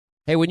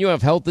Hey, when you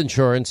have health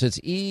insurance, it's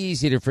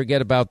easy to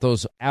forget about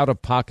those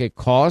out-of-pocket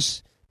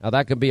costs. Now,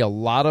 that can be a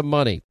lot of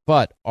money,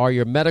 but are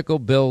your medical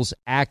bills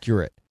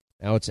accurate?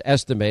 Now, it's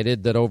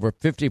estimated that over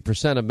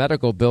 50% of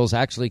medical bills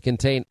actually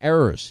contain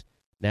errors.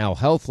 Now,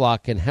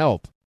 HealthLock can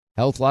help.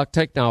 HealthLock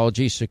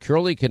technology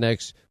securely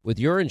connects with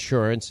your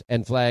insurance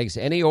and flags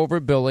any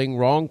overbilling,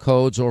 wrong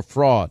codes, or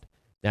fraud.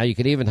 Now, you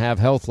can even have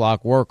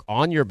HealthLock work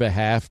on your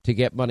behalf to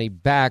get money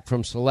back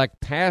from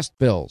select past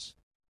bills.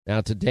 Now,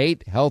 to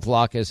date,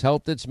 HealthLock has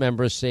helped its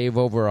members save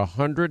over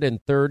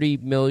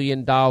 $130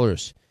 million.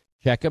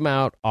 Check them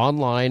out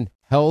online,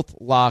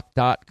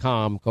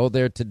 healthlock.com. Go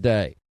there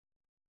today.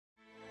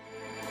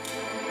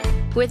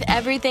 With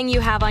everything you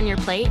have on your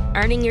plate,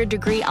 earning your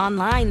degree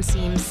online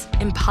seems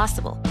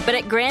impossible. But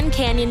at Grand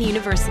Canyon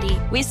University,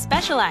 we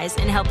specialize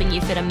in helping you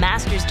fit a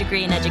master's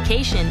degree in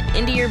education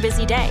into your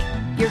busy day.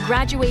 Your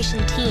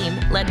graduation team,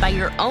 led by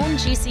your own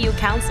GCU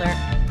counselor,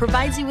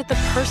 provides you with the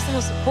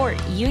personal support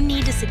you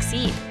need to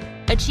succeed.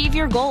 Achieve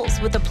your goals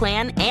with a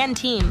plan and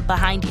team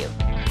behind you.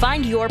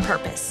 Find your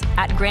purpose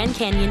at Grand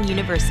Canyon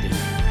University.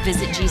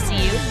 Visit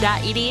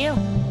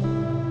gcu.edu.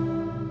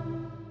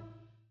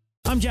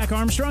 I'm Jack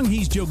Armstrong.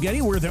 He's Joe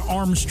Getty. We're the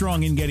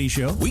Armstrong and Getty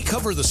Show. We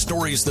cover the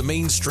stories the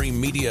mainstream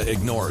media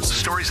ignores. The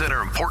stories that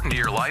are important to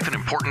your life and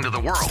important to the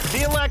world.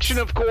 The election,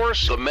 of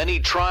course. The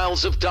many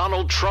trials of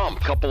Donald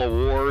Trump. Couple of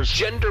wars.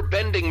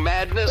 Gender-bending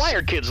madness. Why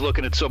are kids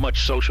looking at so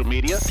much social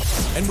media?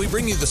 And we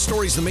bring you the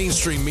stories the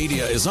mainstream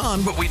media is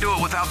on, but we do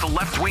it without the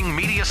left-wing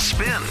media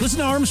spin. Listen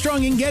to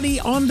Armstrong and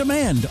Getty on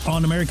demand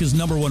on America's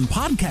 #1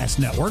 podcast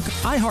network,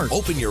 iHeart.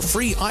 Open your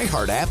free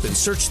iHeart app and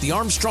search the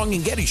Armstrong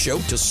and Getty Show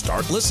to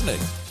start listening.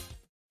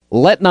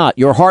 Let not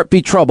your heart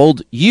be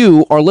troubled.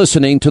 You are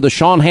listening to the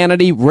Sean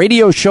Hannity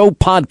Radio Show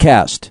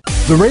podcast.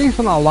 The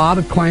reason a lot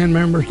of Klan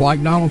members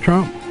like Donald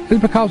Trump is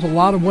because a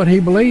lot of what he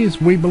believes,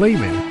 we believe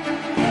in.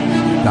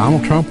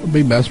 Donald Trump would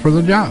be best for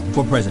the job.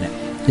 For president.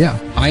 Yeah.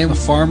 I am a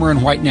farmer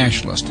and white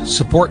nationalist.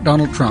 Support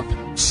Donald Trump.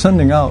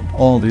 Sending out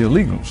all the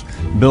illegals,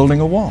 building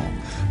a wall,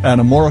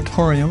 and a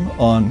moratorium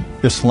on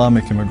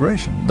Islamic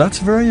immigration. That's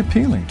very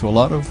appealing to a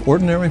lot of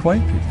ordinary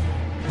white people.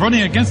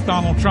 Voting against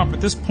Donald Trump at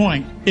this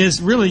point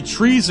is really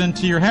treason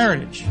to your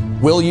heritage.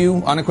 Will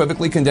you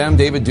unequivocally condemn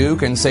David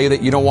Duke and say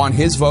that you don't want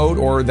his vote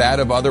or that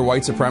of other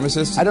white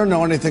supremacists? I don't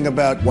know anything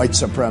about white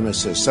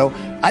supremacists, so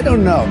I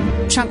don't know.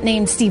 Trump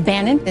named Steve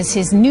Bannon as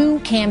his new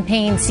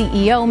campaign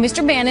CEO.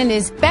 Mr. Bannon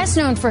is best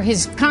known for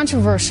his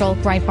controversial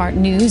Breitbart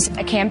News,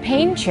 a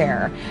campaign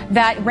chair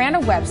that ran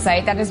a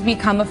website that has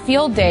become a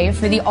field day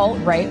for the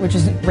alt-right, which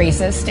is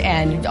racist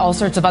and all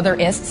sorts of other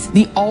ists.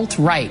 The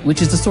alt-right,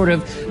 which is the sort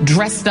of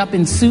dressed up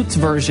in suits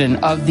version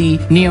of the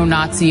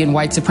neo-Nazi and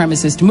white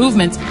supremacist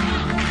movements.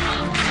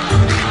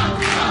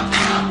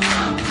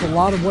 A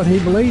lot of what he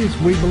believes,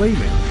 we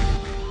believe in.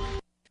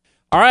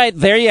 All right,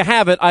 there you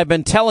have it. I've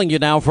been telling you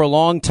now for a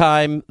long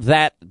time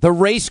that the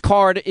race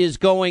card is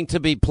going to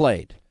be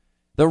played.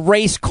 The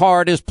race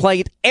card is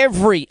played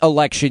every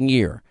election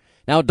year.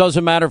 Now, it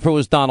doesn't matter if it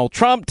was Donald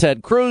Trump,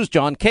 Ted Cruz,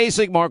 John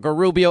Kasich, Marco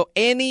Rubio,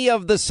 any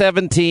of the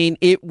 17,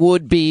 it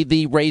would be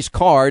the race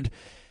card.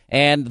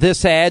 And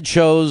this ad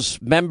shows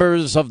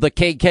members of the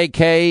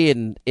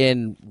KKK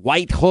in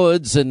white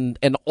hoods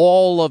and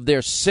all of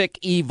their sick,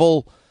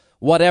 evil,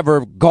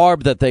 whatever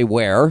garb that they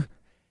wear.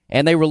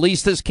 And they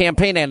released this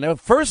campaign. And the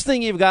first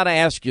thing you've got to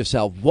ask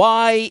yourself,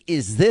 why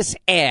is this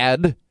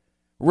ad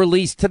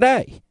released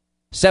today,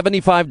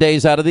 75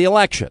 days out of the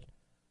election?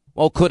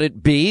 Well, could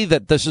it be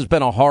that this has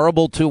been a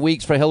horrible 2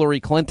 weeks for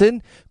Hillary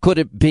Clinton? Could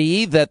it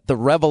be that the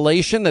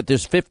revelation that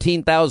there's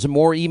 15,000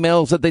 more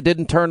emails that they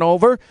didn't turn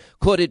over?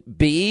 Could it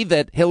be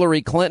that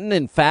Hillary Clinton,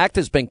 in fact,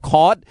 has been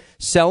caught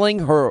selling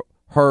her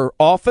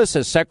office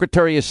as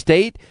Secretary of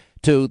State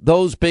to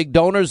those big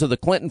donors of the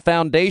Clinton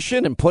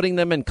Foundation and putting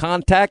them in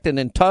contact and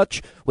in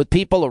touch with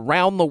people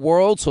around the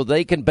world so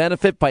they can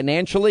benefit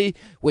financially,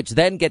 which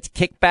then gets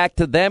kicked back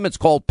to them? It's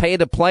called pay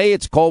to play.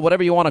 It's called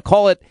whatever you want to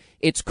call it.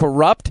 It's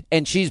corrupt,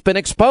 and she's been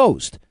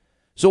exposed.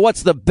 So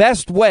what's the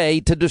best way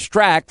to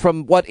distract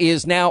from what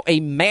is now a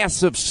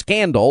massive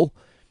scandal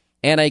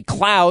and a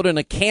cloud and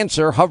a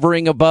cancer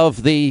hovering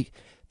above the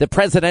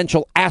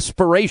presidential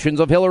aspirations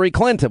of Hillary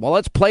Clinton? Well,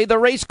 let's play the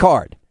race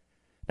card.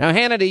 Now,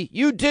 Hannity,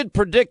 you did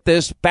predict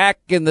this back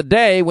in the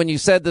day when you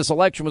said this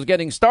election was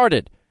getting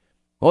started.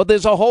 Well,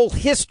 there's a whole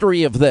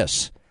history of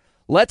this.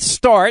 Let's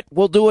start.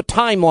 We'll do a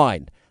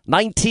timeline.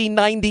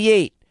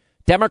 1998,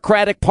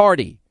 Democratic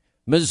Party,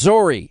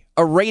 Missouri,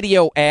 a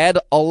radio ad,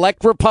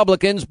 elect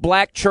Republicans,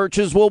 black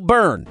churches will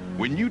burn.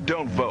 When you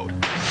don't vote,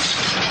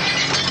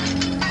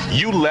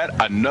 you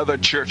let another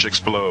church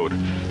explode.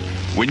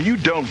 When you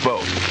don't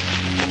vote,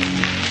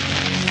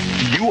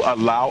 you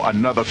allow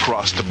another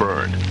cross to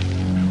burn.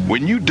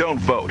 When you don't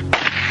vote,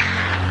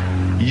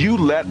 you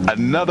let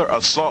another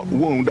assault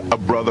wound a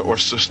brother or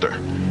sister.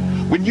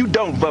 When you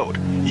don't vote,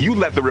 you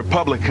let the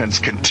Republicans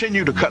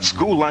continue to cut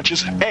school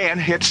lunches and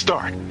Head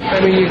Start. I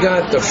mean, you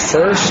got the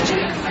first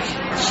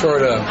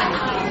sort of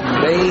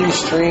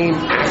mainstream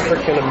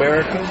African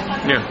American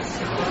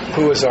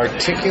who is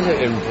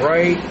articulate and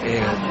bright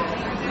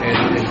and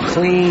and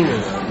clean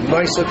and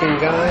nice-looking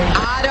guy.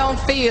 I don't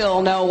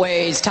feel no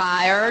ways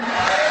tired.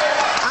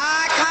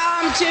 I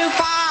come too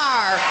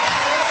far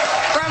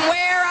from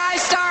where I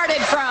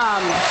started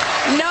from.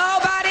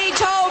 Nobody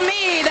told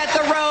me that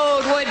the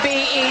road would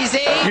be easy.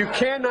 You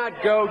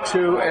cannot go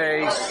to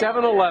a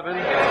 7-Eleven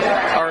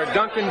or a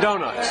Dunkin'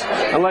 Donuts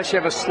unless you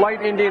have a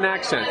slight Indian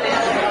accent.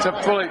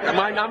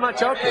 I'm not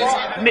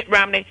joking. Mitt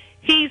Romney,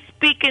 he's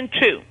speaking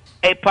to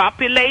a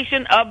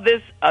population of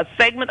this, a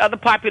segment of the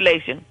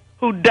population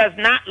who does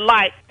not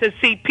like to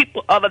see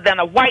people other than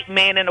a white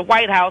man in the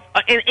White House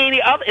or in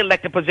any other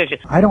elected position.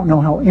 I don't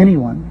know how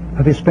anyone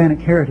of Hispanic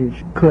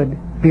heritage could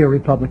be a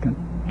Republican,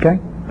 okay?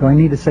 Do I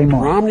need to say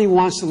more? Romney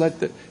wants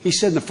to he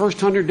said in the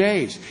first 100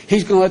 days,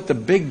 he's going to let the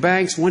big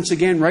banks once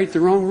again write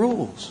their own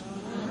rules.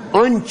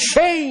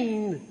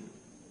 Unchain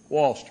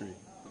Wall Street.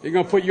 They're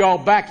going to put you all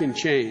back in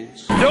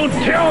chains. Don't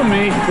tell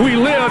me we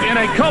live in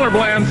a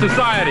colorblind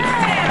society.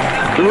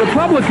 The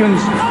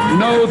Republicans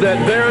know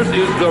that theirs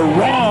is the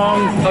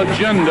wrong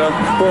agenda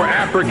for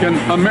African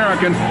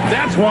Americans.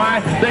 That's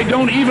why they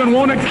don't even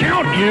want to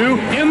count you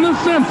in the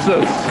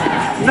census.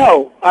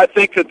 No, I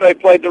think that they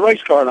played the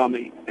race card on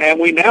me. And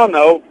we now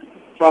know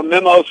from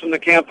memos from the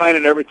campaign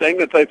and everything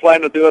that they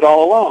plan to do it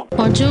all along.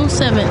 On June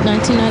 7,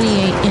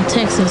 1998, in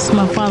Texas,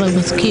 my father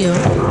was killed.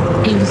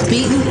 He was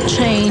beaten,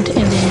 chained,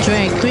 and then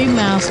dragged 3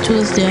 miles to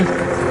his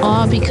death,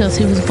 all because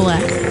he was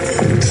black.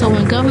 So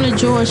when Governor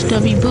George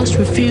W. Bush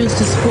refused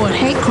to support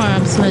hate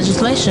crimes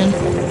legislation,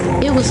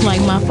 it was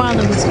like my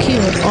father was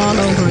killed all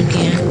over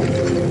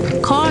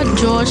again. Call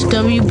George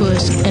W.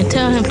 Bush and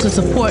tell him to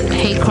support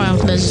hate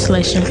crimes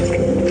legislation.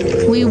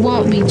 We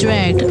won't be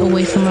dragged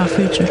away from our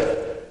future.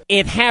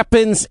 It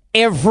happens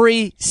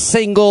every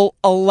single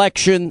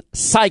election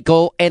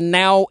cycle, and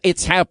now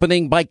it's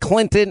happening by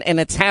Clinton, and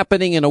it's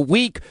happening in a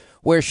week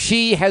where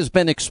she has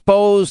been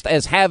exposed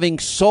as having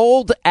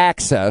sold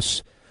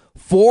access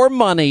for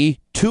money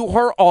to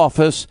her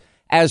office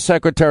as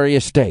Secretary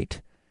of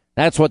State.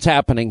 That's what's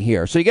happening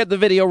here. So you get the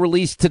video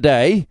released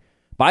today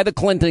by the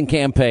Clinton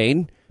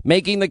campaign,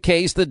 making the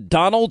case that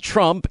Donald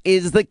Trump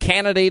is the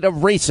candidate of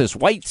racists,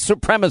 white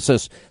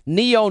supremacists,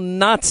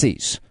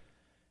 neo-Nazis.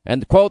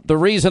 And, quote, the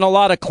reason a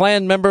lot of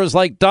Klan members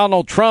like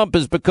Donald Trump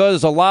is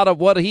because a lot of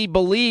what he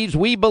believes,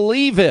 we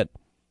believe it.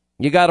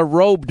 You got a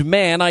robed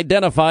man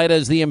identified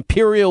as the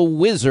Imperial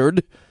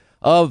Wizard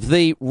of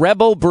the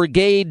Rebel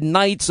Brigade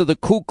Knights of the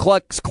Ku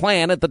Klux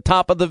Klan at the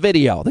top of the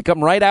video. They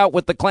come right out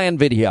with the Klan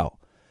video,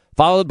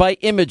 followed by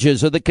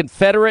images of the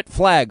Confederate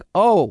flag.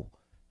 Oh,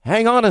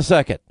 hang on a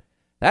second.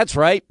 That's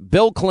right.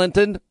 Bill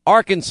Clinton,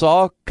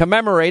 Arkansas,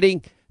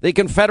 commemorating the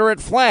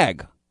Confederate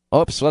flag.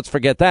 Oops, let's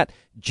forget that.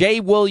 J.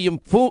 William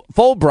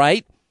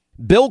Fulbright,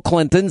 Bill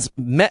Clinton's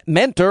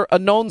mentor, a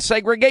known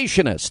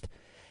segregationist.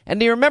 And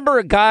do you remember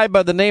a guy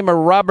by the name of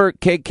Robert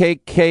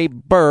KKK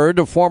Byrd,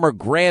 a former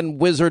Grand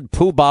Wizard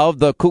Poobah of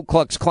the Ku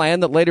Klux Klan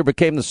that later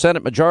became the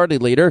Senate Majority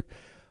Leader?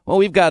 Well,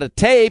 we've got a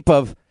tape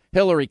of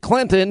Hillary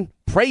Clinton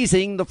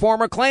praising the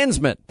former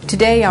Klansman.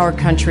 Today, our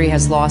country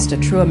has lost a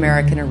true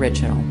American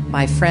original,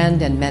 my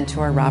friend and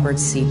mentor, Robert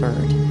C.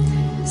 Byrd.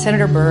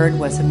 Senator Byrd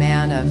was a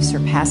man of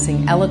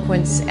surpassing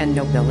eloquence and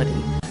nobility.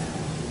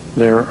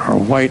 There are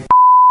white.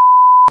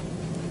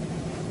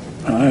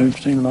 I've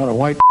seen a lot of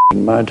white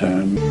in my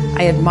time.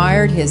 I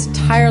admired his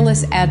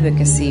tireless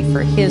advocacy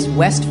for his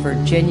West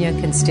Virginia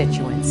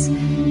constituents,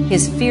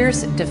 his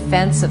fierce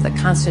defense of the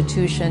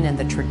Constitution and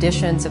the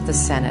traditions of the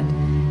Senate,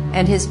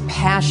 and his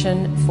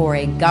passion for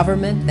a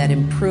government that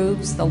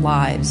improves the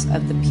lives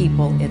of the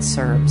people it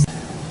serves.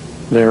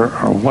 There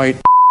are white.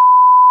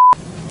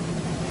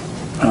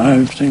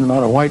 I've seen a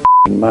lot of white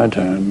in my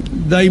time.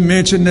 They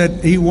mentioned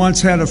that he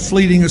once had a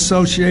fleeting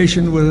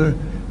association with a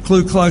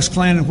Ku Klux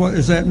Klan, and what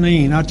does that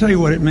mean? I'll tell you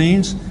what it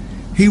means.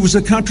 He was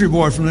a country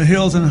boy from the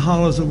hills and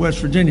hollows of West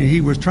Virginia.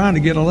 He was trying to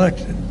get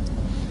elected.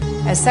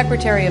 As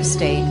Secretary of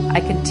State, I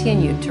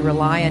continued to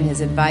rely on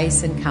his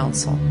advice and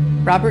counsel.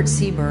 Robert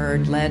C.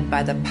 Byrd led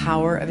by the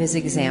power of his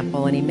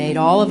example, and he made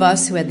all of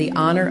us who had the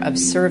honor of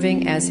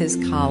serving as his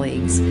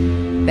colleagues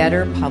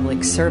better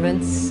public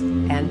servants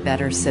and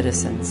better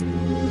citizens.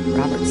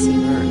 Robert C.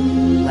 Byrd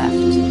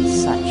left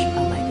such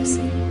a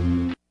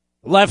legacy.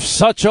 Left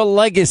such a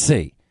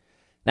legacy.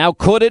 Now,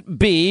 could it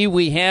be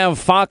we have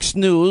Fox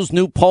News,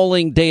 new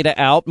polling data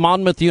out,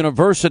 Monmouth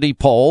University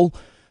poll,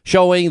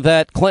 showing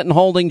that Clinton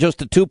holding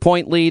just a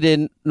 2-point lead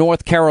in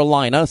North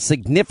Carolina,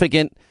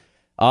 significant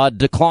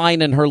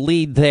decline in her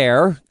lead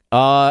there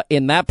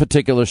in that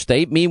particular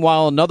state.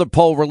 Meanwhile, another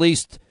poll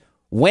released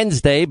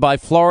Wednesday by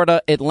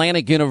Florida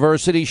Atlantic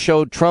University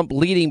showed Trump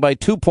leading by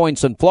 2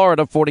 points in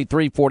Florida,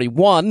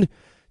 43-41.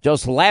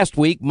 Just last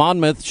week,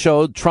 Monmouth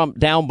showed Trump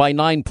down by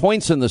 9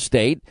 points in the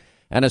state.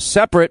 And a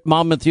separate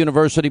Monmouth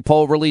University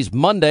poll released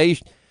Monday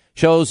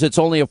shows it's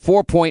only a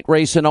 4-point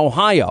race in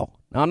Ohio.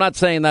 Now, I'm not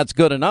saying that's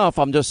good enough.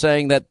 I'm just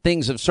saying that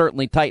things have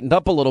certainly tightened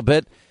up a little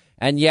bit.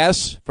 And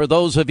yes, for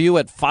those of you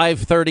at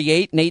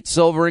 538, Nate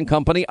Silver and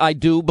company, I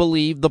do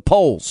believe the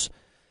polls.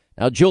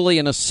 Now,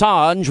 Julian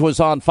Assange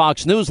was on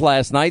Fox News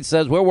last night,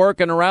 says we're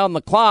working around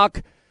the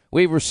clock.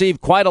 We've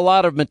received quite a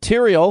lot of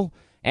material.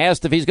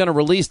 Asked if he's going to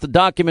release the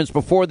documents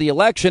before the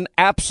election.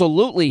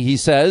 Absolutely, he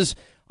says.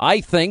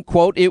 I think,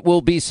 quote, it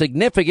will be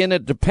significant.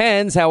 It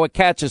depends how it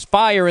catches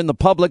fire in the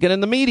public and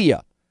in the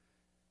media.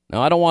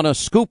 Now, I don't want to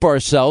scoop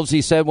ourselves,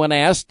 he said when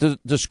asked to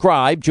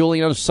describe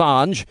Julian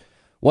Assange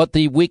what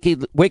the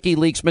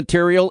WikiLeaks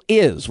material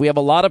is. We have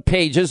a lot of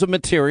pages of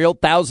material,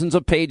 thousands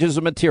of pages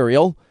of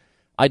material.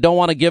 I don't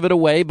want to give it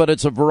away, but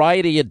it's a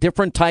variety of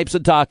different types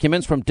of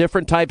documents from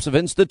different types of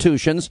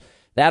institutions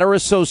that are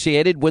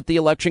associated with the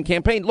election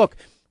campaign. Look,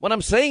 what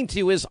I'm saying to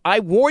you is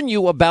I warn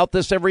you about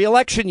this every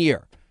election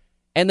year,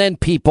 and then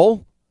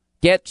people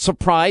get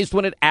surprised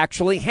when it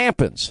actually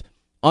happens.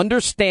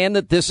 Understand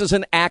that this is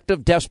an act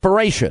of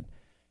desperation.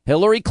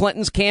 Hillary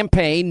Clinton's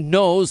campaign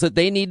knows that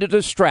they need to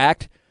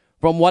distract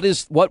from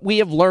what we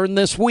have learned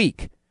this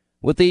week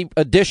with the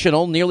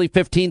additional nearly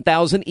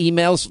 15,000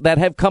 emails that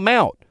have come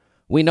out.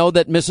 We know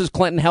that Mrs.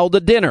 Clinton held a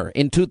dinner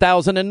in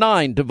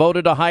 2009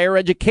 devoted to higher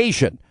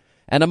education.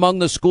 And among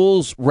the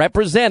schools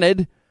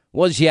represented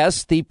was,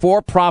 yes, the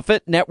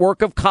for-profit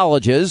network of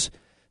colleges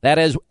that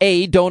has,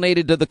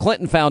 donated to the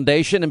Clinton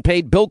Foundation and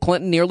paid Bill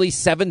Clinton nearly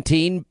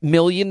 $17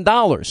 million.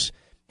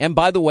 And,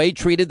 by the way,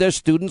 treated their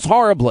students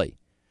horribly.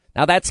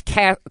 Now, that's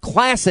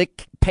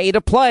classic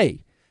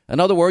pay-to-play. In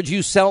other words,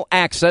 you sell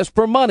access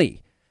for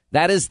money.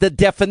 That is the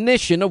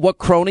definition of what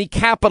crony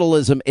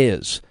capitalism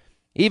is.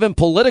 Even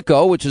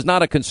Politico, which is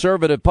not a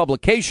conservative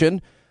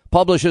publication,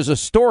 publishes a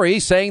story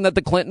saying that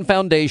the Clinton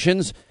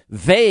Foundation's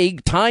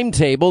vague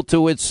timetable to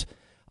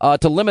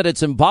limit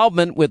its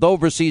involvement with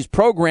overseas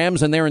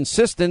programs and their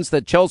insistence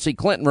that Chelsea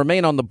Clinton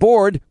remain on the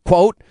board,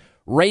 quote,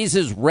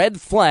 raises red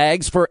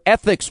flags for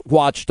ethics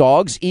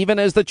watchdogs, even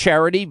as the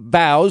charity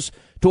vows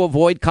to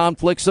avoid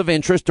conflicts of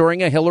interest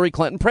during a Hillary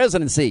Clinton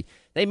presidency.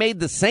 They made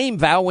the same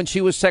vow when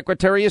she was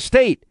Secretary of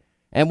State.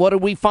 And what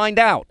did we find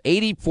out?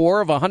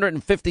 84 of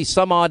 150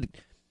 some odd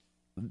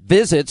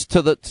visits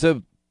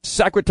to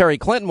Secretary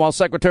Clinton while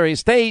Secretary of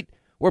State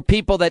were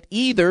people that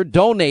either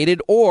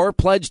donated or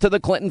pledged to the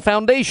Clinton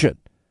Foundation.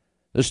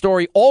 The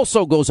story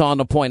also goes on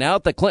to point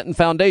out that Clinton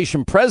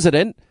Foundation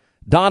President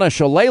Donna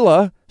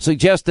Shalala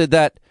suggested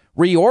that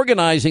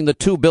reorganizing the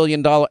 $2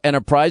 billion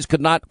enterprise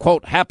could not,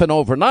 quote, happen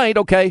overnight.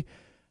 Okay,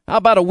 how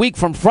about a week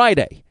from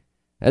Friday?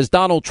 As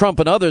Donald Trump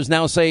and others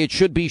now say it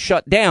should be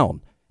shut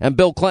down. And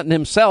Bill Clinton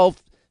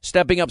himself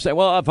stepping up saying,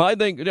 well, if I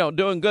think,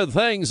 doing good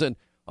things, and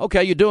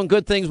okay, you're doing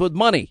good things with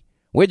money.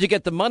 Where'd you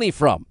get the money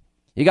from?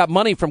 You got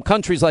money from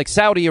countries like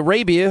Saudi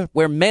Arabia,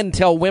 where men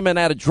tell women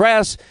how to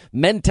dress,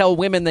 men tell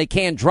women they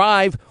can't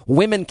drive,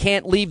 women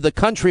can't leave the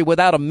country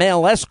without a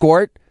male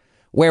escort,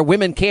 where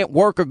women can't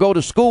work or go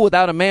to school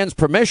without a man's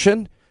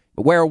permission,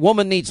 where a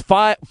woman needs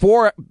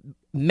 4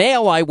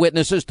 male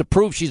eyewitnesses to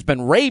prove she's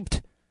been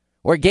raped,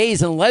 where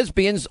gays and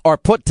lesbians are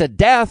put to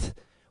death,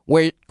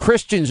 where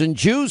Christians and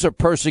Jews are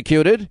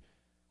persecuted.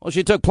 Well,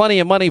 she took plenty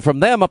of money from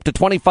them, up to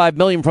 $25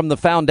 million from the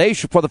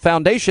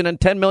foundation and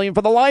 $10 million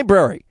for the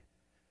library.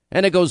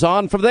 And it goes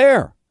on from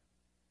there.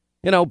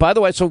 By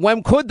the way, so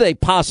when could they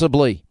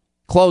possibly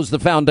close the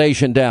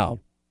foundation down?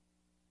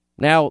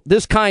 Now,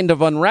 this kind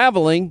of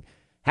unraveling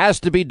has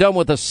to be done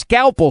with a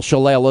scalpel,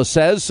 Shalala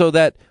says, so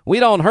that we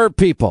don't hurt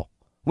people.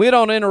 We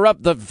don't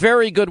interrupt the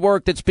very good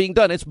work that's being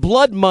done. It's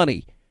blood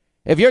money.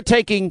 If you're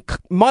taking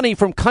money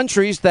from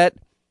countries that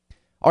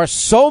are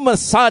so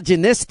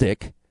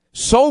misogynistic,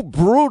 so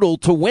brutal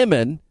to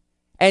women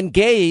and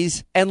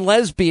gays and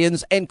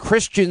lesbians and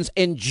Christians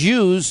and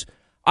Jews,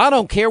 I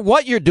don't care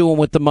what you're doing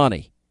with the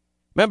money.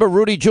 Remember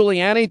Rudy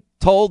Giuliani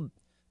told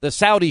the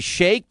Saudi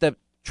sheikh that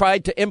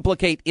tried to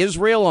implicate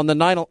Israel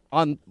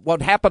on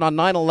what happened on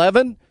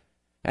 9/11?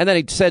 And then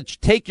he said,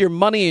 take your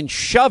money and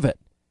shove it.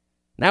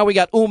 Now we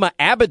got Uma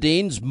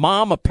Abedin's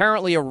mom,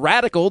 apparently a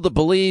radical that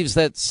believes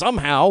that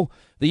somehow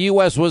the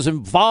U.S. was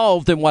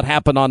involved in what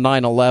happened on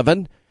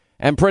 9/11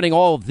 and printing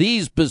all of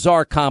these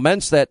bizarre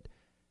comments that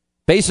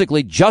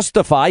basically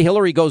justify.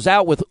 Hillary goes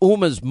out with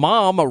Uma's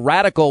mom, a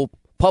radical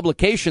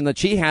publication that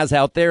she has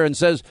out there, and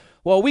says,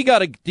 well, we got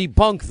to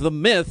debunk the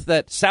myth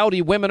that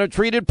Saudi women are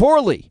treated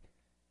poorly.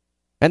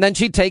 And then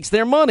she takes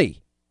their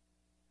money.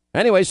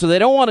 Anyway, so they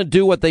don't want to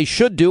do what they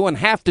should do and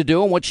have to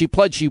do and what she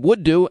pledged she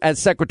would do as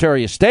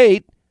Secretary of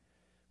State.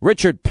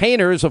 Richard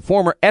Painter is a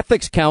former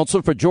ethics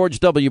counsel for George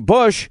W.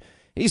 Bush.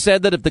 He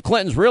said that if the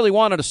Clintons really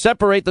wanted to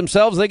separate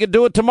themselves, they could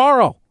do it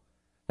tomorrow.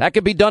 That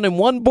could be done in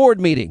one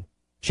board meeting.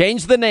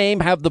 Change the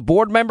name, have the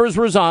board members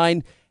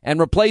resign,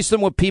 and replace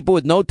them with people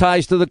with no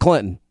ties to the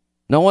Clinton.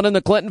 No one in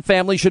the Clinton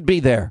family should be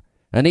there.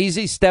 An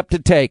easy step to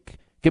take.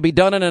 Could be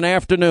done in an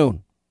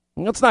afternoon.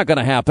 That's not going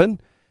to happen.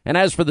 And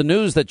as for the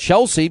news that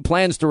Chelsea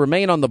plans to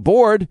remain on the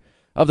board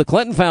of the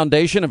Clinton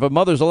Foundation if her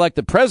mother's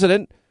elected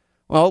president,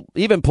 well,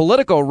 even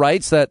Politico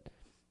writes that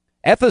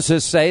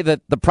ethicists say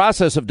that the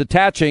process of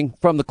detaching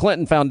from the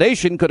Clinton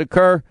Foundation could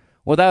occur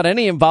without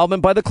any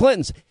involvement by the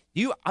Clintons.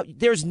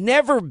 There's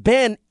never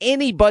been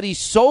anybody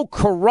so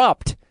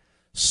corrupt,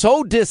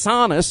 so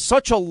dishonest,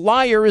 such a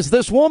liar as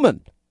this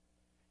woman.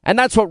 And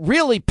that's what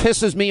really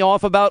pisses me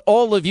off about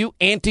all of you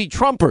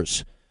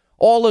anti-Trumpers.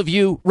 all of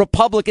you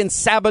Republican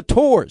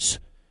saboteurs.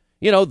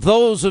 You know,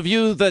 those of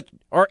you that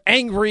are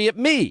angry at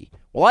me.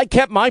 Well, I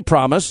kept my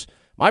promise.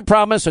 My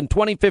promise in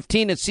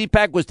 2015 at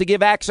CPAC was to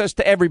give access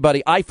to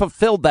everybody. I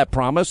fulfilled that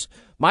promise.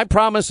 My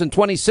promise in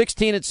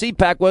 2016 at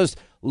CPAC was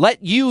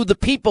let you, the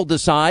people,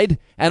 decide,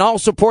 and I'll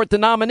support the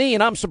nominee,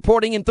 and I'm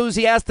supporting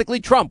enthusiastically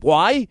Trump.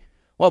 Why?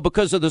 Well,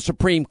 because of the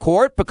Supreme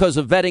Court, because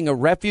of vetting of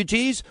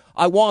refugees.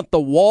 I want the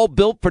wall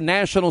built for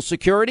national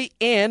security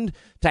and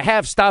to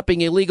have stopping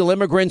illegal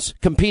immigrants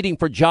competing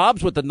for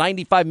jobs with the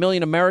 95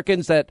 million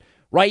Americans that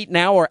right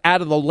now are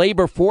out of the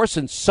labor force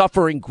and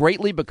suffering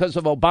greatly because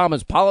of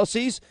Obama's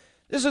policies.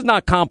 This is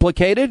not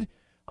complicated.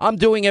 I'm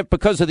doing it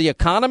because of the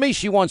economy.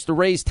 She wants to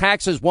raise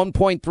taxes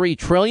 $1.3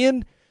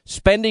 trillion,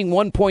 spending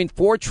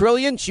 $1.4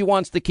 trillion. She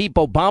wants to keep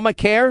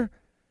Obamacare.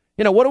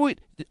 You know,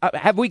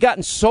 have we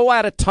gotten so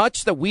out of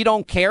touch that we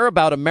don't care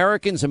about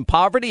Americans in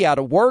poverty, out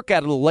of work,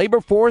 out of the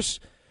labor force?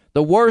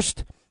 The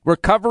worst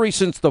recovery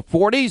since the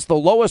 40s, the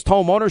lowest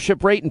home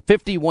ownership rate in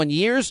 51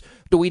 years.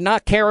 Do we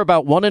not care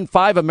about 1 in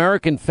 5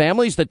 American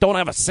families that don't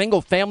have a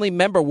single family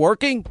member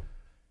working?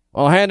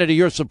 Well, Hannity,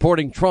 you're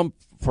supporting Trump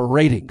for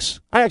ratings.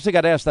 I actually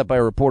got asked that by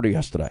a reporter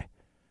yesterday.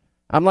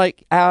 I'm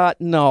like,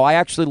 no, I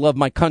actually love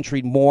my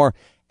country more.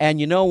 And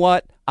you know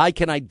what? I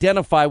can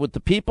identify with the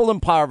people in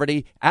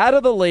poverty, out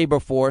of the labor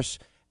force,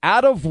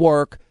 out of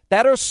work,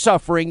 that are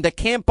suffering, that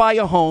can't buy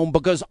a home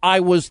because I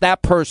was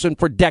that person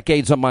for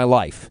decades of my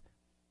life.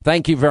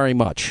 Thank you very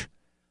much.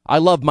 I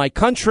love my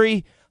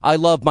country. I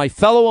love my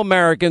fellow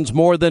Americans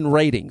more than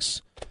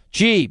ratings.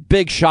 Gee,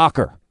 big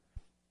shocker.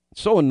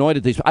 So annoyed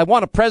at these. I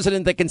want a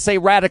president that can say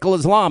radical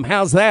Islam.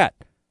 How's that?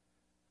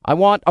 I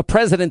want a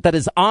president that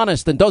is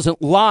honest and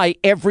doesn't lie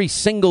every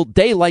single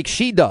day like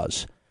she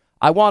does.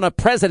 I want a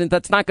president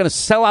that's not going to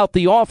sell out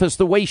the office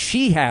the way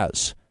she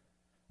has.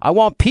 I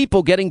want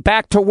people getting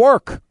back to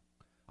work.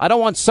 I don't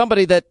want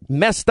somebody that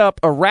messed up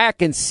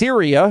Iraq and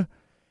Syria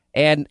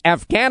and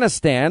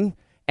Afghanistan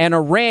and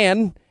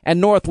Iran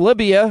and North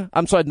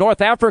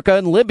Africa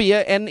and Libya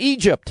and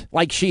Egypt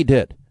like she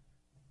did.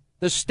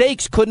 The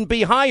stakes couldn't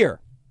be higher.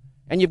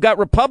 And you've got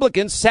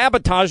Republicans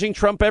sabotaging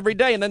Trump every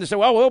day. And then they say,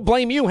 well, we'll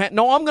blame you.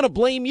 No, I'm going to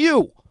blame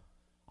you.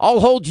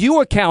 I'll hold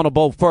you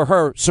accountable for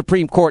her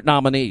Supreme Court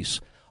nominees.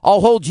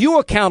 I'll hold you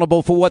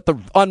accountable for what the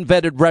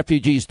unvetted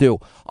refugees do.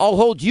 I'll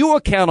hold you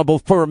accountable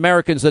for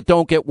Americans that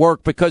don't get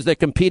work because they're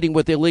competing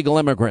with illegal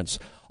immigrants.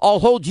 I'll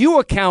hold you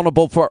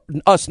accountable for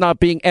us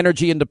not being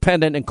energy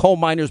independent and coal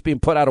miners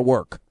being put out of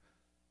work.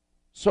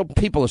 So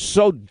people are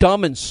so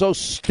dumb and so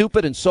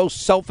stupid and so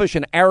selfish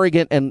and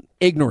arrogant and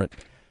ignorant.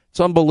 It's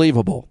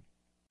unbelievable.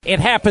 It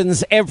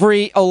happens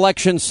every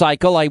election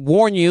cycle. I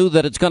warn you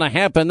that it's going to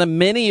happen, and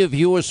many of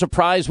you are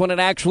surprised when it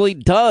actually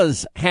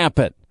does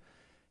happen.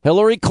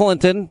 Hillary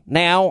Clinton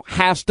now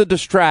has to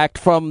distract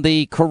from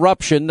the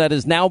corruption that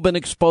has now been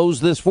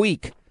exposed this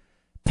week.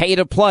 Pay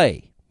to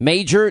play.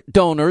 Major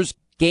donors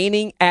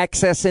gaining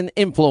access and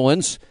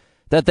influence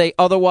that they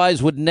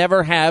otherwise would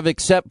never have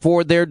except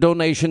for their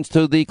donations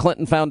to the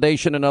Clinton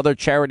Foundation and other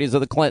charities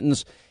of the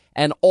Clintons.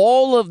 And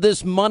all of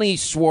this money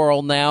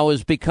swirl now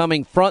is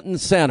becoming front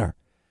and center.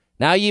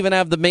 Now you even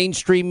have the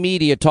mainstream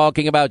media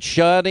talking about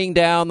shutting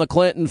down the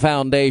Clinton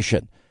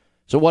Foundation.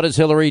 So what does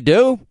Hillary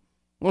do?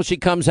 Well, she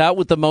comes out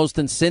with the most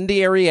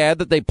incendiary ad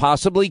that they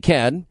possibly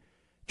can,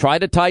 try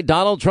to tie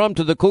Donald Trump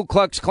to the Ku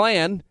Klux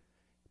Klan,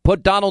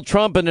 put Donald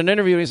Trump in an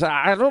interview, and he said,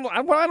 I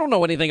don't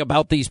know anything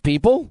about these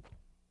people,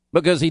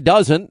 because he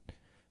doesn't,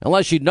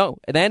 unless you know.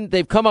 And then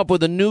they've come up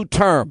with a new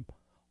term,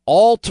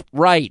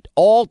 alt-right,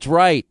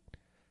 alt-right.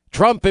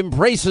 Trump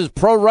embraces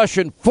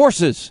pro-Russian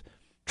forces.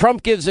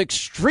 Trump gives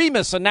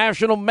extremists a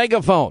national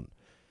megaphone.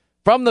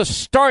 From the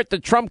start, the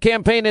Trump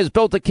campaign has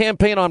built a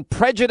campaign on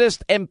prejudice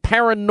and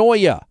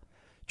paranoia.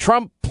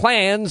 Trump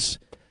plans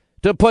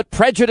to put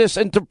prejudice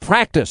into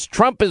practice.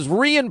 Trump is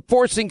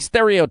reinforcing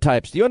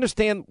stereotypes. Do you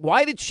understand?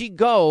 Why did she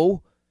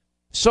go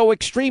so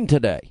extreme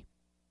today?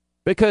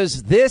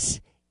 Because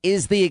this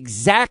is the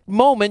exact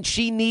moment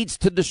she needs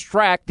to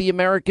distract the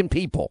American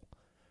people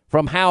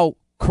from how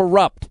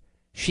corrupt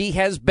she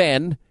has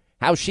been,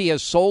 how she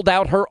has sold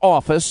out her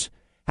office,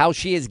 how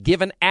she has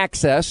given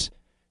access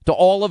to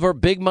all of her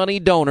big money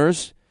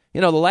donors. You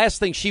know, the last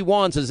thing she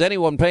wants is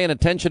anyone paying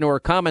attention to her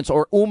comments,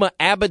 or Huma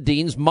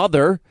Abedin's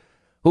mother,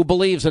 who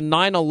believes in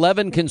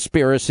 9/11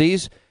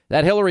 conspiracies,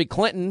 that Hillary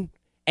Clinton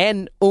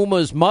and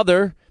Uma's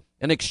mother,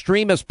 an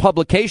extremist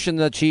publication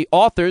that she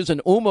authors,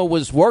 and Uma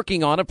was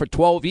working on it for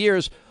 12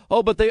 years.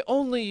 Oh, but they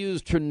only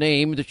used her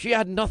name, that she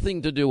had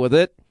nothing to do with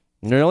it.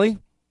 Really?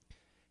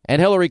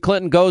 And Hillary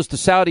Clinton goes to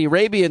Saudi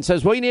Arabia and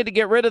says, well, you need to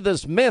get rid of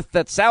this myth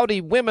that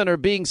Saudi women are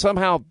being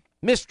somehow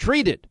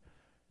mistreated.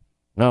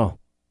 No.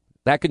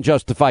 That can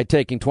justify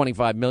taking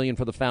 $25 million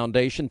for the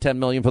foundation, $10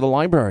 million for the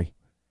library.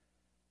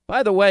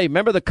 By the way,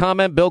 remember the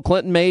comment Bill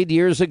Clinton made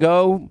years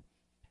ago?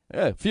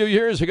 Yeah, a few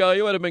years ago,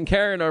 you would have been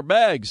carrying our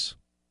bags.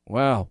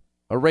 Wow.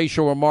 A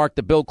racial remark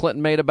that Bill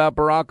Clinton made about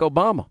Barack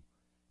Obama.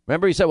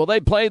 Remember, he said, well, they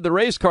played the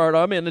race card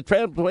on me, and they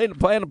planned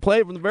to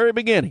play from the very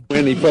beginning.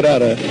 When he put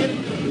out a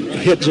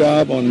hit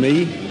job on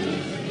me,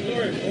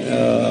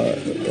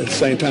 at the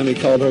same time he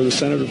called her the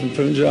senator from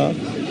Punjab.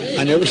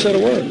 I never said a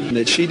word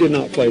that she did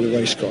not play the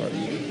race card,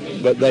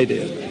 but they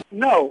did.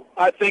 No,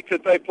 I think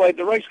that they played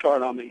the race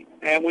card on me.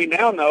 And we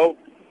now know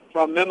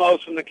from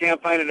memos from the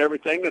campaign and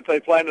everything that they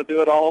plan to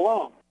do it all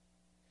along.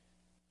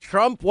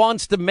 Trump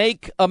wants to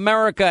make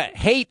America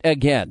hate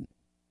again.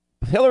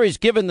 Hillary's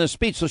given the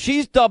speech, so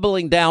she's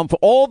doubling down for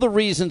all the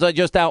reasons I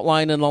just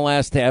outlined in the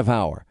last half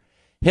hour.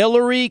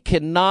 Hillary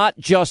cannot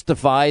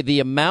justify the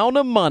amount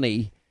of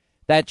money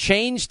that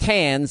changed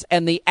hands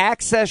and the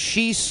access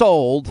she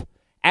sold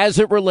as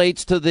it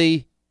relates to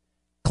the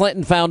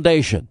Clinton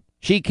Foundation.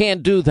 She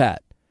can't do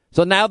that.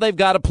 So now they've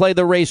got to play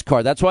the race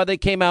card. That's why they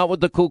came out with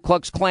the Ku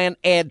Klux Klan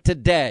ad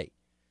today.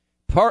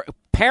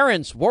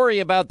 Parents worry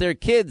about their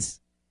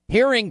kids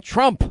hearing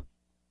Trump.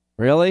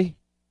 Really?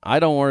 I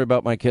don't worry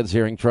about my kids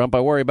hearing Trump. I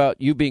worry about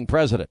you being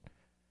president.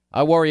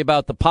 I worry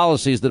about the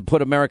policies that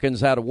put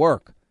Americans out of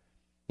work.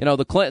 You know,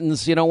 the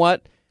Clintons, you know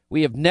what?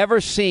 We have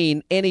never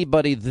seen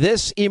anybody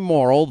this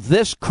immoral,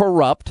 this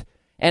corrupt,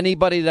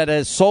 anybody that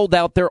has sold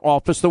out their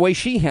office the way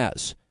she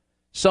has.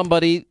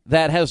 Somebody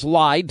that has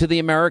lied to the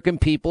American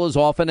people as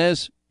often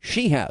as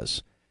she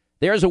has.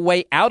 There's a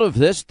way out of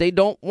this. They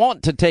don't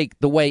want to take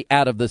the way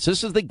out of this.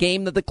 This is the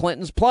game that the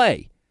Clintons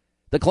play.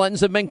 The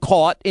Clintons have been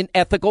caught in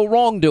ethical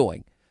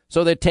wrongdoing.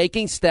 So they're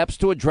taking steps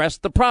to address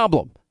the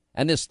problem.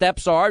 And the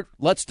steps are,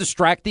 let's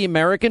distract the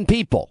American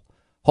people,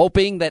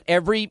 hoping that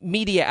every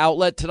media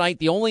outlet tonight,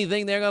 the only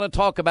thing they're going to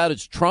talk about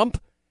is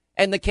Trump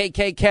and the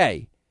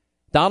KKK.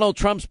 Donald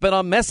Trump's been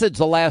on message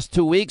the last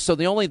 2 weeks, so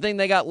the only thing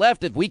they got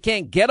left, if we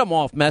can't get him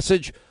off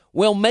message,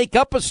 we'll make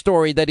up a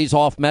story that he's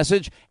off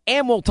message,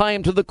 and we'll tie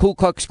him to the Ku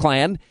Klux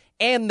Klan,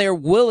 and their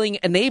willing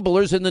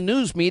enablers in the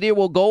news media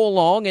will go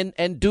along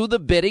and do the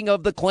bidding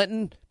of the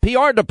Clinton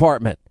PR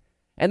department.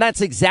 And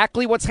that's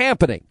exactly what's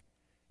happening.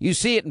 You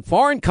see it in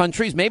foreign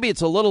countries. Maybe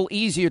it's a little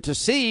easier to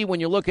see when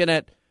you're looking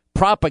at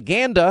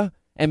propaganda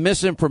and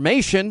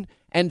misinformation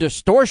and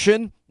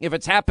distortion. If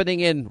it's happening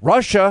in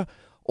Russia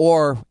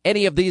or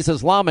any of these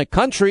Islamic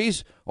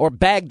countries, or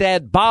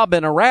Baghdad Bob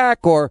in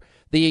Iraq, or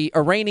the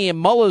Iranian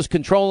mullahs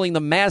controlling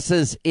the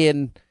masses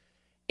in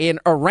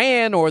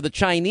Iran, or the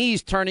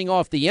Chinese turning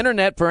off the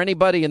internet for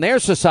anybody in their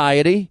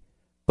society.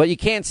 But you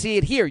can't see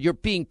it here. You're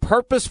being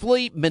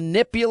purposefully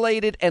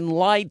manipulated and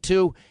lied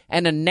to,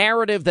 and a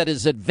narrative that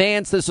is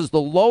advanced. This is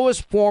the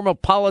lowest form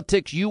of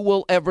politics you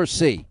will ever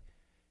see.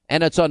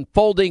 And it's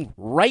unfolding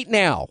right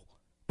now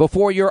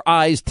before your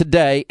eyes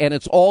today, and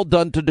it's all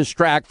done to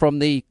distract from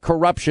the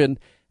corruption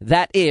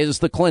that is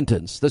the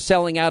Clintons, the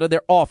selling out of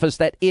their office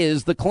that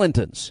is the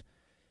Clintons.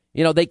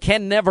 You know, they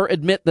can never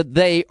admit that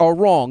they are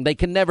wrong. They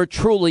can never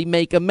truly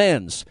make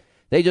amends.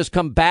 They just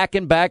come back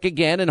and back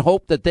again and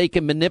hope that they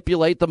can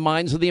manipulate the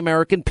minds of the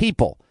American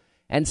people.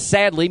 And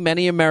sadly,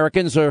 many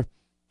Americans are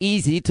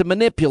easy to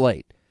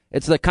manipulate.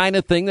 It's the kind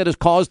of thing that has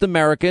caused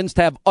Americans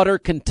to have utter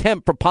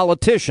contempt for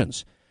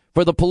politicians,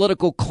 for the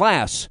political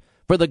class,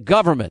 for the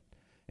government.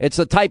 It's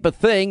the type of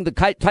thing, the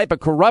type of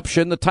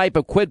corruption, the type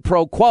of quid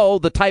pro quo,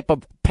 the type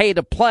of pay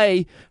to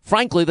play,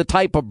 frankly, the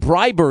type of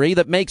bribery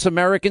that makes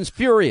Americans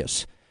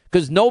furious,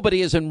 because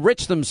nobody has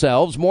enriched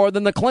themselves more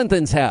than the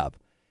Clintons have.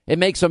 It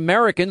makes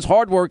Americans,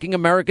 hardworking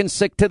Americans,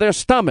 sick to their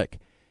stomach.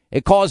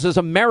 It causes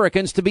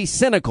Americans to be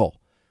cynical.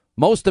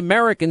 Most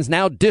Americans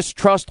now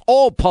distrust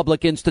all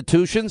public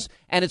institutions,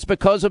 and it's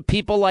because of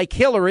people like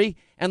Hillary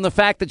and the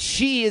fact that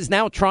she is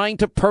now trying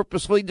to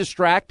purposefully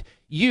distract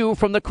you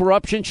from the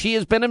corruption she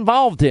has been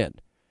involved in.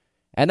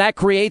 And that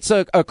creates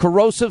a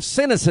corrosive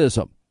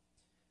cynicism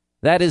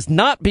that is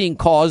not being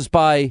caused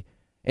by,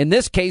 in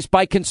this case,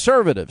 by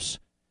conservatives.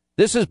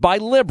 This is by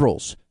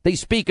liberals. They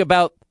speak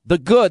about the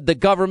good the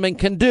government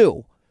can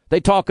do. They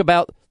talk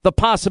about the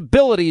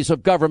possibilities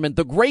of government,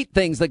 the great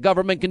things that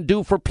government can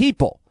do for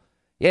people.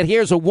 Yet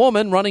here's a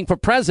woman running for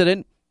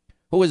president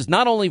who has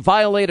not only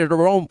violated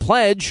her own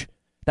pledge,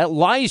 that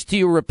lies to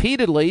you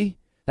repeatedly,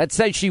 that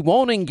says she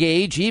won't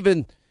engage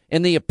even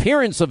in the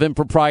appearance of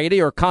impropriety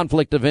or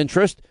conflict of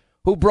interest,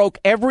 who broke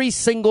every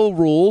single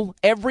rule,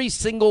 every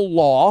single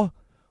law,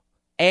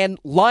 and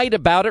lied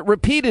about it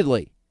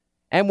repeatedly.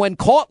 And when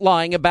caught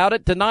lying about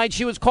it, denied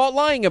she was caught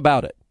lying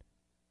about it.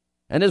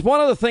 And there's one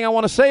other thing I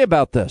want to say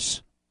about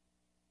this.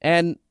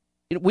 And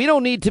we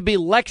don't need to be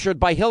lectured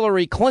by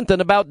Hillary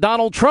Clinton about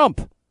Donald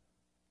Trump.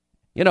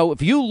 You know,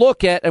 if you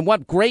look at and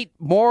what great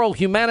moral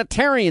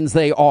humanitarians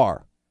they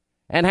are,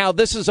 and how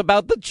this is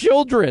about the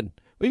children.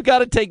 We've got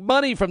to take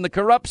money from the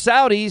corrupt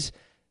Saudis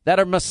that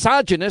are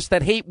misogynists,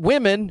 that hate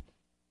women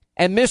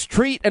and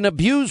mistreat and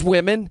abuse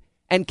women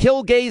and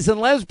kill gays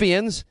and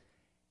lesbians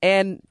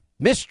and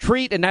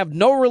mistreat and have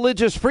no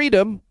religious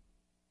freedom.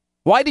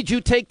 Why did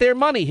you take their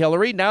money,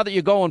 Hillary, now that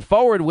you're going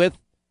forward with,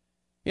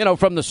 you know,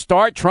 from the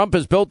start, Trump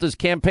has built his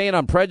campaign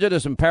on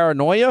prejudice and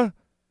paranoia?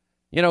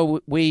 You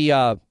know,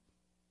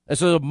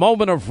 this is a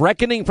moment of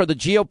reckoning for the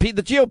GOP.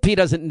 The GOP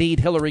doesn't need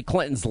Hillary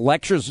Clinton's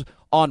lectures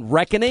on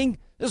reckoning.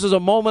 This is a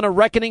moment of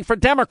reckoning for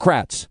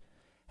Democrats.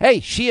 Hey,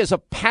 she is a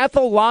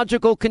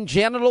pathological,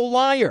 congenital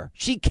liar.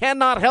 She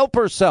cannot help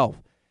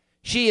herself.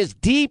 She is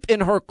deep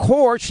in her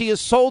core. She has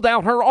sold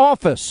out her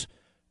office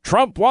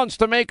Trump wants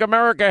to make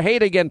America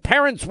hate again.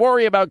 Parents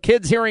worry about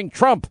kids hearing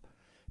Trump.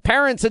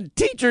 Parents and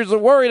teachers are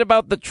worried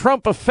about the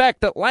Trump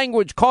effect that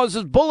language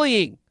causes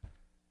bullying.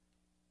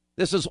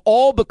 This is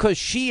all because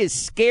she is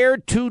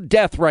scared to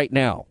death right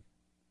now.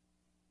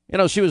 You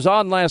know, she was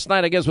on last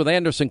night, I guess, with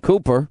Anderson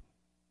Cooper.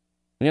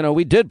 You know,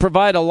 we did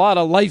provide a lot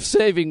of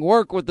life-saving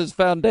work with this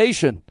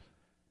foundation.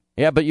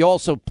 Yeah, but you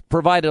also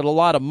provided a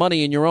lot of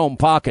money in your own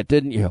pocket,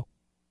 didn't you?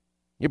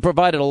 You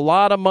provided a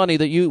lot of money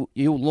that you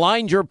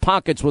lined your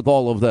pockets with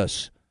all of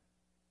this.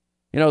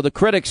 You know, the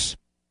critics,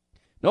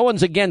 no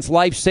one's against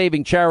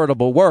life-saving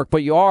charitable work,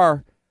 but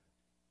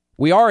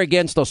we are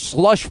against a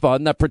slush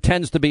fund that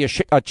pretends to be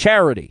a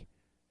charity.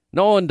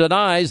 No one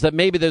denies that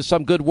maybe there's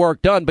some good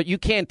work done, but you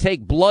can't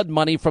take blood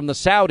money from the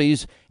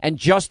Saudis and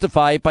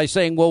justify it by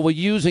saying, well, we're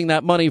using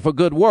that money for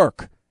good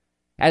work,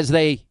 as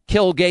they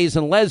kill gays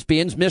and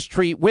lesbians,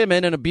 mistreat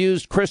women, and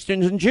abuse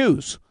Christians and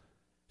Jews.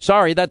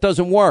 Sorry, that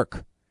doesn't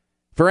work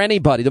for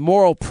anybody. The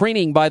moral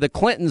preening by the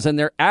Clintons and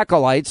their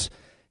acolytes,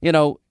 you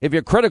know, if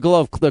you're critical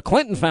of the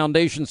Clinton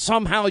Foundation,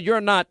 somehow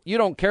you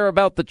don't care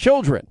about the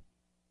children.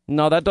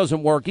 No, that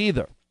doesn't work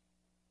either.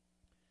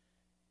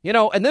 You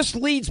know, and this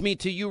leads me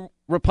to you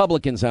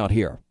Republicans out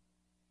here.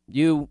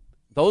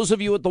 Those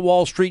of you at the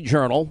Wall Street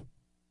Journal,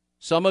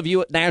 some of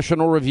you at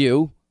National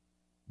Review,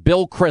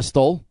 Bill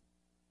Kristol,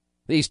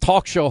 these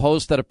talk show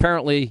hosts that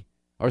apparently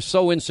are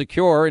so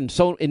insecure and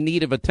so in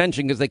need of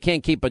attention because they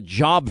can't keep a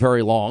job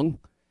very long,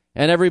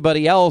 and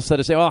everybody else that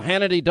is saying, oh,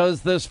 Hannity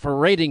does this for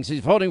ratings.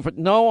 He's voting for.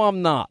 No,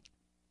 I'm not.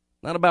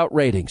 Not about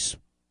ratings.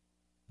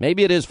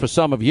 Maybe it is for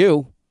some of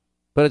you,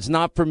 but it's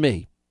not for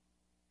me.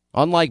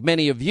 Unlike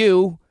many of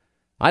you,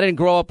 I didn't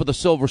grow up with a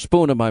silver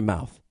spoon in my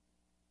mouth.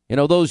 You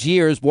know, those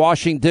years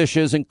washing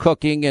dishes and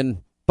cooking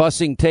and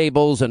bussing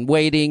tables and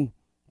waiting,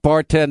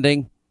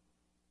 bartending,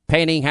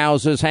 painting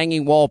houses,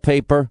 hanging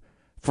wallpaper,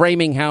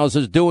 framing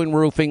houses, doing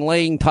roofing,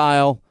 laying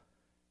tile.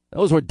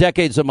 Those were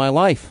decades of my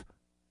life.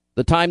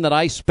 The time that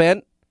I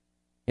spent,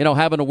 you know,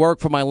 having to work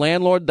for my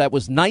landlord that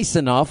was nice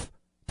enough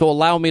to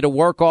allow me to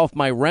work off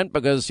my rent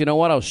because, you know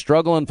what, I was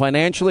struggling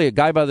financially. A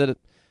guy by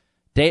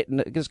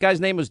this guy's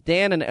name was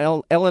Dan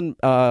and Ellen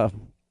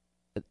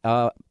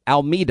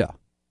Almeida.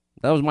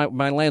 That was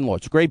my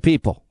landlords. Great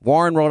people.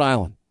 Warren, Rhode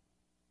Island.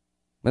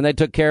 And they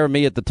took care of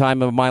me at the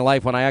time of my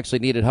life when I actually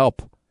needed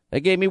help. They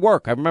gave me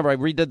work. I remember I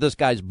redid this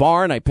guy's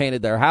barn. I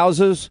painted their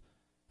houses.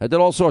 I did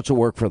all sorts of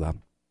work for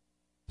them.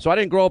 So I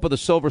didn't grow up with a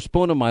silver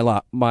spoon in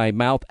my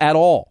mouth at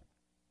all.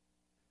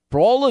 For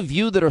all of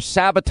you that are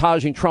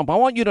sabotaging Trump, I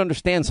want you to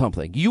understand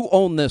something. You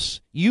own this.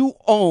 You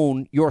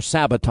own your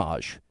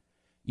sabotage.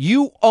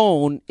 You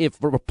own,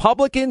 if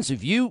Republicans,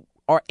 if you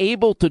are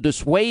able to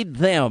dissuade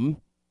them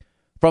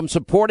from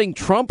supporting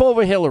Trump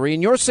over Hillary,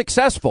 and you're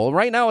successful,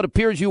 right now it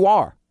appears you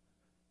are,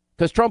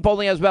 because Trump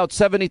only has about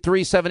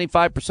 73,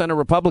 75% of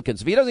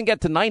Republicans. If he doesn't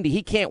get to 90,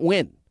 he can't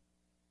win.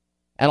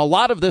 And a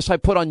lot of this I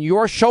put on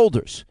your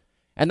shoulders.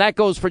 And that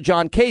goes for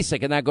John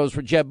Kasich, and that goes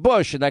for Jeb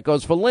Bush, and that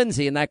goes for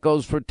Lindsey, and that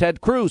goes for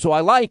Ted Cruz, who I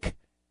like.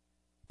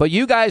 But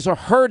you guys are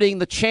hurting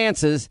the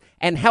chances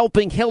and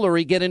helping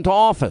Hillary get into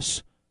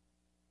office.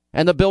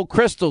 And the Bill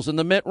Kristols and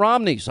the Mitt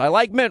Romneys. I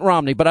like Mitt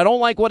Romney, but I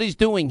don't like what he's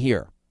doing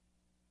here.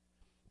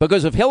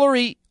 Because if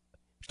Hillary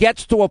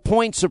gets to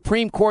appoint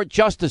Supreme Court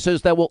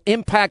justices that will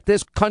impact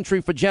this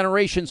country for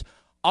generations,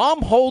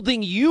 I'm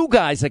holding you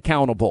guys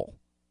accountable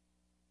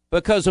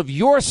because of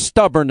your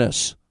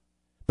stubbornness,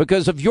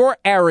 because of your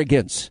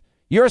arrogance,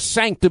 your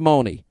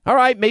sanctimony. All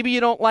right, maybe you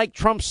don't like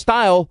Trump's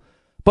style,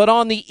 but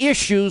on the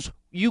issues,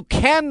 you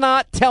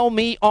cannot tell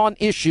me on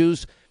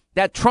issues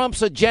that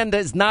Trump's agenda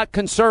is not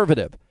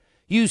conservative.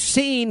 You've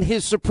seen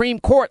his Supreme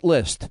Court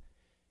list.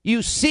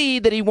 You see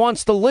that he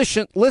wants to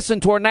listen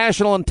to our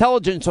national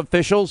intelligence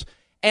officials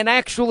and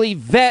actually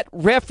vet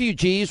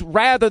refugees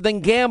rather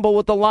than gamble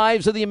with the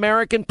lives of the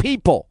American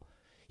people.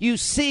 You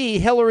see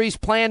Hillary's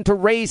plan to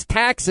raise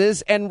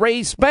taxes and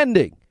raise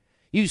spending.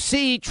 You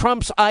see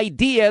Trump's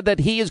idea that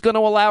he is going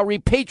to allow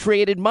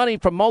repatriated money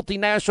from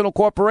multinational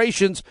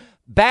corporations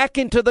back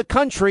into the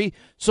country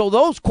so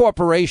those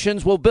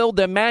corporations will build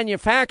their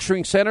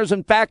manufacturing centers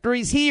and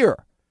factories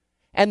here.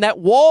 And that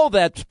wall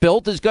that's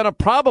built is going to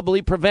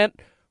probably prevent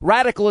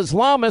radical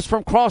Islamists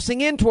from crossing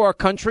into our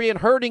country and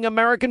hurting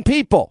American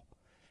people.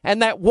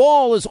 And that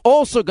wall is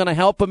also going to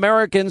help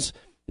Americans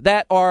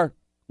that are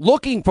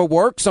looking for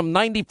work, some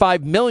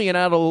 95 million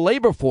out of the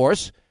labor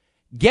force,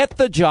 get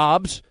the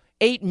jobs,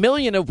 8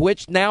 million of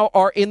which now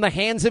are in the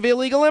hands of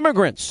illegal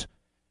immigrants.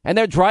 And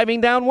they're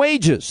driving down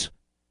wages.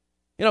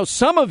 You know,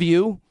 some of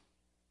you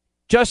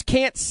just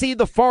can't see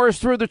the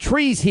forest through the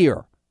trees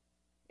here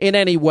in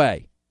any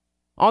way.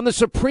 On the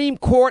Supreme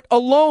Court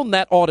alone,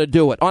 that ought to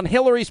do it. On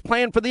Hillary's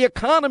plan for the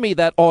economy,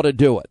 that ought to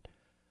do it.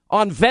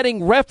 On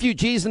vetting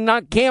refugees and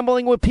not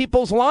gambling with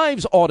people's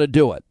lives ought to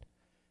do it.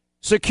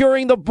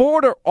 Securing the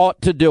border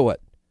ought to do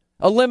it.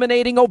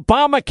 Eliminating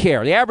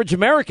Obamacare. The average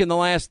American in the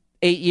last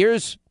 8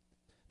 years,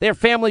 their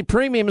family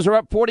premiums are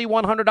up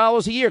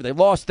 $4,100 a year. They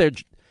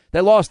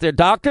lost their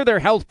doctor, their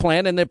health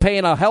plan, and they're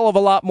paying a hell of a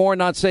lot more,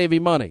 not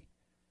saving money.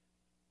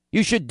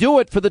 You should do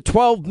it for the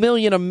 12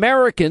 million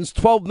Americans,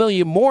 12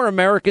 million more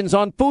Americans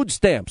on food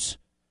stamps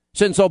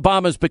since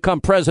Obama's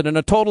become president,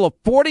 a total of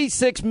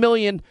 46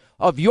 million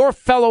of your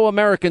fellow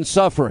Americans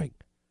suffering.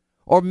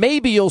 Or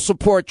maybe you'll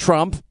support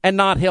Trump and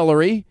not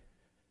Hillary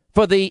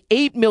for the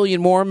 8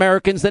 million more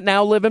Americans that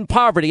now live in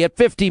poverty at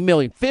 50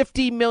 million.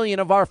 50 million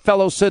of our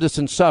fellow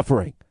citizens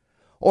suffering.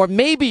 Or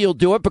maybe you'll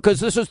do it because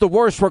this is the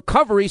worst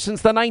recovery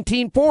since the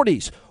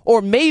 1940s.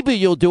 Or maybe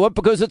you'll do it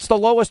because it's the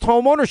lowest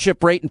home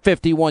ownership rate in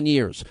 51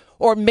 years.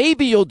 Or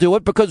maybe you'll do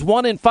it because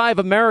 1 in 5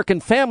 American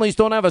families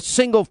don't have a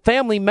single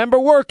family member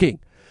working.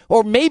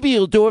 Or maybe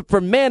you'll do it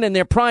for men in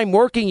their prime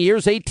working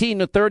years, 18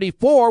 to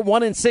 34,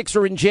 1 in 6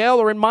 are in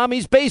jail or in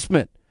mommy's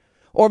basement.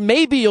 Or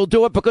maybe you'll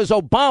do it because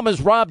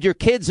Obama's robbed your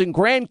kids and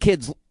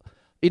grandkids,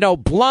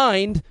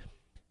 blind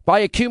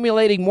by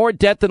accumulating more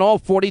debt than all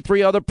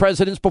 43 other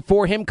presidents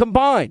before him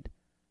combined.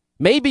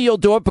 Maybe you'll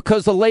do it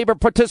because the labor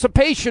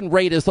participation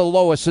rate is the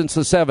lowest since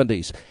the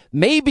 70s.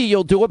 Maybe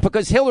you'll do it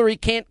because Hillary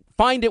can't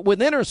find it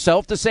within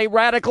herself to say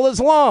radical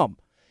Islam.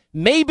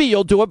 Maybe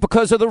you'll do it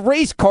because of the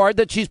race card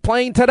that she's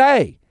playing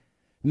today.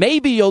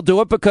 Maybe you'll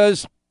do it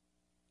because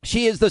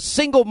she is the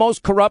single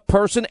most corrupt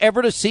person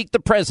ever to seek the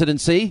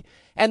presidency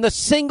and the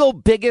single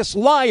biggest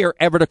liar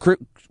ever to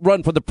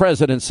run for the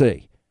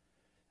presidency.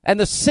 And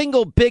the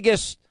single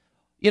biggest,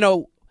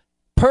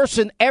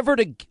 person ever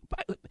to...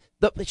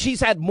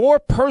 she's had more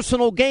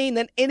personal gain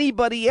than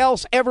anybody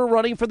else ever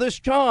running for this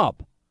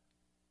job.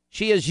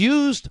 She has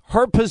used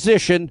her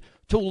position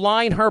to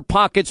line her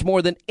pockets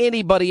more than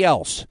anybody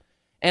else.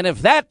 And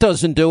if that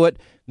doesn't do it,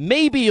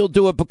 maybe you'll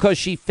do it because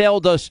she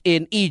failed us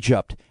in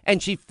Egypt,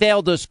 and she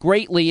failed us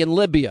greatly in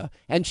Libya,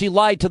 and she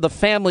lied to the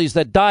families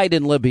that died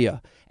in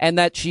Libya, and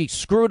that she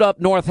screwed up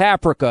North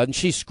Africa, and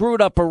she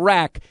screwed up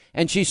Iraq,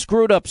 and she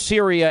screwed up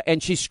Syria,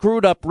 and she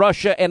screwed up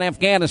Russia and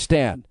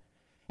Afghanistan,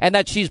 and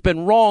that she's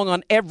been wrong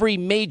on every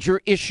major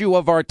issue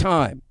of our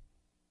time.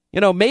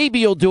 Maybe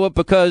you'll do it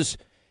because,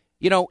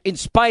 in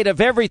spite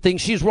of everything,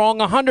 she's wrong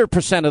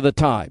 100% of the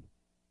time.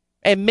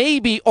 And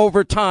maybe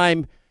over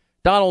time,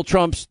 Donald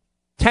Trump's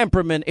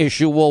temperament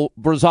issue will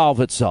resolve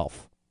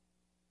itself.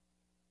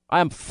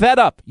 I'm fed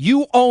up.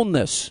 You own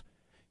this.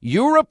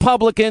 You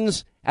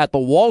Republicans at the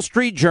Wall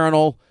Street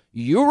Journal,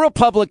 you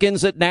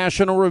Republicans at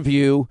National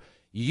Review,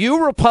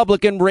 you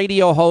Republican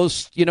radio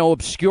hosts,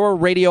 obscure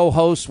radio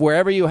hosts,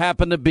 wherever you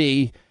happen to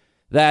be,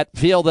 that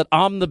feel that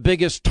I'm the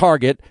biggest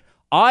target.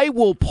 I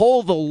will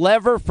pull the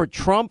lever for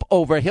Trump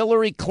over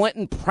Hillary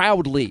Clinton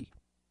proudly.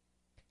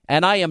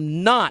 And I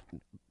am not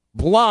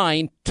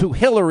blind to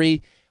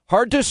Hillary,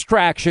 her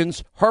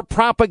distractions, her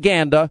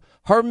propaganda,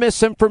 her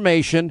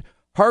misinformation,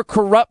 her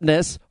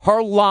corruptness,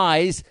 her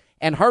lies,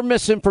 and her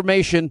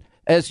misinformation,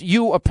 as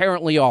you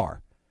apparently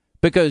are.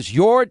 Because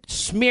your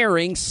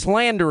smearing,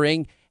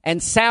 slandering,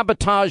 and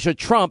sabotage of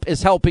Trump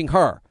is helping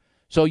her.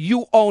 So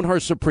you own her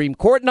Supreme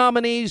Court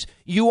nominees.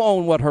 You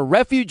own what her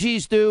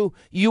refugees do.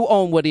 You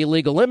own what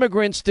illegal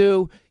immigrants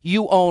do.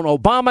 You own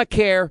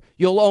Obamacare.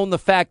 You'll own the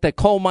fact that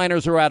coal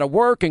miners are out of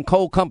work and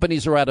coal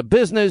companies are out of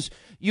business.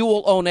 You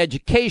will own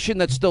education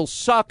that still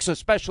sucks,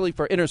 especially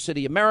for inner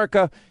city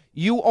America.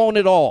 You own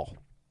it all.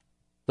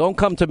 Don't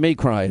come to me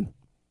crying.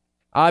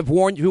 I've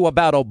warned you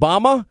about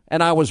Obama,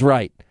 and I was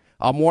right.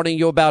 I'm warning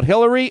you about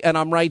Hillary, and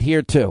I'm right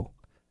here, too.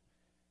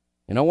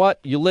 You know what?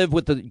 You live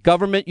with the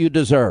government you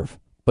deserve.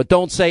 But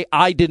don't say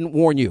I didn't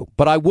warn you.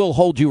 But I will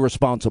hold you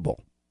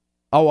responsible.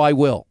 Oh, I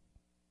will.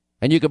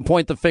 And you can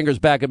point the fingers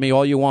back at me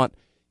all you want.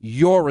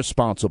 You're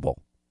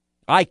responsible.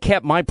 I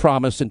kept my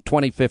promise in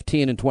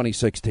 2015 and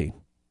 2016.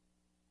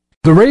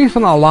 The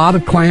reason a lot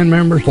of Klan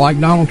members like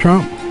Donald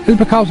Trump is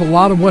because a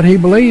lot of what he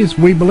believes,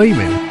 we believe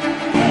in.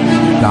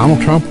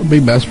 Donald Trump would be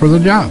best for the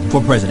job.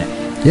 For president.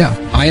 Yeah.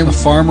 I am a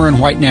farmer and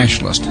white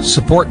nationalist.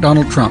 Support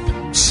Donald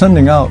Trump.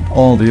 Sending out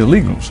all the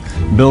illegals,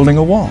 building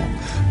a wall,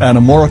 and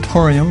a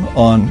moratorium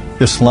on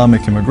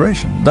Islamic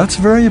immigration. That's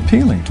very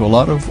appealing to a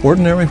lot of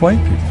ordinary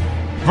white people.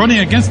 Running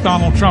against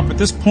Donald Trump at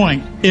this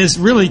point is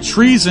really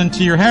treason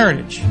to your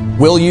heritage.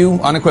 Will you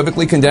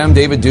unequivocally condemn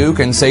David Duke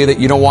and say that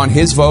you don't want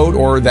his vote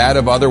or that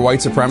of other white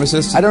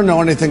supremacists? I don't know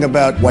anything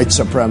about white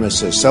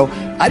supremacists, so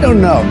I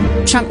don't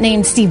know. Trump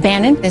named Steve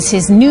Bannon as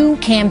his new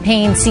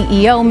campaign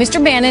CEO.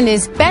 Mr. Bannon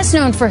is best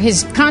known for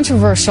his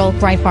controversial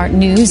Breitbart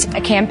News,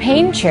 a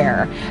campaign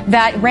chair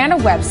that ran a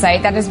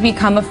website that has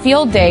become a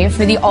field day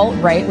for the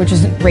alt-right, which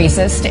is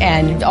racist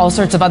and all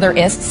sorts of other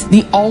ists.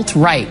 The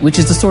alt-right, which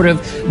is the sort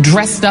of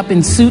dressed up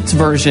in suits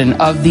version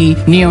of the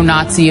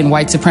neo-Nazi and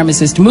white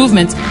supremacist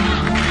movements.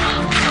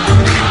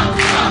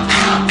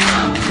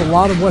 A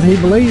lot of what he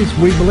believes,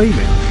 we believe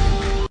in.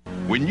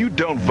 When you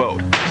don't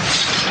vote,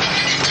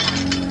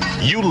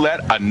 you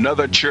let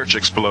another church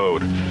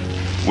explode.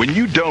 When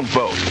you don't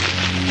vote,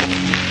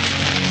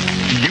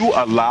 you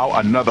allow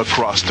another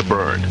cross to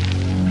burn.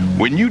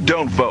 When you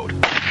don't vote,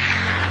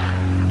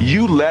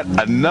 you let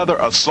another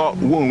assault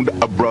wound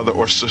a brother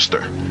or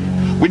sister.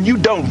 When you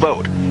don't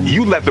vote,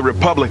 you let the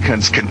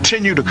Republicans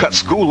continue to cut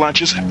school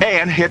lunches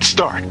and Head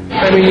Start.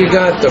 I mean, you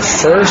got the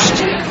first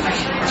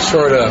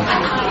sort of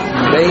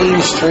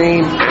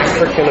mainstream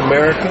African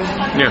American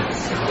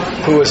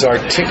who is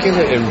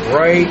articulate and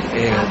bright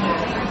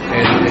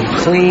and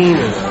clean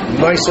and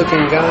nice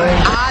looking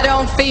guy. I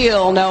don't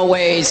feel no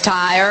ways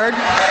tired.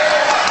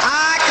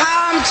 I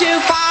come too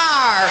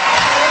far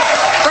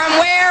from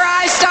where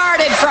I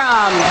started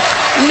from.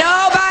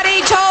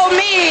 Nobody told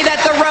me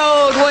that the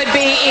road would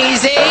be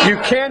easy. You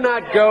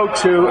cannot go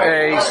to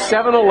a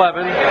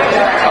 7-Eleven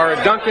or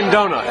a Dunkin'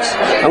 Donuts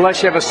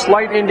unless you have a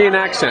slight Indian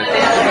accent.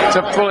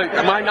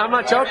 I'm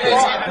not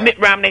joking. Mitt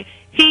Romney,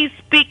 he's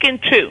speaking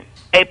to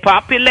a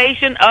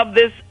population of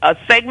this, a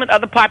segment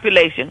of the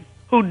population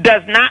who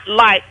does not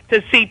like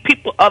to see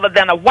people other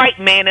than a white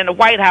man in the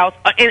White House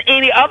or in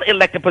any other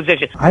elected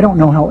position. I don't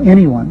know how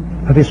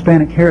anyone of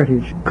Hispanic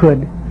heritage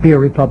could be a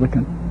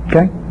Republican.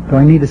 Okay? Do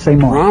I need to say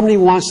more? Romney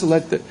wants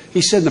to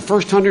he said in the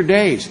first 100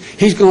 days,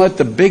 he's going to let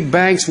the big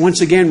banks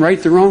once again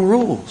write their own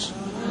rules.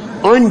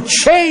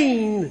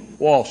 Unchain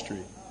Wall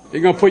Street. They're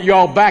going to put you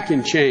all back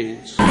in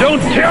chains. Don't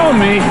tell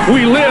me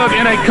we live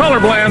in a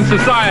colorblind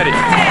society.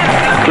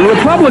 The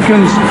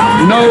Republicans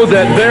know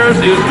that theirs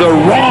is the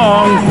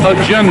wrong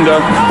agenda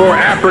for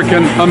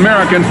African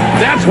Americans.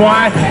 That's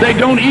why they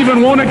don't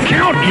even want to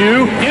count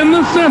you in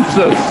the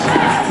census.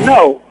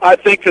 No, I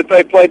think that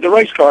they played the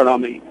race card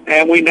on me.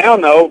 And we now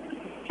know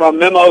from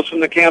memos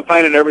from the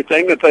campaign and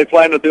everything that they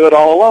plan to do it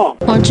all along.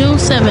 On June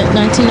 7,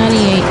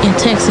 1998, in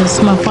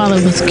Texas, my father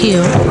was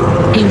killed.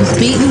 He was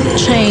beaten,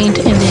 chained,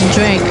 and then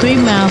dragged 3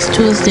 miles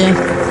to his death,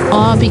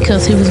 all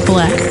because he was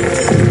black.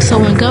 So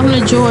when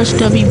Governor George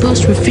W.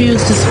 Bush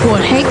refused to support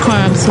hate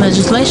crimes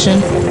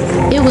legislation,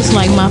 it was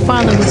like my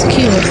father was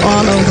killed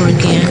all over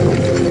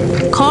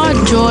again. Call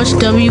George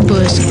W.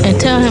 Bush and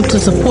tell him to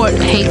support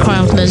hate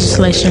crimes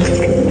legislation.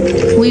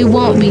 We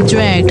won't be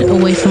dragged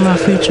away from our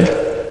future.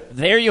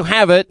 There you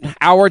have it.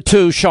 Hour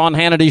 2, Sean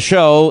Hannity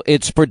Show.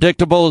 It's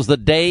predictable as the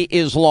day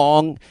is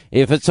long.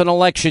 If it's an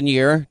election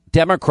year,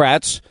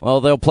 Democrats,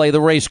 well, they'll play the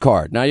race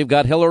card. Now you've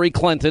got Hillary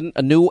Clinton,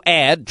 a new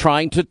ad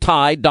trying to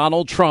tie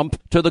Donald Trump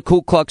to the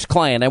Ku Klux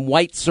Klan and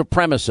white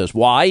supremacists.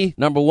 Why?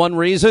 Number one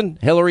reason,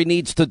 Hillary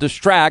needs to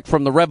distract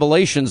from the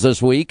revelations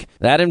this week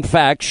that, in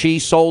fact, she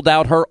sold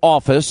out her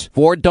office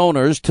for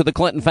donors to the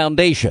Clinton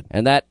Foundation,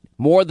 and that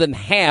more than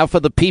half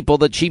of the people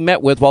that she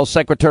met with while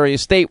Secretary of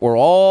State were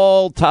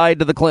all tied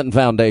to the Clinton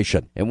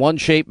Foundation in one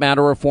shape,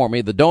 matter, or form,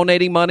 either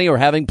donating money or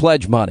having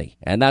pledge money.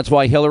 And that's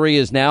why Hillary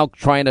is now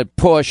trying to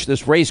push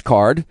this race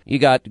card.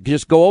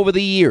 Just go over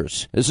the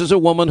years. This is a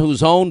woman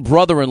whose own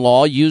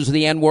brother-in-law used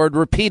the N-word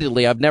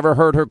repeatedly. I've never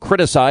heard her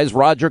criticize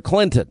Roger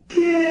Clinton.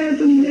 Yeah,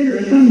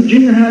 some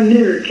junior high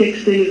nigger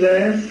kicked Steve's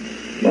ass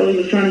while he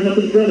was trying to help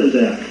his brothers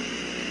out.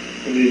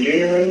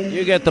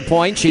 You get the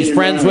point. She's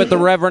friends with the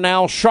Reverend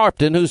Al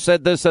Sharpton, who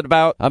said this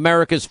about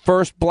America's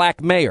first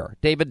black mayor,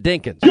 David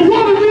Dinkins. You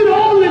want to be the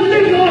only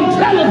nigga on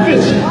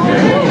television,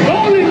 the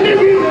only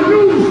nigga in the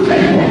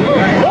newspaper,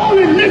 the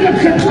only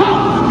nigga can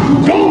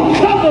talk. Don't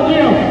cover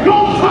them.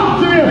 Don't talk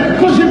to them,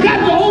 because you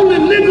got the only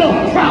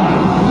nigga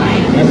problem.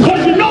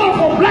 Because you know if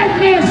a black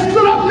man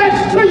stood up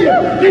next to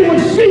you, they would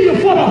see you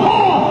for the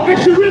whore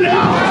that you really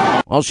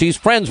are. Well, she's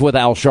friends with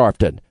Al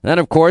Sharpton. Then,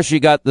 of course, you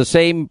got the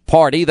same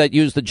party that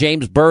used the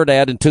James Byrd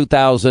ad in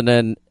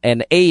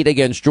 2008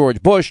 against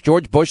George Bush.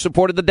 George Bush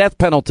supported the death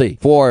penalty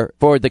for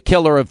the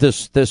killer of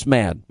this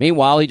man.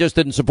 Meanwhile, he just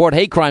didn't support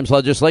hate crimes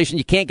legislation.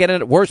 You can't get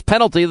a worse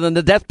penalty than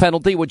the death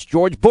penalty, which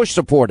George Bush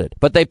supported.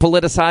 But they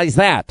politicized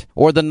that.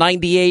 Or the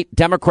 98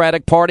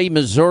 Democratic Party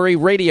Missouri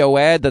radio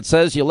ad that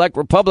says you elect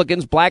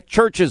Republicans, black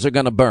churches are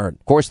going to burn.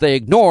 Of course, they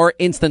ignore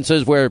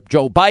instances where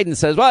Joe Biden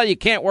says, well, you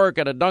can't work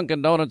at a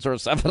Dunkin' Donuts or a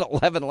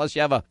 7-Eleven unless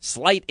you have a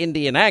slight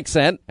Indian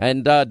accent.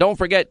 And don't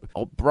forget,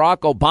 Barack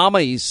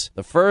Obama, he's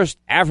the first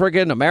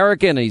African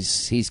American.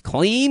 He's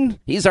clean.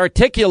 He's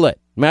articulate.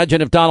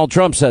 Imagine if Donald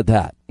Trump said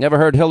that. Never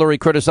heard Hillary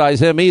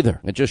criticize him either.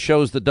 It just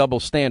shows the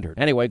double standard.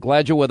 Anyway,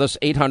 glad you're with us.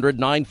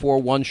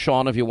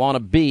 800-941-SEAN if you want to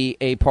be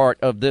a part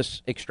of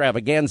this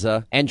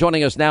extravaganza. And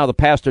joining us now, the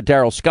Pastor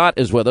Darrell Scott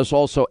is with us.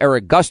 Also,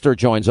 Eric Guster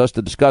joins us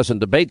to discuss and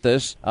debate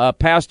this.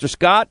 Pastor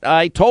Scott,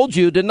 I told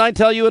you, didn't I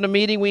tell you in a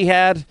meeting we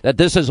had that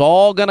this is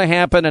all going to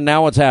happen, and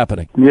now it's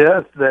happening?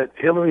 Yes, that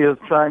Hillary is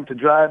trying to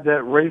drive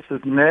that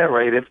racist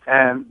narrative,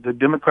 and the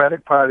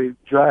Democratic Party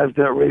drives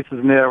that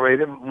racist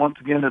narrative. Once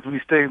again, as we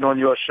stated on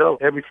your show,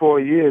 every 4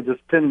 years, it's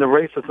pin the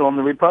racists on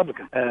the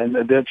Republicans, and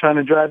they're trying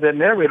to drive that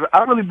narrative.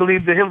 I really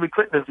believe that Hillary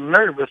Clinton is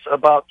nervous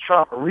about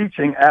Trump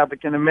reaching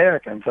African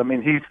Americans. I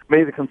mean, he's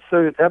made a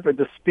concerted effort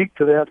to speak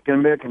to the African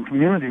American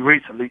community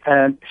recently,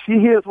 and she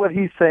hears what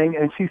he's saying,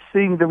 and she's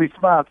seeing the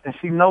response, and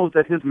she knows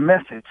that his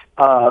message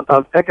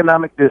of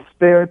economic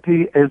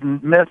disparity, his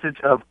message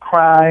of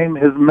crime,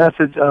 his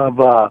message of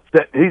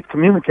that he's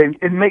communicating,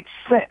 it makes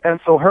sense. And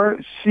so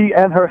she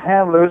and her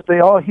handlers, they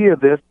all hear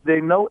this.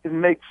 They know it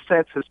makes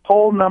sense. His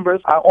poll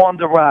numbers are on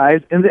the rise.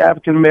 lives in the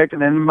African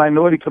American and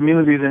minority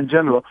communities in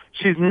general.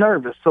 She's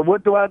nervous. So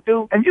what do I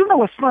do? And you know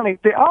what's funny?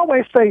 They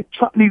always say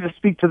Trump needs to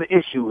speak to the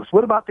issues.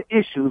 What about the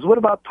issues? What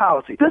about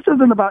policy? This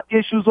isn't about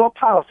issues or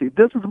policy.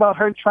 This is about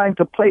her trying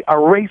to play a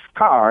race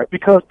card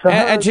because to her,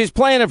 and she's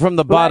playing it from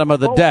the bottom of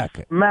the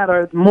deck.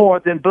 Matter more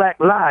than black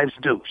lives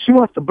do. She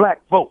wants the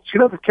black vote. She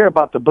doesn't care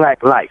about the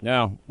black life.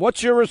 Now,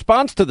 what's your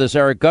response to this,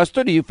 Eric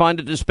Guster? Do you find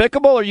it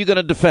despicable, or are you going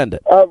to defend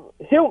it?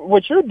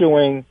 What you're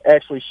doing,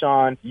 actually,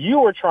 Sean,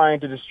 you are trying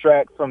to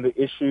distract from the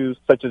issues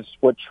such as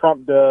what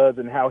Trump does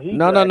and how he.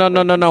 No.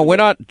 We're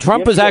not.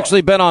 Trump has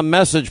actually been on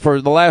message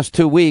for the last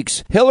 2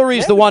 weeks.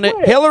 Hillary's the one.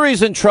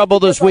 Hillary's in trouble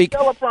this week.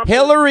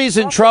 Hillary's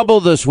in trouble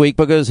this week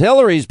because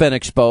Hillary's been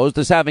exposed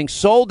as having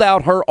sold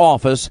out her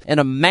office in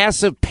a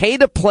massive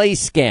pay-to-play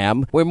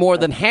scam where more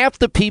than half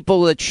the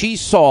people that she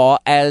saw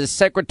as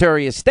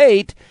Secretary of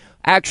State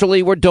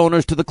actually were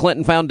donors to the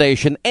Clinton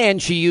Foundation,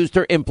 and she used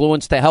her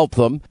influence to help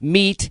them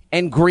meet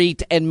and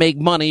greet and make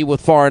money with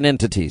foreign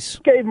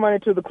entities. Gave money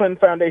to the Clinton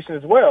Foundation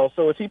as well,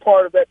 so is he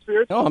part of that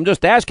sphere? No, I'm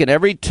just asking.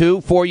 Every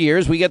 2-4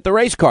 years we get the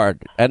race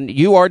card, and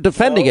you are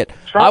defending it.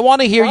 Trump, I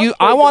want to hear you.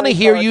 I want to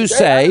hear you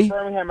say.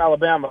 Birmingham,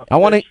 Alabama.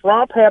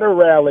 Trump had a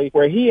rally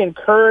where he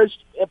encouraged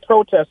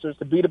protesters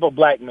to beat up a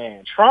black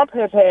man. Trump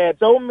has had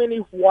so many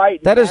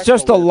white. That is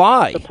just a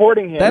lie.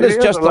 Supporting him. That is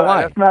just a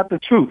lie. That's not the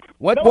truth.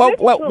 What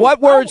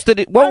words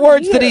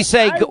did he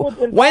say?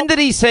 When did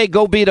he say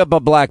go beat up a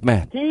black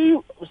man? He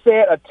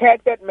said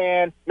attack that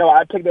man. No,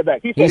 I take that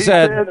back. He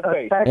said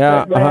attack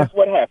that man. That's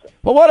what happened.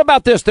 Well, what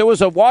about this? There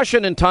was a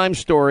Washington Times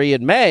story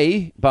in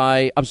May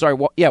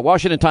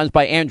Washington Times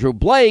by Andrew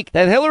Blake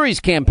that Hillary's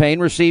campaign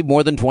received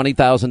more than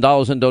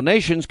 $20,000 in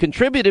donations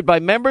contributed by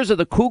members of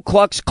the Ku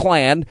Klux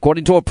Klan,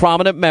 according to a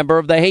prominent member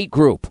of the hate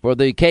group. For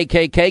the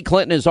KKK,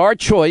 Clinton is our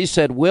choice,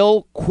 said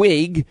Will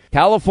Quigg,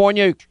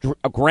 California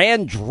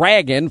Grand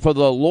Dragon for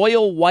the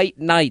Loyal White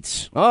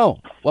Knights. Oh,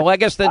 well, I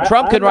guess then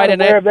Trump could write an... I'm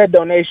not aware of that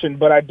donation,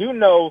 but I do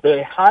know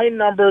the high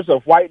numbers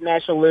of white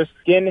nationalists,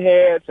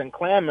 skinheads, and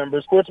Klan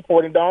members who are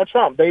supporting Donald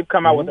Trump. They've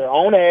come out with their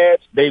own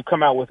ads. They've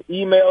come out with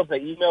emails. They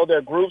email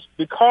their groups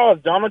because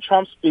Donald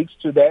Trump speaks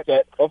to that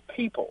set of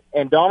people.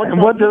 And Donald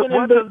Trump, what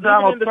does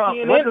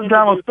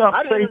Donald Trump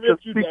say to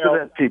speak to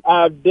that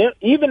people?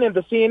 Even in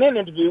the CNN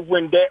interview,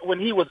 when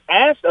he was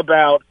asked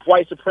about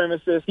white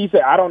supremacists, he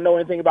said, "I don't know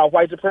anything about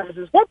white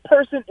supremacists." What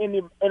person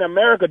in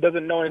America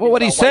doesn't know anything? Well,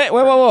 what he's saying?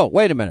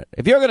 Wait a minute.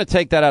 If you're going to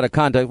take that out of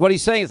context, what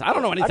he's saying is, "I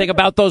don't know anything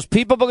about those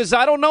people because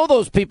I don't know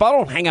those people. I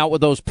don't hang out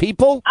with those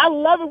people." I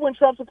love it when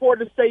Trump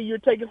supporters say you're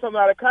taking something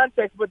out of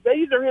context, but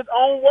these are his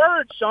own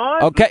words,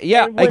 Sean. Okay,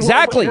 yeah,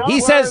 exactly. He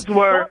says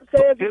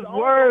his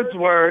words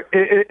were,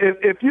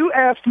 if you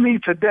asked me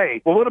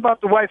today, well, what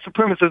about the white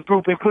supremacist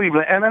group in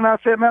Cleveland? And then I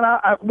said, man,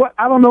 I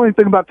don't know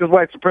anything about this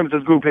white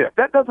supremacist group here.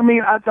 That doesn't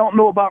mean I don't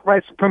know about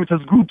white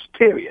supremacist groups,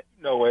 period.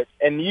 Know it,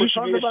 and you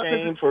should be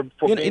ashamed for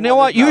you know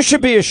what? You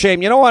should be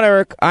ashamed. You know what,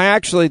 Eric?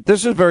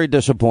 This is very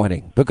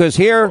disappointing because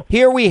here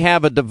we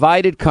have a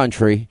divided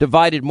country,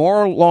 divided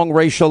more along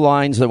racial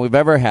lines than we've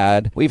ever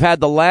had. We've had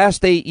the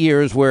last 8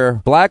 years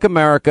where black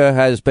America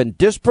has been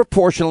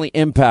disproportionately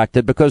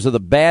impacted because of the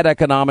bad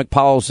economic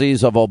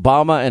policies of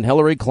Obama and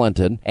Hillary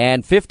Clinton,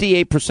 and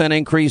 58%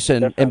 increase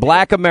in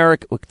black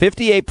America,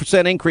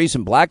 58% increase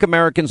in black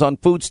Americans on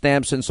food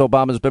stamps since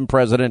Obama's been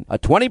president, a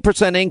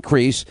 20%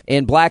 increase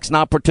in blacks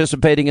not participating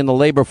in the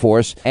labor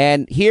force.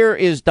 And here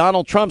is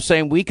Donald Trump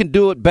saying we can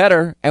do it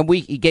better. And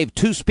he gave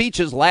 2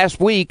 speeches last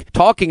week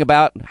talking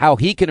about how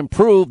he can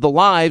improve the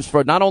lives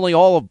for not only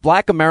all of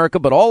black America,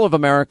 but all of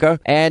America.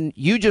 And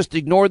you just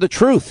ignore the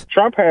truth.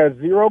 Trump has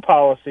zero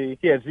policy.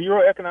 He has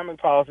zero economic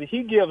policy.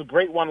 He gives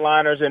great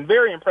one-liners and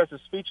very impressive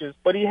speeches,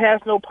 but he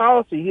has no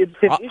policy.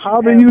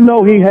 How do you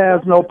know he has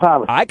no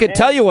policy? I can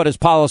tell you what his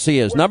policy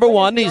is. Number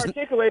one, he's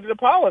articulated a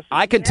policy.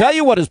 I can tell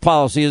you what his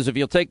policy is if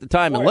you'll take the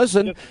time and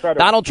listen.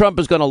 Donald Trump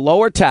is going to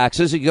lower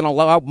taxes. He's going to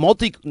allow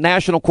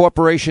multinational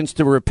corporations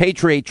to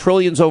repatriate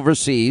trillions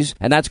overseas,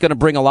 and that's going to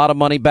bring a lot of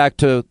money back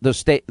to the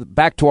state,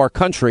 back to our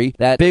country,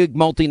 that big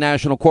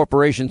multinational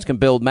corporations can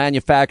build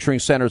manufacturing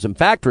centers and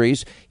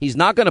factories. He's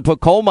not going to put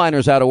coal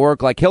miners out of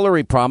work like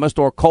Hillary promised,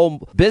 or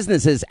coal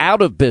businesses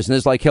out of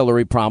business like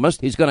Hillary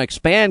promised. He's going to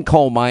expand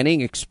coal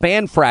mining,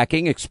 expand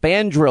fracking,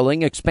 expand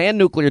drilling, expand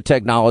nuclear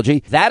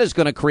technology. That is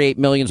going to create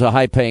millions of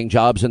high-paying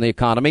jobs in the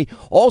economy.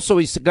 Also,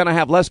 he's going to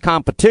have less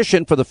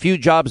competition for the few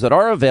jobs that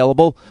are available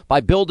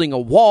by building a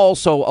wall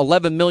so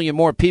 11 million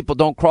more people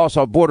don't cross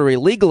our border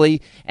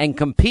illegally and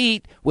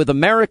compete with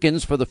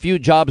Americans for the few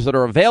jobs that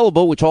are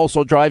available, which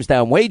also drives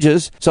down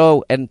wages.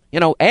 So, and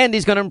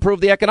he's going to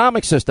improve the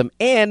economic system.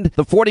 And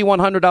the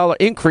 $4,100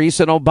 increase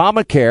in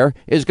Obamacare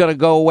is going to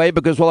go away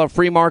because we'll have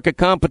free market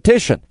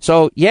competition.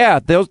 So, yeah,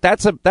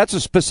 that's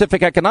a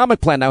specific economic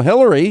plan. Now,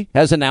 Hillary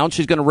has announced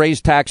she's going to raise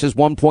taxes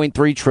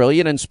 $1.3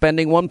 trillion and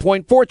spending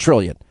 $1.4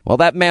 trillion. Well,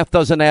 that math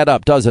doesn't add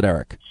up, does it,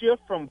 Eric?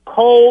 Shift from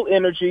coal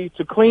energy energy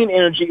to clean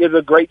energy is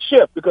a great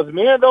shift, because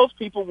many of those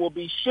people will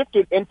be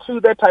shifted into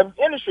that type of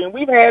industry. And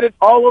we've had it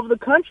all over the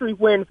country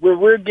where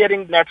we're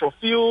getting natural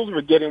fuels,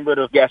 we're getting rid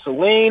of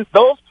gasoline.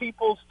 Those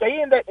people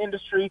stay in that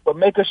industry but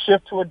make a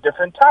shift to a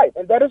different type.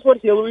 And that is what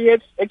Hillary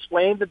has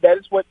explained that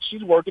is what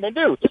she's working to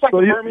do. Just like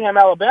in Birmingham,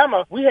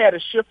 Alabama, we had a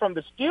shift from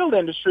the steel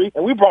industry,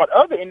 and we brought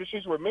other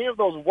industries where many of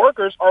those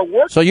workers are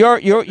working. So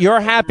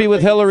you're happy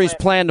with Hillary's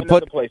plan to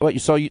put?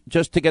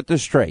 Just to get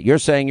this straight, you're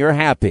saying you're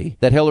happy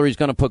that Hillary's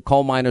going to put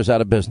coal miners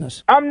out of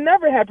business? I'm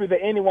never happy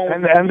that anyone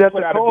and that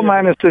the coal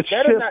miners should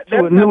shift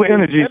to a new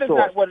energy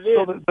source.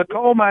 So the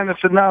coal miners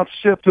should now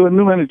shift to a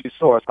new energy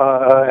source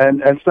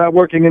and start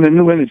working in a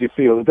new energy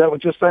field. Is that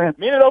what you're saying?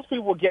 Many of those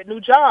people will get new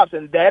jobs,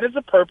 and that is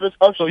the purpose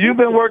of. So you've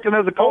been working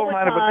as a coal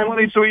miner for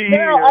 23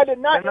 years. I did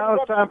not. And now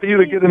it's time for you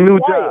to get a new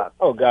job.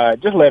 Oh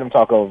God, just let him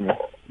talk over me.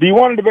 Do you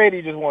want a debate, or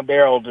you just want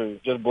Daryl to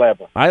just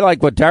blabber? I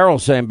like what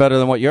Daryl's saying better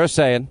than what you're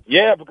saying.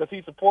 Yeah, because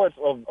he supports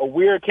a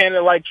weird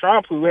candidate like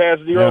Trump who has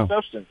zero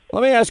substance.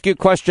 Let me ask you a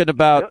question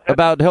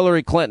about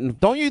Hillary Clinton.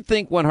 Don't you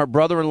think when her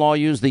brother-in-law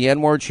used the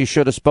N-word, she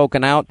should have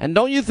spoken out? And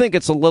don't you think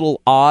it's a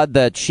little odd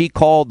that she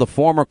called the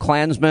former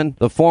Klansman,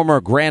 the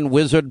former Grand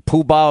Wizard,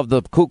 Pooh Bah of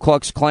the Ku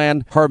Klux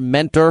Klan, her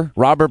mentor,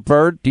 Robert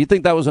Byrd? Do you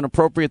think that was an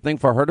appropriate thing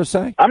for her to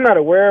say? I'm not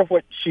aware of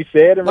what she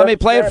said. Let me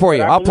play it for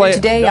you. I'll play it.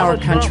 Today, our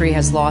country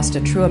has lost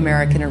a true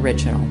American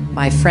original,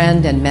 my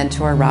friend and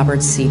mentor,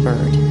 Robert C.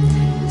 Byrd.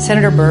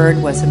 Senator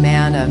Byrd was a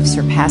man of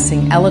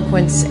surpassing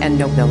eloquence and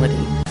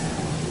nobility.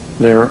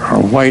 There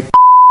are white.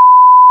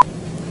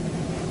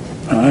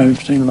 I've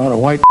seen a lot of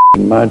white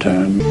in my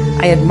time.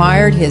 I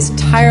admired his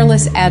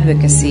tireless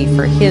advocacy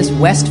for his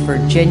West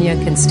Virginia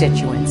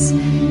constituents,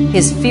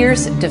 his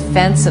fierce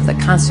defense of the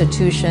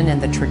Constitution and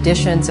the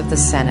traditions of the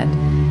Senate,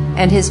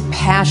 and his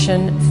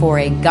passion for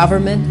a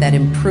government that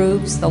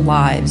improves the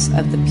lives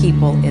of the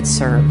people it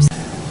serves.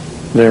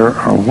 There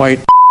are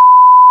white.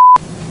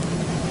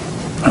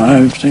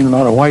 I've seen a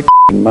lot of white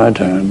in my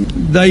time.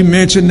 They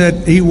mentioned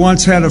that he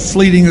once had a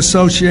fleeting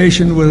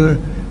association with a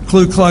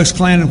Ku Klux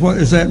Klan. And what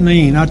does that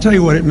mean? I'll tell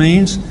you what it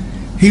means.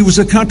 He was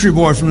a country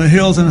boy from the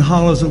hills and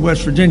hollows of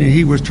West Virginia.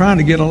 He was trying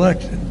to get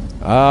elected.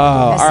 Oh,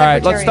 all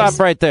right. Let's stop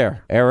right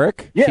there,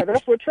 Eric. Yeah,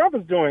 that's what Trump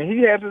is doing.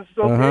 He has his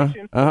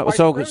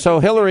association. So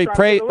Hillary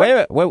praised. Wait a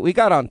minute. Well, we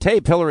got on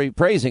tape Hillary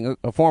praising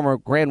a former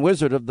Grand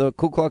Wizard of the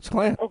Ku Klux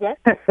Klan. Okay.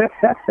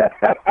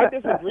 I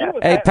disagree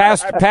with that.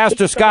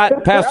 Pastor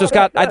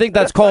Scott. I think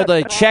that's called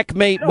a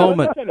checkmate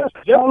moment. I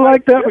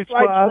like that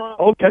response.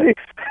 Okay.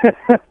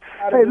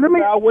 Hey, let me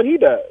disavow what he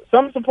does.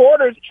 Some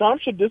supporters, Trump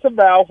should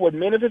disavow what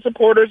many of his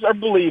supporters are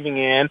believing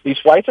in. These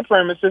white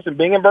supremacists, and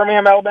being in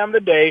Birmingham, Alabama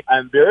today,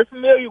 I'm very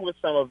familiar with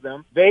some of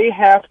them. They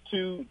have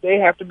to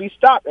be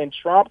stopped. And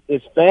Trump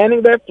is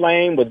fanning that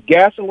flame with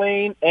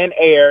gasoline and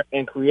air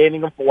and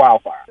creating a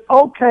wildfire.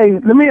 Okay,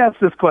 let me ask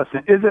this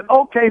question. Is it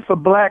okay for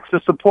blacks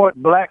to support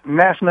black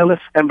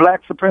nationalists and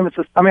black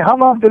supremacists? I mean, how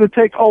long did it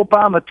take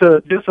Obama to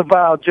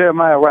disavow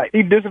Jeremiah Wright?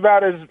 He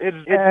disavowed his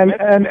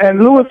and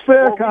Louis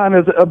Farrakhan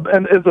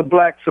is a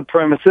black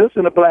supremacist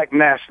and a black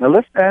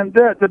nationalist, and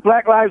the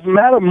Black Lives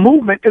Matter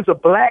movement is a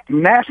black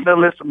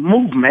nationalist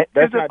movement.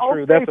 That's not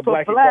true. That's a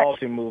black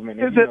equality movement.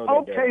 Is it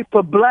okay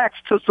for blacks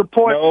to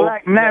support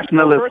black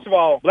nationalism? First of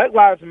all, Black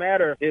Lives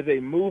Matter is a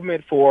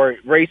movement for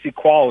race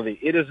equality.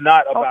 It is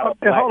not about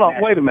hold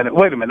on. Wait a minute.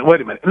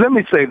 Let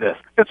me say this.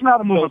 It's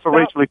not a movement for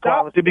racial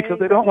equality because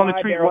they don't want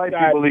to treat white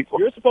people equal.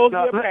 You're supposed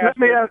to be a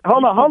pastor.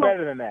 Hold on.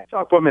 Better than that.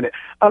 Talk for a minute.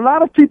 A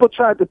lot of people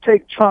tried to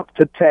take Trump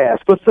to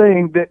task for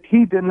saying that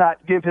he did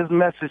not give his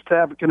message to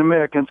African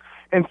Americans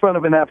in front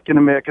of an African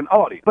American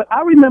audience. But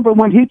I remember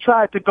when he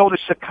tried to go to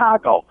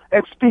Chicago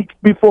and speak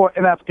before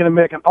an African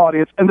American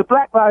audience, and the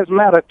Black Lives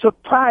Matter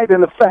took pride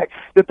in the fact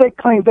that they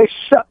claimed they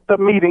shut the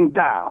meeting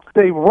down.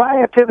 They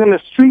rioted in the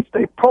streets,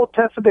 they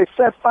protested, they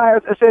set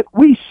fires, and said,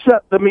 we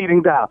shut the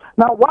meeting down.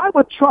 Now, why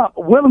would Trump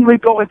willingly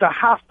go into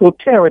hostile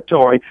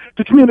territory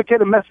to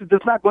communicate a message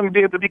that's not going to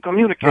be able to be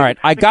communicated? All right,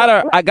 I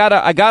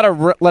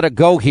gotta let it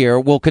go here.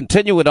 We'll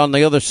continue it on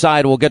the other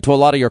side. We'll get to a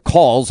lot of your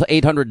calls.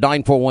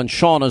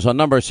 800-941-SEAN is our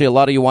number. I see a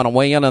lot of you want to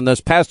weigh in on this.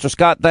 Pastor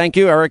Scott, thank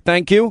you. Eric,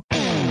 thank you.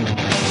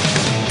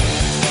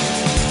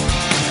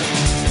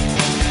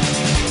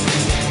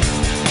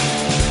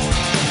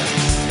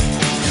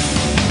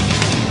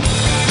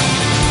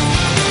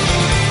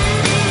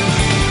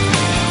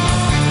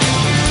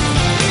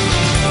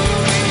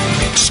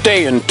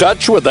 Stay in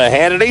touch with the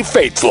Hannity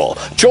faithful.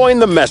 Join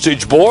the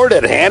message board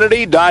at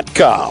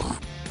Hannity.com. All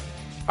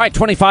right,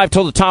 25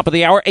 till the top of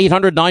the hour,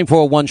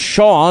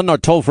 800-941-SEAN, our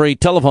toll-free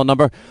telephone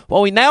number.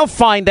 Well, we now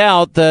find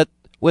out that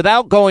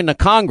without going to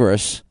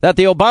Congress, that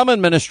the Obama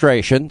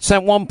administration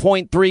sent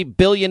 $1.3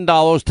 billion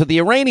to the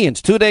Iranians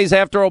 2 days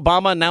after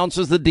Obama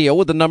announces the deal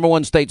with the number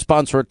one state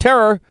sponsor of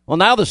terror. Well,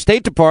 now the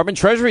State Department,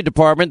 Treasury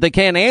Department, they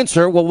can't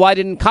answer. Well, why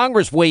didn't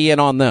Congress weigh in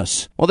on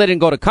this? Well, they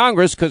didn't go to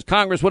Congress because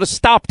Congress would have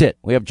stopped it.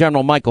 We have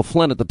General Michael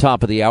Flynn at the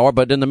top of the hour,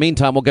 but in the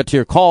meantime, we'll get to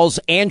your calls.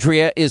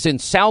 Andrea is in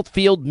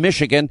Southfield,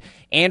 Michigan.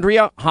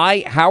 Andrea,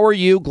 hi, how are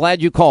you?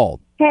 Glad you called.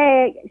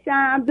 Hey, Sean,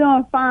 I'm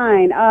doing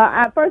fine.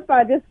 First of all,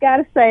 I just got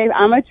to say,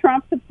 I'm a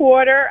Trump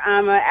supporter.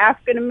 I'm an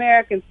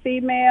African-American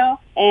female,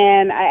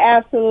 and I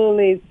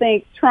absolutely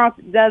think Trump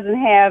doesn't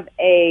have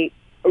a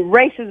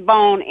racist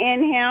bone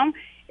in him.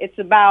 It's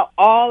about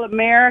all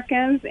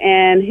Americans,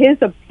 and his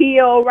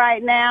appeal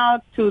right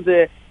now to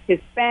the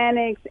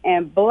Hispanics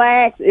and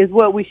blacks is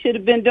what we should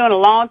have been doing a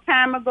long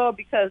time ago,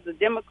 because the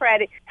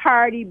Democratic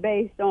Party,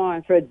 based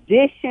on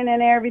tradition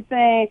and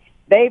everything,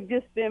 they've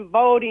just been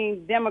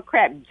voting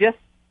Democrat just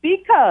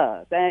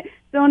because. And as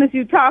soon as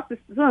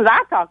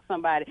I talk to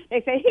somebody,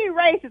 they say, he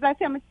racist. I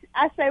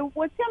say,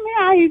 well, tell me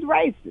how he's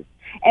racist.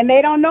 And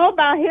they don't know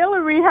about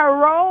Hillary, her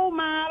role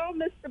model,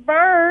 Mr.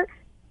 Byrd.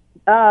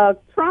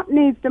 Trump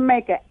needs to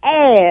make an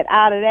ad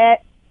out of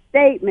that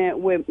statement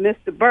with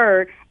Mr.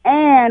 Byrd,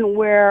 and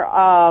where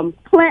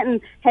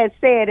Clinton had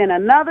said in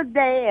another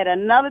day, at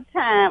another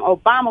time,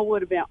 Obama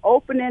would have been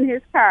opening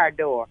his car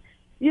door.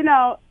 You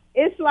know,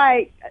 it's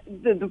like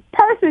the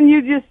person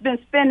you just been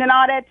spending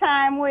all that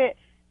time with,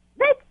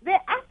 I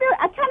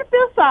kind of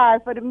feel sorry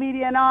for the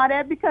media and all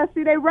that, because,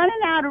 see, they're running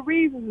out of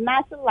reasons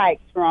not to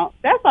like Trump.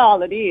 That's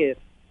all it is.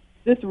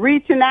 Just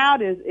reaching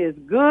out is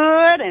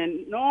good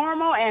and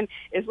normal, and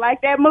it's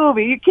like that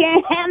movie. You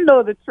can't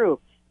handle the truth.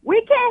 We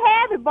can't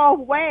have it both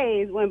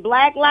ways. When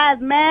Black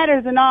Lives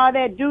Matters and all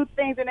that do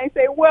things, and they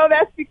say, well,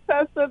 that's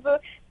because of the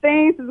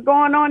things that's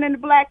going on in the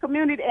black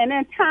community, and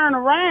then turn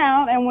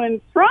around, and when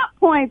Trump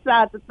points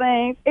out the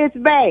things, it's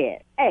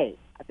bad. Hey,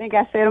 I think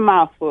I said a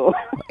mouthful.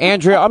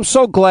 Andrea, I'm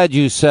so glad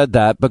you said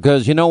that,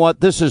 because you know what?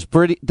 This is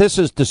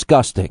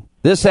disgusting.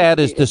 This ad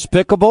is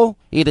despicable.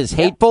 It is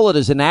hateful. It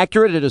is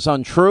inaccurate. It is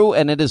untrue.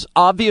 And it is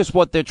obvious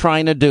what they're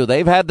trying to do.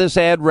 They've had this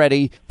ad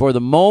ready for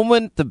the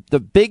moment the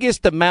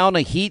biggest amount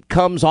of heat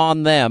comes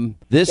on them.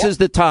 This is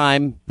the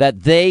time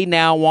that they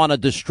now want to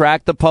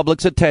distract the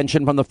public's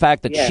attention from the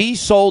fact that she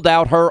sold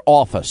out her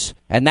office.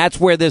 And that's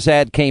where this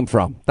ad came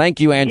from.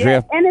 Thank you,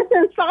 Andrea. Yes, and it's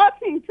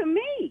insulting to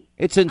me.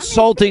 It's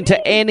insulting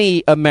to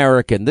any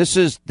American. This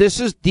is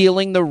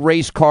dealing the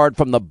race card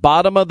from the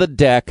bottom of the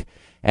deck.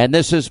 And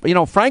this is, you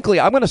know, frankly,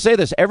 I'm going to say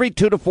this, every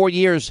 2 to 4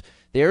 years,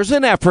 there's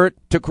an effort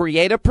to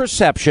create a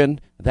perception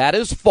that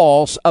is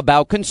false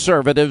about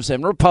conservatives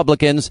and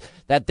Republicans,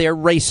 that they're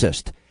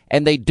racist.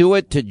 And they do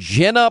it to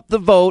gin up the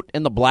vote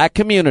in the black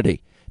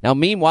community. Now,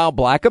 meanwhile,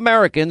 black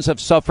Americans have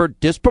suffered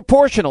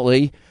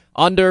disproportionately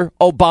under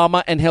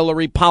Obama and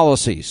Hillary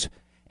policies.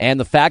 And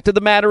the fact of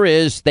the matter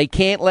is, they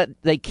can't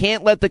let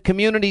the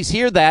communities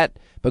hear that,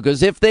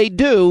 because if they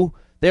do,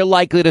 they're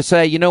likely to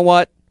say, you know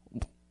what?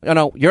 You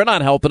know, you're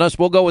not helping us.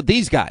 We'll go with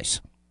these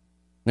guys.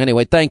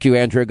 Anyway, thank you,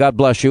 Andrea. God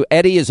bless you.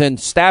 Eddie is in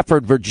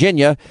Stafford,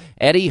 Virginia.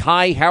 Eddie,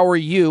 hi, how are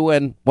you?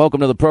 And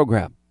welcome to the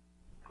program.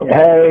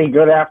 Hey,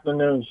 good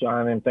afternoon,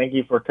 Sean, and thank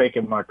you for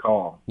taking my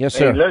call. Yes,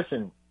 sir. Hey,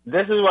 listen,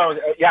 this is what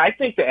I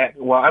think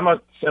I'm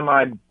a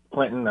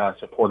semi-Clinton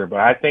supporter,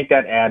 but I think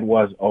that ad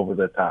was over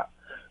the top.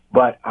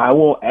 But I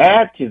will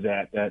add to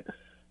that,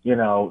 you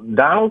know,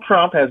 Donald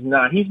Trump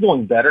he's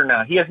doing better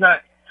now. He has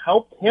not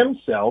helped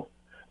himself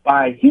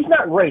he's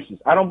not racist.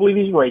 I don't believe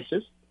he's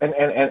racist,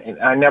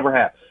 and I never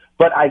have.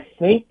 But I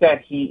think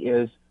that he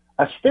is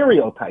a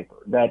stereotyper,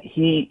 that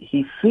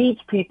he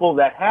feeds people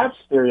that have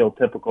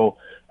stereotypical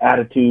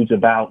attitudes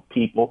about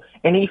people,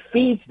 and he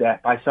feeds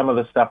that by some of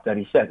the stuff that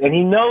he says. And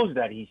he knows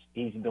that he's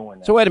doing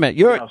that. So wait a minute.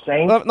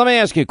 Let me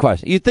ask you a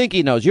question. You think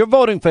he knows. You're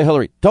voting for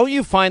Hillary. Don't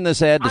you find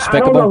this ad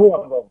despicable? I don't know who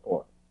I'm voting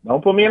for.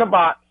 Don't put me in a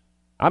box.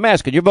 I'm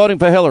asking. You're voting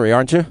for Hillary,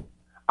 aren't you?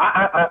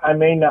 I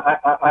may not.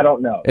 I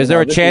don't know. Is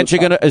there a chance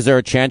you're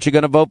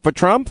gonna vote for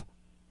Trump?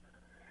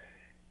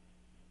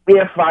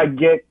 If I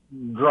get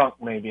drunk,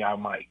 maybe I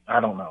might. I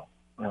don't know.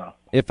 No.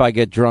 If I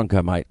get drunk,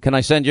 I might. Can I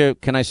send you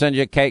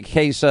a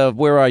case of,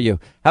 where are you?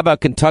 How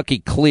about Kentucky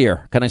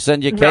Clear? Can I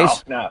send you a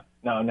case? No.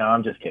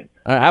 I'm just kidding.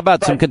 How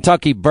about some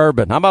Kentucky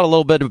bourbon? How about a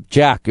little bit of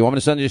Jack? You want me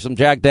to send you some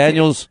Jack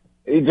Daniels?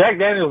 Jack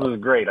Daniels is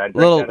great.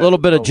 Little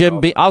bit of Jim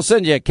Beam. I'll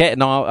send you a case.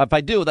 No, if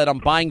I do that, I'm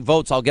buying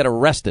votes. I'll get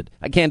arrested.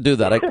 I can't do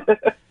that.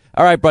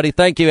 All right, buddy.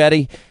 Thank you,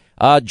 Eddie.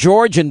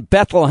 George in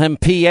Bethlehem,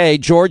 PA.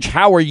 George,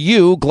 how are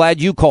you?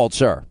 Glad you called,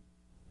 sir.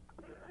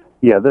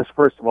 Yeah,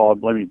 first of all,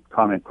 let me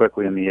comment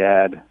quickly on the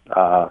ad.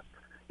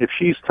 If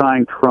she's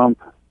tying Trump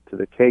to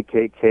the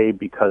KKK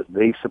because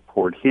they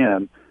support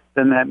him,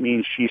 then that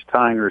means she's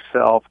tying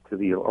herself to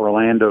the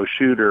Orlando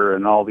shooter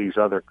and all these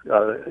other,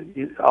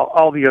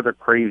 all the other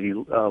crazy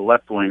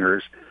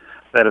left-wingers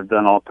that have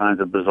done all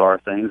kinds of bizarre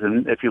things.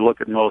 And if you look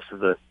at most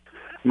of the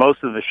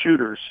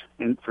shooters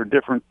for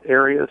different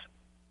areas,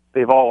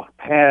 they've all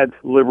had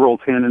liberal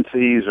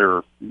tendencies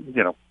or,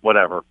 you know,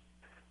 whatever.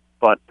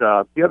 But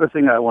the other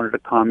thing I wanted to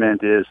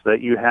comment is that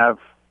you have,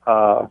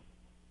 I'm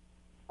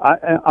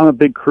a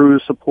big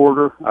Cruz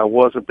supporter. I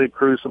was a big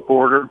Cruz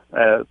supporter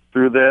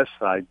through this.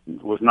 I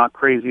was not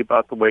crazy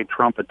about the way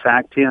Trump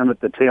attacked him at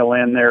the tail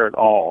end there at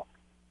all.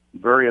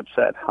 Very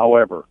upset.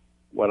 However,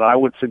 what I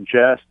would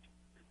suggest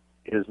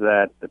is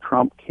that the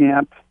Trump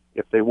camp,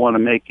 if they want to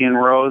make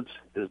inroads,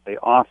 is they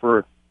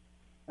offer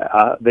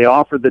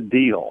the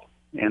deal.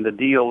 And the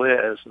deal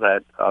is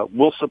that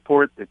we'll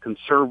support the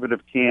conservative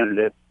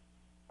candidate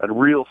a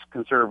real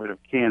conservative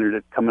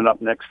candidate coming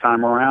up next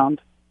time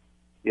around,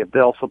 if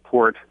they'll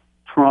support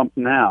Trump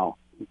now,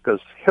 because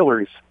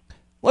Hillary's.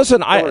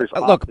 Listen,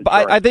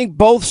 I think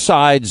both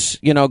sides,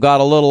 got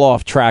a little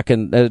off track,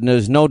 and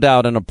there's no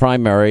doubt in a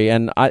primary,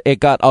 and it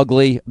got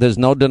ugly. There's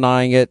no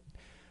denying it.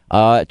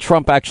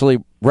 Trump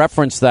actually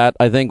referenced that,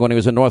 I think, when he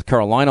was in North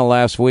Carolina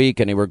last week,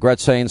 and he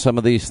regrets saying some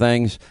of these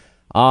things.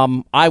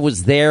 I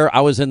was there.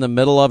 I was in the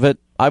middle of it.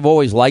 I've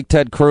always liked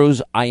Ted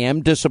Cruz. I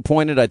am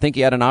disappointed. I think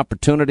he had an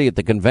opportunity at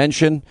the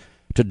convention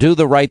to do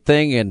the right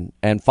thing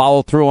and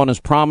follow through on his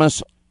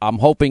promise. I'm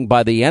hoping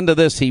by the end of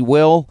this he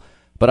will.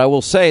 But I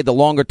will say the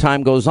longer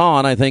time goes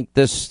on, I think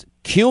this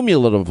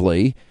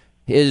cumulatively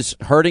is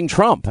hurting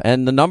Trump.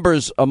 And the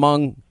numbers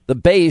among the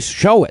base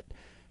show it.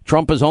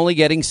 Trump is only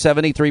getting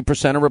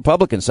 73% of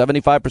Republicans,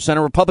 75%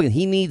 of Republicans.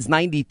 He needs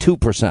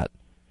 92%.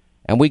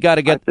 And we got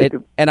to get it.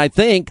 And I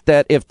think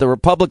that if the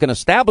Republican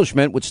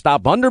establishment would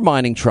stop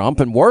undermining Trump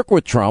and work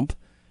with Trump,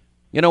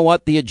 you know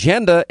what? The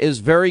agenda is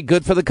very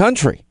good for the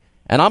country.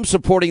 And I'm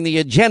supporting the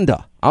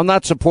agenda. I'm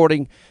not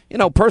supporting,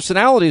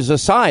 personalities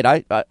aside.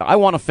 I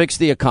want to fix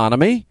the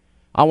economy.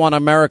 I want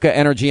America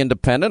energy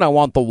independent. I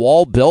want the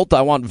wall built.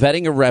 I want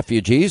vetting of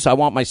refugees. I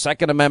want my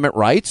Second Amendment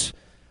rights.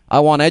 I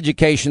want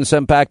education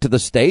sent back to the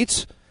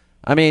states.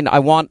 I mean, I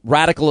want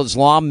radical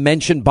Islam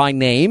mentioned by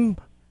name.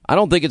 I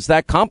don't think it's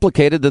that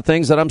complicated, the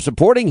things that I'm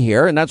supporting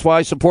here, and that's why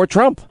I support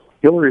Trump.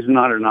 Hillary's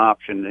not an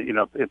option.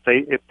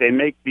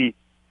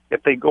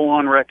 If they go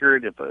on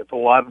record, if a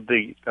lot of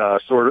the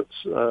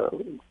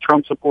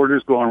Trump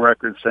supporters go on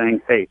record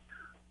saying, "Hey,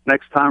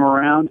 next time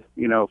around,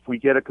 if we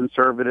get a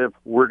conservative,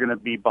 we're going to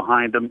be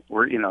behind them.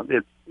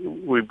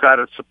 We've got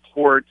to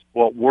support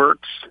what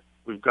works.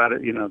 We've got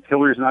to,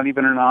 Hillary's not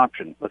even an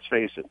option. Let's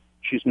face it,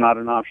 she's not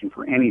an option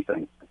for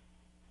anything."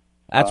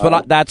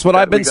 That's what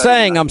I've been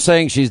saying. I'm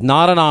saying she's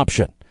not an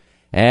option,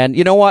 and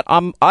you know what?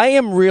 I'm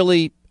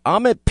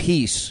at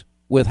peace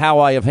with how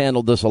I have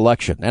handled this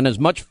election. And as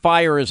much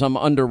fire as I'm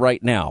under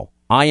right now,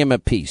 I am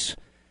at peace.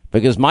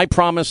 Because my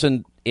promise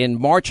in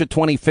March of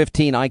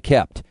 2015 I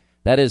kept.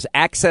 That is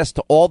access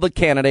to all the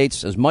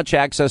candidates, as much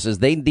access as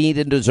they need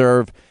and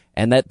deserve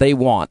and that they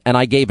want. And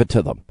I gave it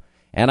to them.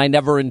 And I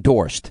never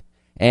endorsed.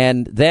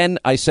 And then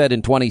I said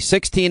in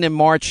 2016 in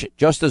March,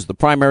 just as the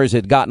primaries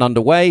had gotten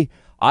underway,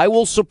 I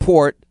will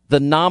support the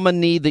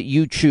nominee that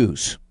you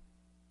choose.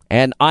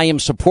 And I am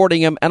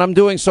supporting him, and I'm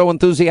doing so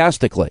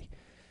enthusiastically.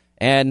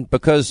 And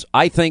because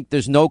I think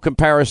there's no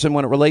comparison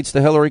when it relates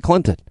to Hillary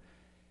Clinton.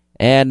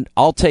 And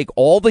I'll take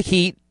all the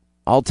heat.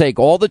 I'll take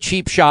all the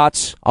cheap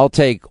shots. I'll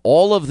take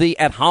all of the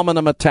ad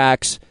hominem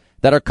attacks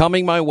that are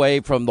coming my way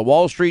from the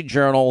Wall Street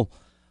Journal,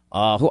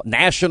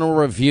 National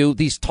Review,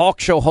 these talk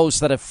show hosts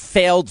that have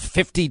failed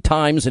 50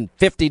 times in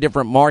 50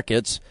 different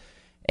markets.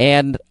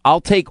 And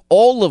I'll take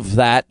all of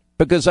that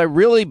because I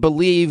really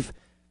believe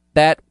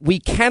that we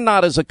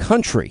cannot as a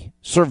country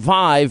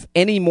survive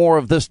any more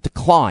of this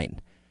decline.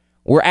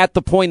 We're at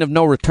the point of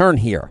no return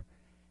here.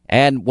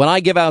 And when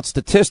I give out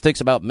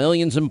statistics about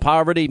millions in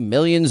poverty,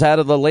 millions out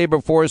of the labor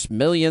force,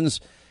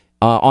 millions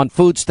on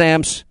food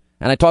stamps,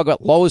 and I talk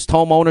about lowest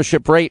home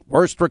ownership rate,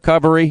 worst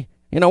recovery,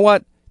 you know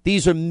what?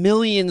 These are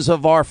millions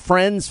of our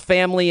friends,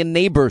 family, and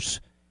neighbors,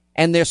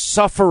 and they're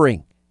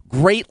suffering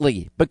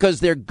greatly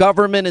because their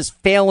government is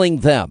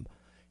failing them.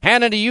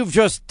 Hannity, you've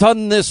just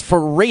done this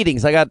for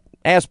ratings. I got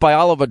asked by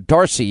Oliver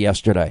Darcy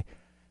yesterday.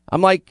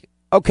 I'm like,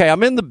 okay,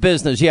 I'm in the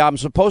business. Yeah, I'm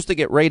supposed to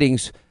get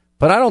ratings,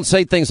 but I don't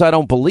say things I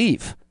don't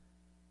believe.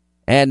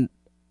 And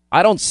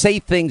I don't say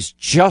things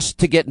just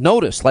to get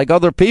noticed like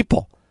other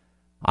people.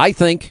 I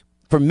think,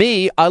 for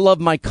me, I love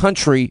my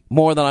country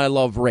more than I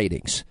love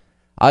ratings.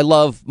 I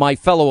love my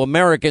fellow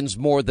Americans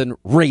more than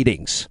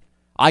ratings.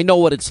 I know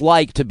what it's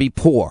like to be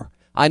poor.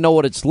 I know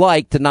what it's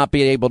like to not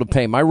be able to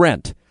pay my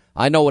rent.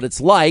 I know what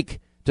it's like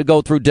to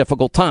go through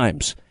difficult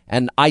times.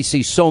 And I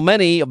see so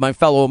many of my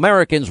fellow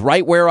Americans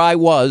right where I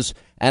was,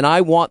 and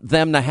I want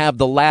them to have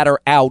the ladder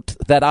out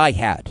that I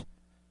had.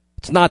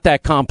 It's not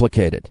that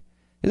complicated.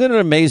 Isn't it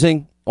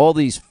amazing? All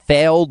these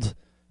failed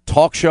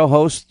talk show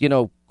hosts,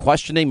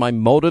 questioning my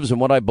motives and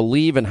what I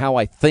believe and how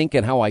I think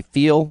and how I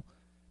feel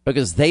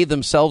because they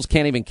themselves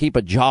can't even keep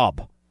a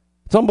job.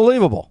 It's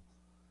unbelievable.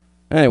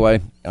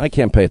 Anyway, I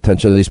can't pay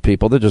attention to these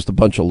people. They're just a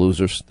bunch of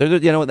losers.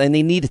 And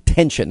they need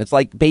attention. It's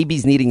like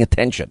babies needing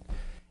attention.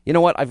 You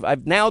know what?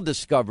 I've now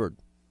discovered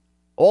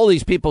all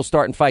these people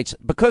starting fights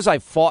because I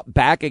fought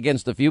back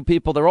against a few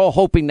people. They're all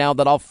hoping now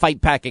that I'll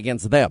fight back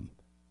against them.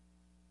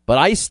 But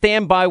I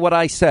stand by what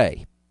I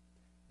say,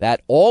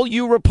 that all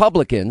you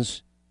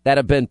Republicans that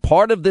have been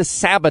part of this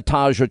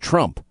sabotage of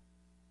Trump,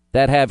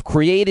 that have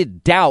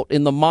created doubt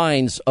in the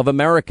minds of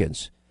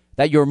Americans,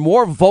 that you're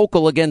more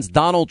vocal against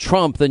Donald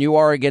Trump than you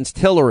are against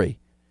Hillary,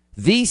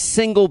 the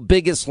single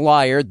biggest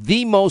liar,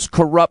 the most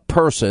corrupt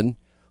person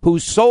who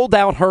sold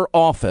out her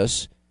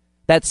office,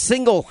 that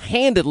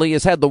single-handedly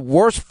has had the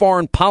worst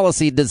foreign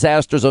policy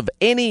disasters of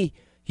any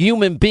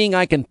human being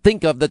I can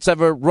think of that's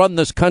ever run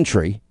this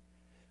country.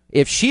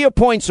 If she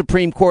appoints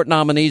Supreme Court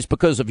nominees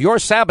because of your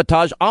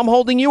sabotage, I'm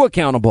holding you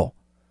accountable.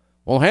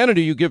 Well,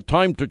 Hannity, you give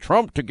time to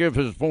Trump to give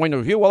his point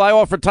of view. Well, I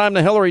offer time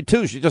to Hillary,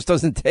 too. She just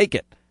doesn't take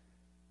it.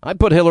 I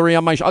put Hillary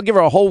on my show. I'll give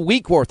her a whole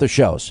week worth of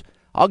shows.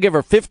 I'll give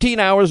her 15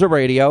 hours of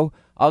radio.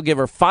 I'll give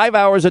her 5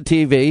 hours of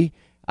TV.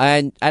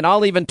 And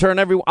I'll even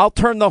I'll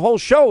turn the whole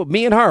show,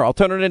 me and her. I'll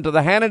turn it into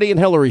the Hannity and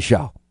Hillary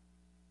show.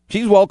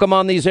 She's welcome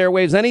on these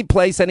airwaves any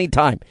place,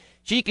 anytime.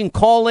 She can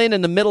call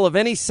in the middle of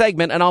any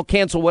segment, and I'll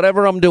cancel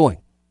whatever I'm doing.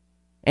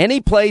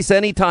 Any place,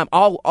 anytime.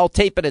 I'll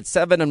tape it at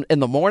 7 in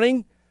the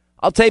morning.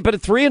 I'll tape it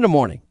at 3 in the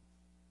morning.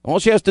 All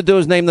she has to do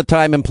is name the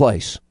time and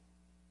place.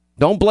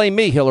 Don't blame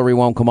me, Hillary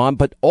won't come on.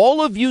 But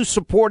all of you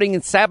supporting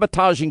and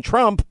sabotaging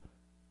Trump,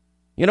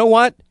 you know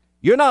what?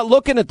 You're not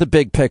looking at the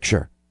big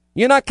picture.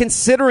 You're not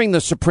considering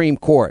the Supreme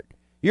Court.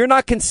 You're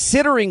not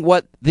considering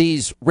what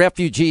these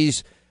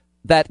refugees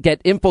that get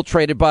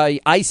infiltrated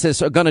by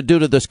ISIS are going to do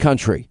to this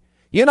country.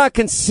 You're not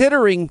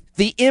considering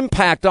the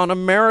impact on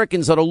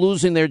Americans that are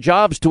losing their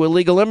jobs to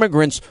illegal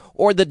immigrants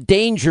or the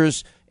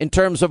dangers in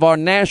terms of our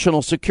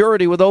national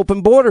security with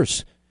open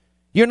borders.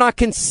 You're not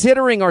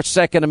considering our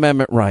Second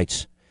Amendment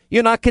rights.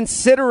 You're not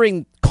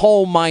considering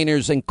coal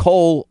miners and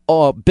coal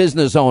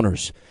business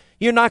owners.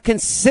 You're not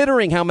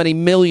considering how many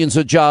millions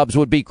of jobs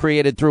would be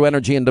created through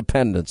energy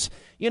independence.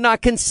 You're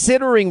not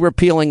considering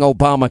repealing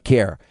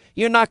Obamacare.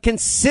 You're not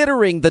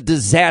considering the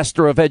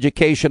disaster of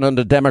education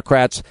under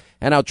Democrats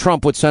and how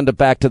Trump would send it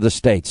back to the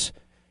states.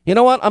 You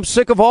know what? I'm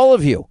sick of all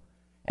of you.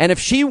 And if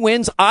she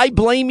wins, I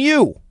blame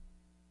you.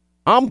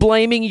 I'm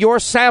blaming your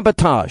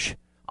sabotage.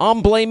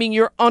 I'm blaming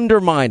your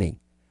undermining.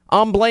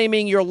 I'm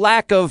blaming your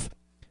lack of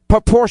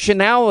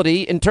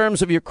proportionality in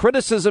terms of your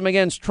criticism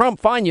against Trump.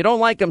 Fine, you don't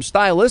like him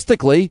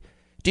stylistically.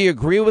 Do you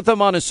agree with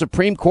him on his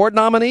Supreme Court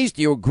nominees?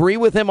 Do you agree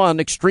with him on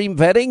extreme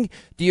vetting?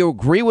 Do you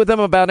agree with him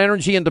about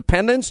energy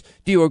independence?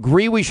 Do you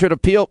agree we should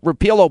repeal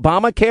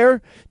Obamacare?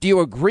 Do you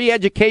agree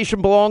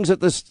education belongs at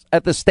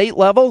the state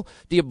level?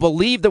 Do you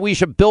believe that we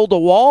should build a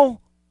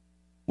wall?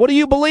 What do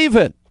you believe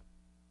in?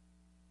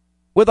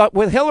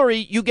 With Hillary,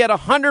 you get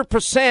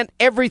 100%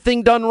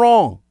 everything done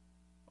wrong.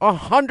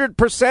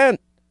 100%.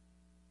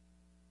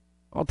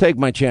 I'll take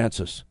my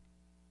chances.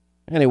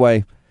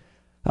 Anyway.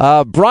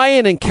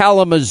 Brian in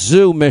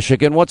Kalamazoo,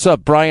 Michigan. What's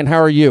up, Brian? How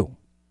are you?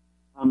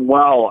 I'm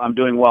well. I'm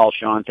doing well,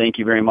 Sean. Thank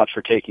you very much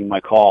for taking my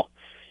call.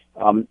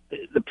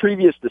 The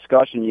previous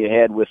discussion you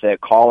had with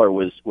that caller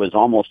was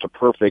almost a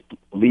perfect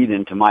lead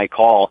into my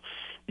call,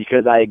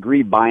 because I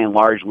agree by and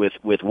large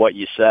with what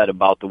you said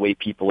about the way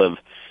people have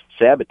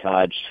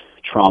sabotaged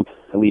Trump,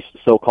 at least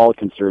so-called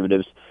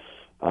conservatives.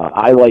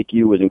 I, like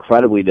you, was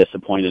incredibly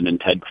disappointed in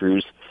Ted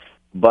Cruz,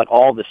 but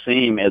all the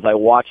same, as I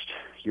watched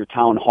your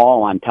town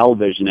hall on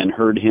television and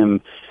heard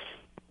him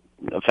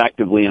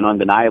effectively and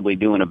undeniably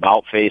do an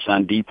about-face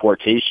on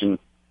deportation,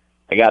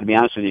 I got to be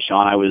honest with you,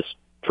 Sean, I was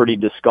pretty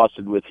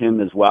disgusted with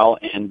him as well.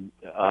 And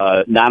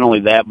not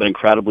only that, but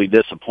incredibly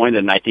disappointed.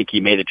 And I think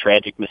he made a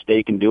tragic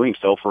mistake in doing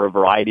so for a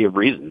variety of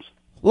reasons.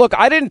 Look,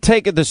 I didn't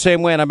take it the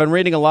same way, and I've been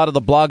reading a lot of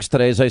the blogs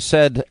today, as I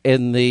said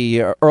in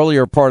the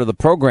earlier part of the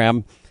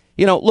program.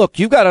 You know, look,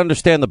 you've got to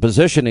understand the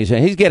position he's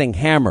in. He's getting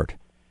hammered.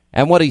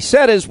 And what he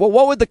said is, well,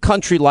 what would the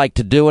country like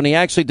to do? And he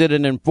actually did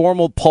an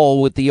informal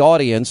poll with the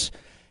audience,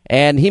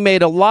 and he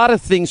made a lot of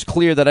things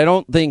clear that I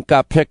don't think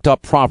got picked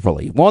up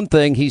properly. One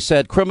thing, he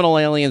said criminal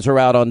aliens are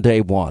out on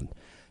day one.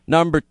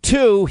 Number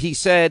two, he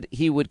said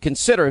he would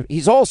consider,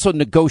 he's also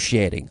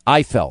negotiating,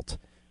 I felt,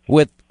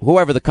 with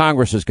whoever the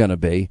Congress is going to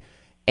be.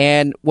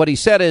 And what he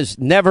said is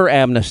never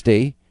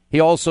amnesty. He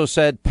also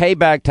said pay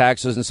back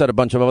taxes and said a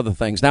bunch of other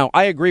things. Now,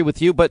 I agree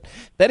with you, but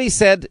then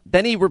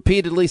he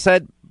repeatedly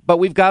said, but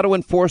we've got to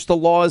enforce the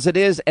law as it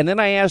is. And then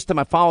I asked him,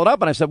 I followed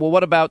up and I said, well,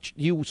 what about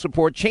you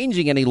support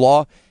changing any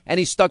law? And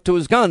he stuck to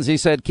his guns. He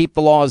said, keep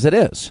the law as it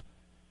is.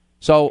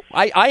 So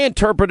I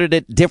interpreted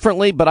it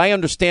differently, but I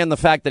understand the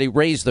fact that he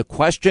raised the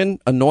question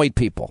annoyed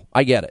people.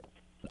 I get it.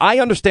 I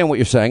understand what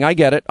you're saying. I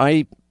get it.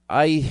 I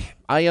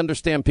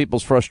understand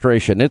people's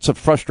frustration. It's a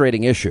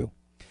frustrating issue.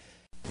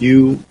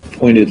 You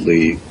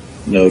pointedly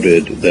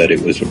noted that it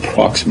was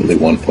approximately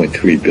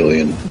 $1.3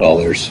 billion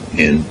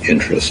in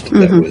interest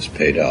that was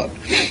paid out.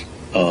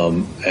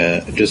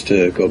 Just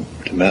to go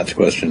to Matt's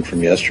question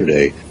from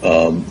yesterday,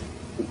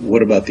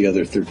 what about the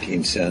other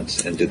 13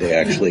 cents, and did they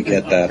actually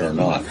get that or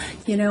not?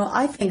 You know,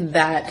 I think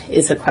that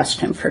is a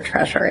question for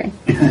Treasury.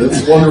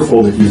 It's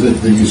wonderful that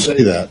you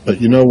say that, but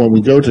you know, when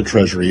we go to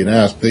Treasury and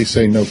ask, they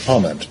say no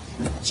comment.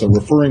 So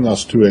referring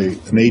us to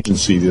an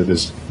agency that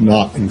is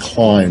not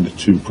inclined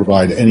to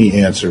provide any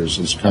answers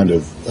is kind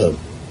of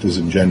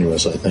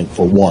disingenuous, I think,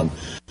 for one.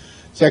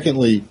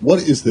 Secondly, what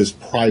is this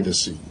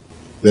privacy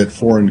that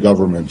foreign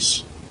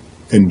governments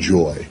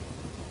enjoy?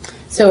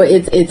 So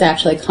it's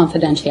actually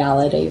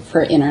confidentiality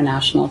for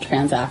international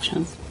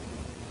transactions.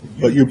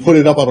 But you put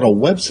it up on a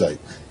website.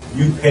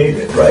 You paid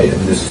it, right?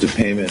 And this is a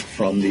payment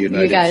from the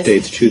United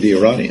States to the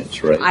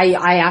Iranians, right?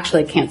 I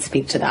actually can't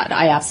speak to that.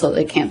 I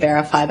absolutely can't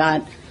verify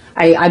that.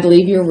 I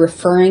believe you're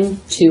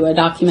referring to a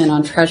document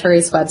on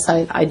Treasury's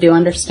website. I do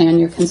understand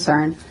your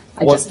concern.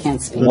 I just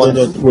can't speak.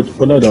 It's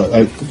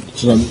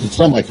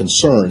not my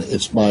concern.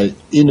 It's my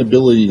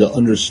inability to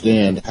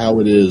understand how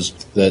it is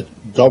that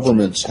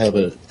governments have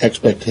an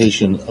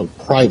expectation of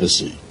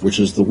privacy, which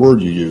is the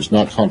word you use,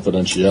 not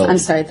confidentiality. I'm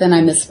sorry, then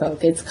I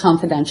misspoke. It's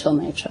confidential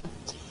nature.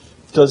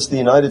 Does the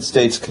United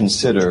States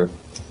consider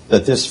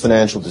that this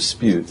financial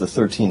dispute, the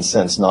 13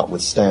 cents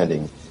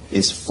notwithstanding,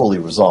 is fully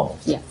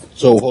resolved? Yes.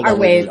 So hold on.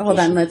 When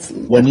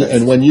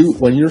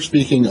you're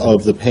speaking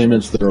of the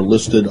payments that are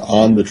listed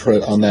on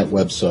on that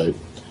website,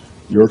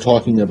 you're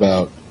talking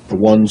about the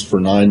ones for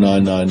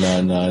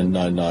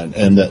 9999999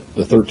 and the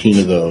 13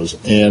 of those,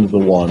 and the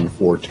one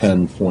for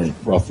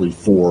roughly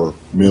 4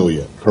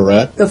 million.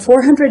 Correct? The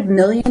 $400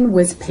 million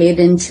was paid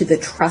into the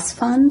trust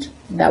fund.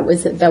 That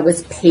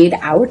was paid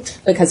out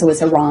because it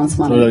was Iran's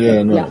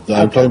money. No.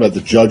 I'm talking about the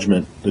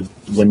judgment.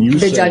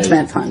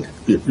 Judgment fund.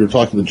 You're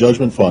talking the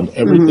judgment fund.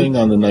 Everything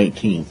on the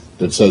 19th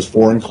that says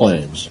foreign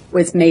claims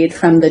was made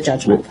from the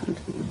judgment fund.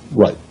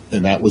 Right.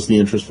 And that was the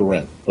interest for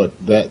rent. But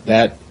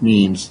that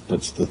means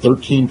that's the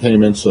 13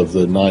 payments of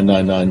the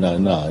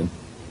 99999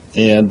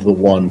 and the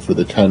one for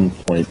the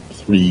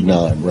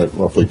 10.39, right,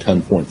 roughly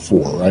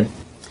 10.4, right?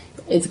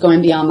 It's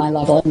going beyond my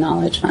level of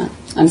knowledge, Matt.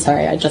 I'm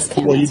sorry, I just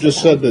can't. Well, you just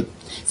said that.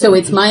 So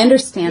it's my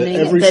understanding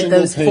that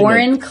those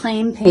foreign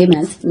claim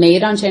payments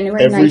made on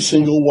January 19th. Every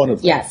single one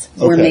of them. Yes,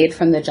 were made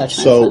from the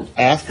judgment fund. So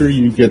after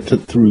you get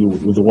through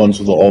with the ones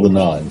with all the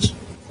nines,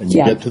 and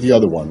you get to the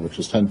other one, which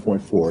is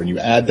 10.4, and you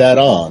add that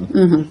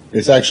on,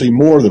 it's actually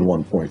more than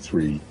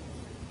 1.3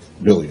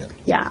 billion.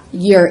 Yeah,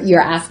 you're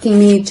asking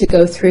me to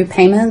go through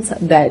payments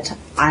that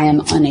I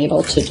am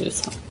unable to do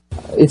so.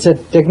 It's a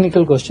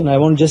technical question. I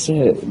won't just.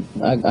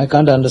 I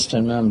can't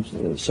understand.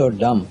 I'm so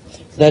dumb.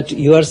 That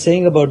you are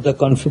saying about the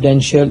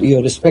confidential.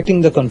 You're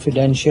respecting the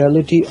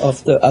confidentiality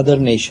of the other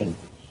nation.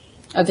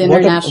 Of the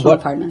international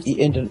partners.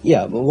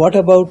 Yeah. But what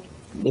about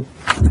the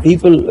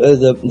people?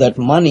 That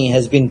money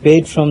has been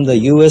paid from the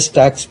U.S.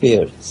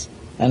 taxpayers.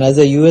 And as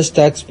a U.S.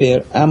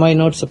 taxpayer, am I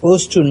not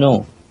supposed to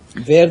know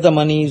where the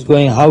money is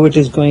going, how it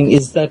is going?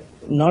 Is that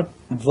not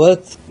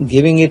worth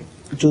giving it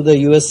to the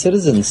U.S.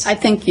 citizens? I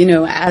think,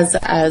 as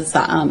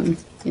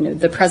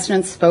the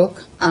president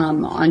spoke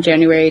on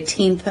January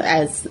 18th,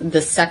 as the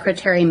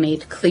secretary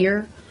made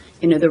clear,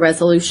 the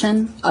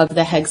resolution of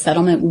the Hague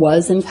settlement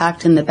was, in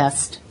fact, in the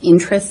best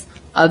interest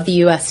of the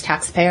U.S.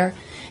 taxpayer.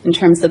 In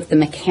terms of the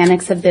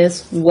mechanics of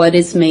this, what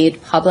is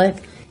made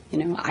public,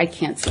 I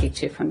can't speak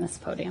to from this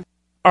podium.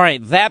 All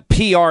right, that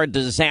PR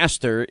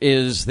disaster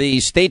is the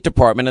State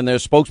Department and their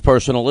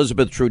spokesperson,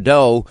 Elizabeth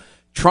Trudeau,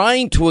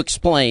 trying to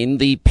explain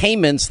the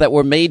payments that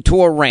were made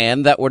to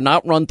Iran that were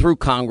not run through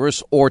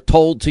Congress or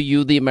told to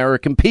you, the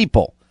American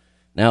people.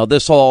 Now,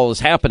 this all is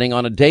happening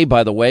on a day,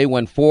 by the way,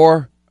 when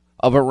 4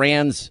 of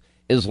Iran's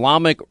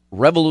Islamic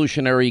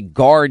Revolutionary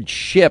Guard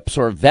ships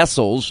or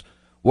vessels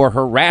were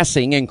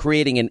harassing and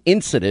creating an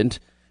incident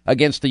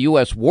against the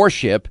U.S.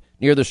 warship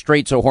near the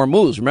Straits of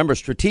Hormuz. Remember,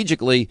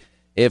 strategically,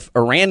 if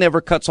Iran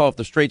ever cuts off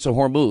the Straits of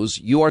Hormuz,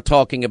 you are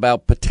talking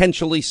about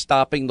potentially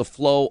stopping the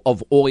flow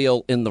of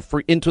oil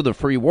into the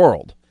free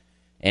world,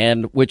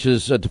 and which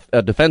is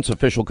a defense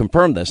official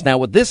confirmed this. Now,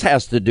 what this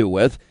has to do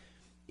with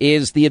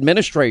is the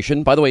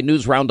administration. By the way,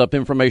 News Roundup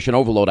Information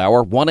Overload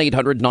Hour,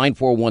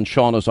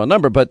 1-800-941-SEAN is our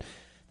number. But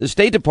the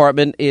State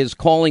Department is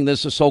calling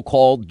this a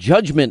so-called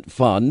judgment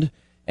fund,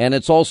 and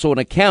it's also an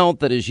account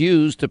that is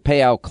used to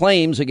pay out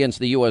claims against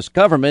the U.S.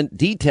 government.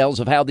 Details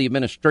of how the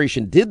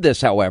administration did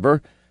this,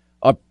 however,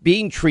 are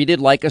being treated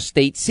like a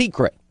state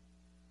secret.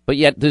 But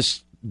yet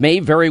this may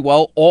very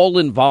well all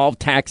involve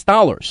tax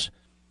dollars.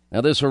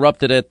 Now, this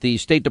erupted at the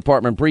State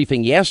Department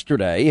briefing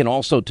yesterday and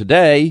also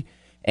today.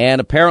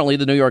 And apparently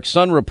the New York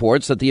Sun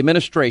reports that the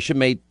administration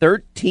made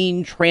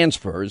 13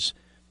 transfers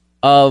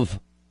of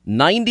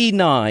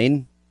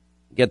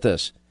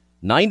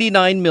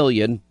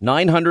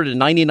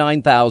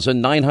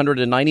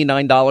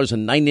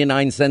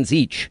 $99,999,999.99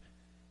 each.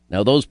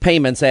 Now, those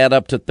payments add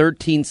up to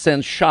 13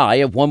 cents shy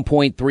of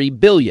 $1.3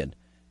 billion.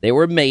 They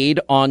were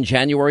made on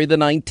January the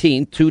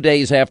 19th, 2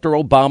 days after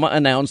Obama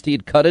announced he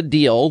had cut a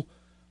deal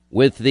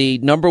with the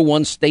number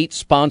one state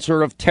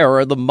sponsor of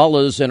terror, the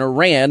mullahs in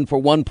Iran,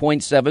 for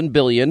 $1.7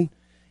 billion.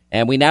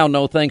 And we now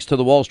know, thanks to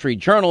the Wall Street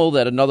Journal,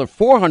 that another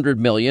 $400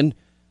 million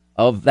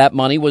of that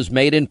money was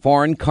made in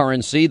foreign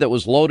currency that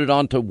was loaded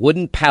onto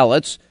wooden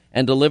pallets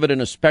and delivered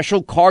in a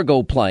special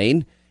cargo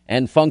plane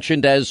and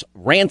functioned as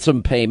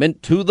ransom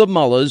payment to the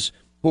mullahs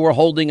who were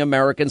holding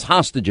American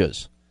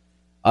hostages.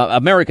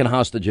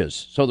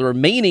 So the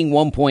remaining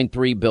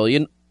 $1.3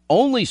 billion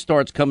only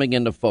starts coming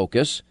into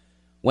focus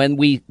when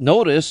we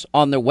notice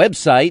on their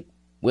website,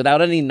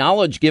 without any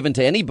knowledge given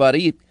to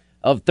anybody,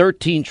 of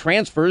 13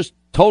 transfers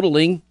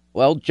totaling,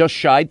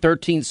 just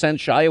 13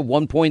 cents shy of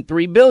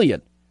 $1.3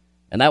 billion.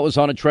 And that was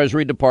on a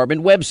Treasury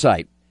Department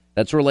website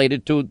that's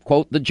related to,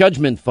 quote, the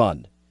judgment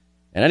fund.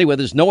 And anyway,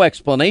 there's no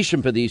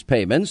explanation for these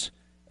payments.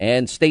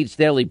 And State's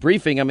Daily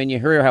Briefing, you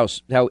hear how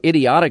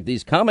idiotic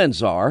these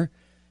comments are.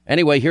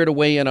 Anyway, here to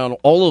weigh in on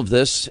all of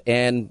this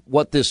and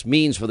what this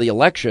means for the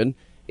election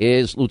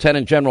is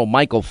Lieutenant General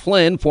Michael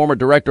Flynn, former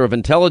Director of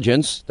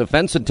Intelligence,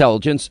 Defense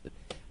Intelligence,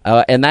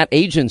 and that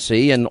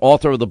agency, and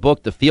author of the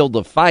book The Field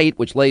of Fight,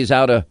 which lays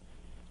out a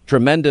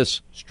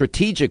tremendous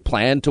strategic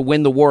plan to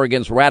win the war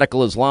against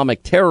radical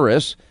Islamic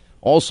terrorists.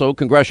 Also,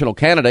 congressional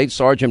candidate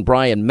Sergeant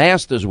Brian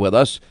Mast is with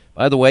us.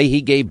 By the way,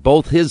 he gave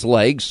both his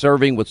legs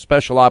serving with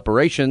Special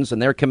Operations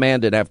and their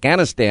command in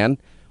Afghanistan.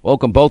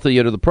 Welcome, both of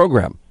you, to the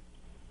program.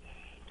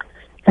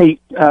 Hey,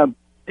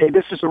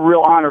 this is a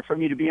real honor for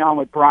me to be on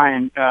with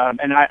Brian,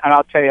 and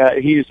I'll tell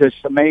you, he is this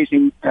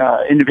amazing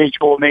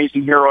individual,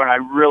 amazing hero, and I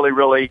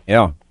really,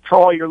 for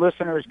all your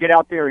listeners, get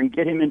out there and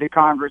get him into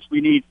Congress.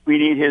 We need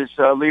his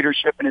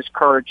leadership and his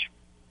courage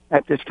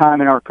at this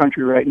time in our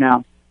country right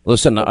now.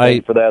 Listen, Thank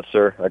you for that,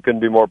 sir. I couldn't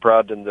be more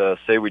proud than to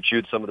say we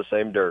chewed some of the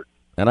same dirt.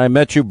 And I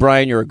met you,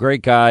 Brian. You're a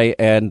great guy,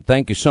 and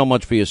thank you so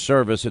much for your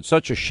service. It's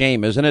such a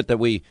shame, isn't it, that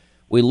we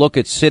look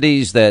at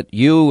cities that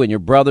you and your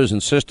brothers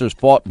and sisters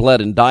fought,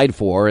 bled, and died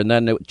for, and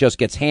then it just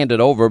gets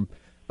handed over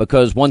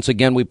because, once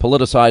again, we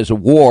politicize a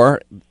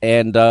war,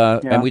 and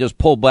we just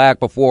pull back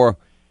before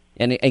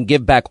and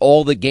give back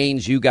all the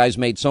gains you guys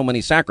made so many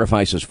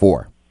sacrifices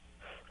for.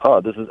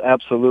 This is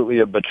absolutely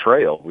a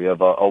betrayal. We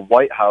have a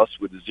White House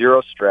with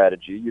zero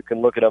strategy. You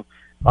can look at them.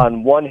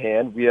 On one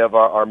hand, we have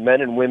our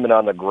men and women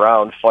on the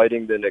ground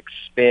fighting an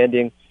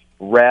expanding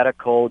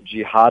radical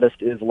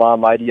jihadist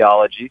Islam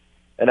ideology.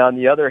 And on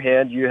the other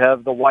hand, you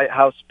have the White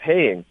House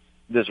paying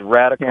this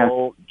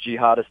radical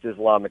jihadist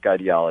Islamic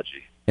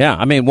ideology. Yeah,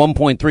 I mean,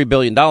 $1.3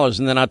 billion,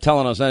 and they're not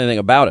telling us anything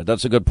about it.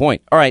 That's a good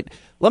point. All right,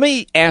 let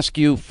me ask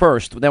you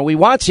first. Now, we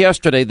watched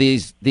yesterday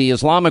the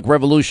Islamic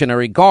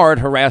Revolutionary Guard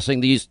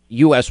harassing these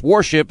U.S.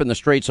 warship in the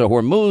Straits of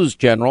Hormuz,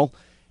 General,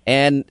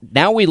 and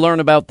now we learn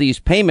about these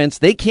payments.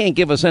 They can't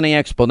give us any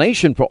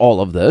explanation for all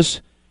of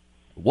this.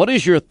 What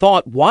is your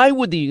thought? Why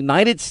would the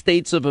United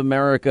States of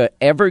America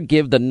ever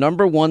give the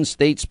number one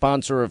state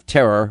sponsor of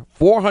terror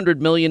 $400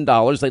 million?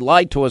 They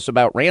lied to us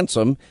about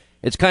ransom.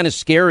 It's kind of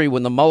scary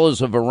when the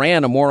mullahs of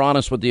Iran are more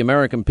honest with the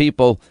American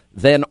people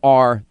than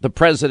are the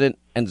president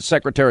and the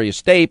Secretary of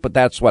State, but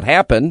that's what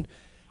happened.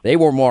 They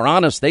were more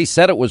honest. They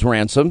said it was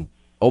ransom.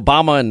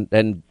 Obama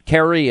and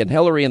Kerry and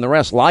Hillary and the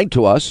rest lied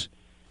to us.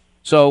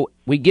 So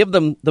we give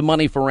them the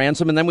money for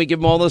ransom, and then we give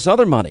them all this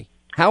other money.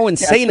 How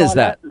insane is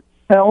that?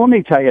 Let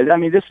me tell you, I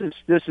mean, this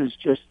is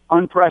just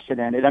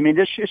unprecedented. I mean,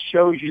 this just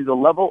shows you the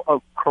level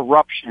of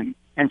corruption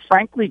and,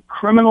 frankly,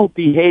 criminal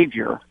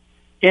behavior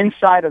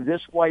inside of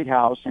this White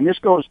House, and this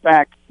goes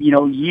back,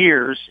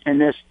 years,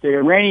 and the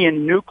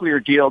Iranian nuclear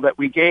deal that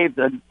we gave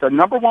the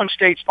number one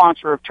state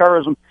sponsor of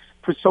terrorism.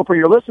 So for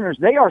your listeners,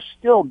 they are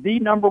still the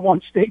number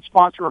one state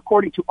sponsor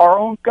according to our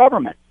own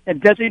government, and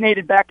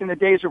designated back in the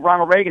days of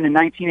Ronald Reagan in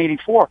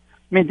 1984.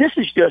 I mean, this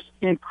is just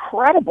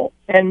incredible.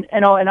 And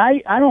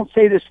I don't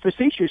say this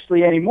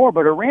facetiously anymore,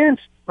 but Iran's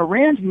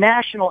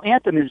national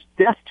anthem is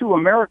 "Death to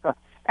America."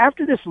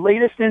 After this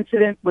latest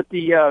incident with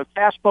the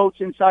fast boats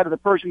inside of the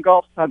Persian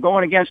Gulf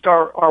going against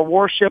our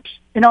warships,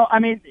 I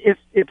mean,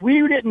 if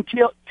we didn't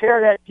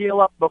tear that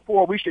deal up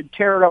before, we should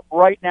tear it up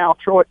right now,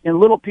 throw it in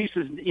little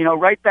pieces,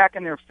 right back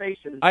in their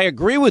faces. I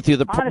agree with you.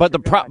 But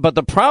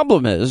the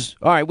problem is,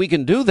 all right, we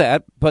can do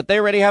that, but they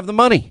already have the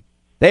money.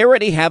 They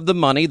already have the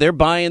money. They're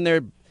buying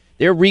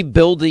they're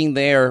rebuilding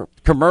their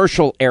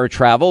commercial air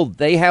travel.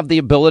 They have the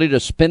ability to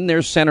spin their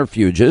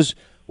centrifuges.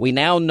 We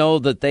now know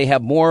that they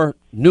have more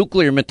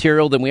nuclear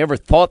material than we ever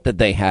thought that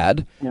they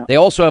had. Yeah. They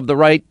also have the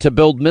right to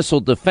build missile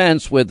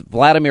defense with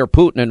Vladimir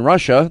Putin in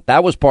Russia.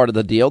 That was part of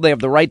the deal. They have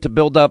the right to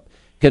build up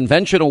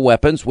conventional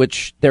weapons,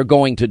 which they're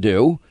going to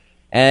do.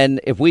 And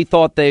if we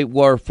thought they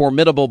were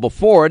formidable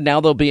before, now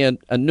they'll be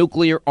a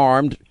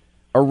nuclear-armed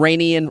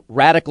Iranian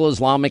radical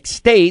Islamic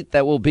state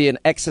that will be an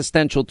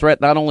existential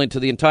threat not only to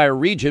the entire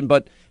region,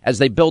 but as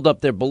they build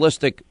up their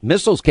ballistic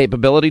missiles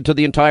capability to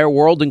the entire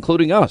world,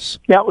 including us.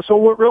 Yeah,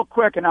 so real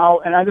quick, and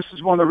this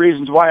is one of the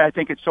reasons why I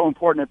think it's so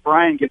important that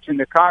Brian gets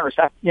into Congress.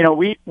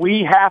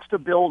 We have to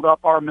build up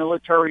our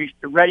military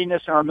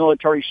readiness and our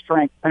military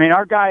strength. I mean,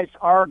 our guys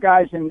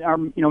and our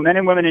men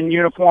and women in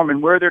uniform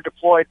and where they're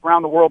deployed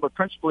around the world, but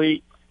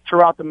principally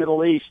throughout the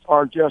Middle East,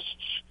 are just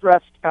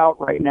stressed out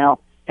right now.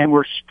 And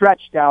we're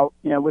stretched out,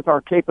 with our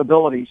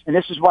capabilities, and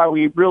this is why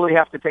we really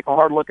have to take a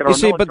hard look at our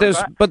military.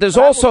 But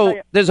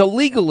there's a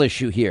legal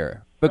issue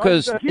here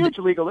because it's a huge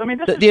legal. I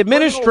mean, the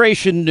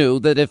administration knew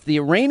that if the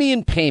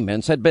Iranian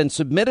payments had been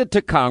submitted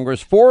to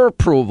Congress for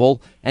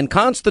approval, and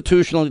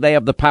constitutionally they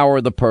have the power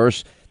of the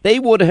purse, they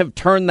would have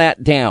turned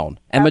that down.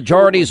 And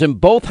majorities in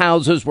both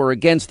houses were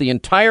against the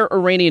entire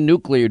Iranian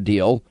nuclear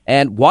deal.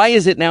 And why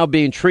is it now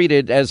being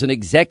treated as an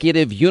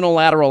executive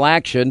unilateral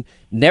action,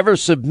 never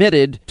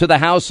submitted to the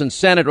House and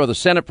Senate or the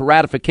Senate for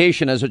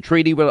ratification as a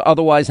treaty would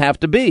otherwise have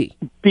to be?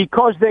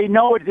 Because they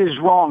know it is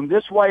wrong.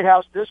 This White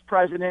House, this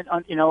president,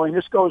 and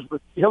this goes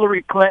with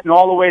Hillary Clinton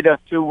all the way to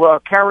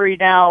Kerry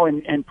now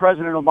and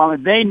President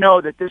Obama. They know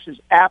that this is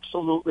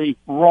absolutely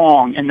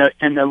wrong. And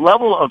the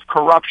level of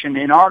corruption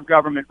in our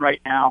government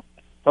right now,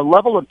 the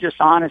level of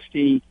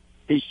dishonesty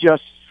is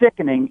just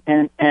sickening.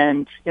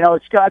 And you know,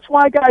 that's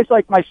why guys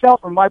like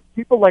myself and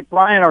people like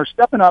Brian are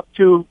stepping up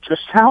to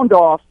sound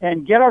off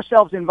and get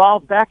ourselves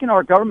involved back in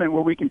our government,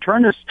 where we can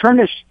turn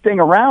this thing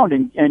around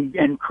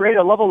and create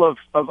a level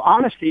of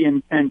honesty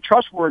and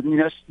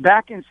trustworthiness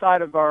back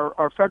inside of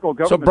our federal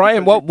government. So,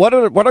 Brian, what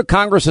are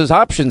Congress's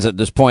options at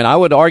this point? I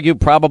would argue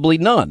probably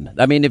none.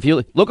 I mean, if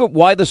you look at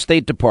why the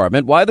State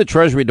Department, why the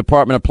Treasury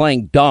Department are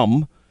playing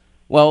dumb,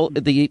 well,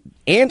 the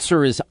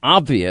answer is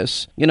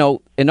obvious. You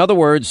know, in other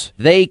words,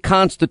 they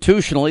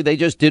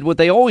just did what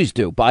they always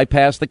do,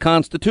 bypass the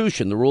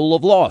Constitution, the rule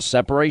of law,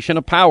 separation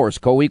of powers,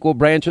 co-equal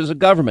branches of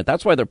government.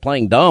 That's why they're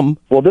playing dumb.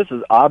 Well, this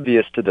is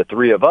obvious to the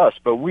three of us,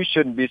 but we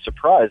shouldn't be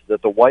surprised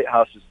that the White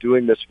House is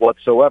doing this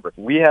whatsoever.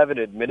 We have an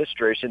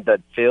administration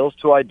that fails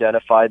to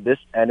identify this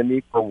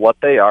enemy for what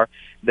they are.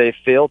 They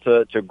fail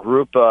to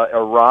group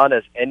Iran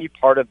as any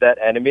part of that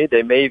enemy.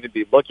 They may even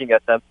be looking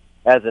at them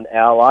as an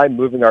ally,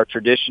 moving our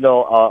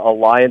traditional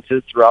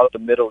alliances throughout the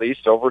Middle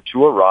East over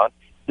to Iran.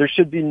 There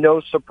should be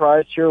no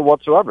surprise here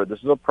whatsoever. This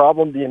is a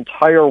problem the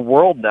entire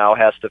world now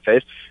has to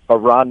face.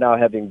 Iran now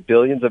having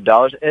billions of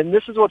dollars, and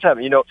this is what's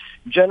happening. You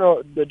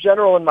know, the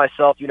general and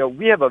myself, you know,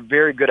 we have a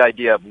very good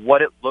idea of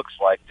what it looks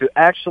like to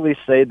actually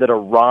say that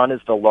Iran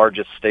is the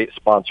largest state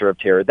sponsor of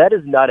terror. That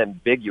is not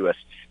ambiguous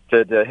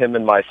to him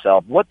and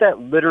myself. What that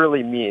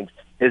literally means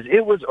is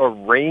it was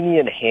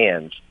Iranian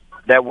hands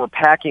that were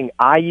packing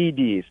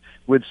IEDs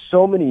with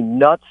so many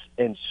nuts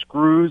and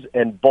screws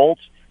and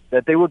bolts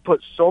that they would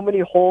put so many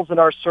holes in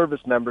our service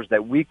members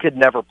that we could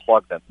never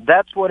plug them.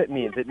 That's what it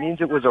means. It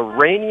means it was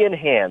Iranian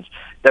hands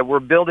that were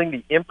building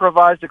the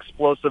improvised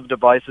explosive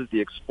devices, the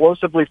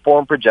explosively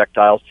formed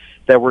projectiles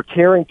that were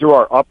tearing through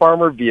our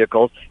up-armored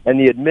vehicles, and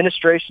the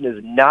administration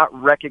is not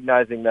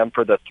recognizing them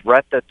for the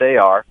threat that they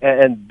are.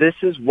 And this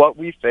is what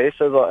we face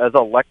as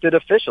elected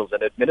officials,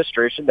 an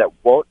administration that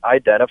won't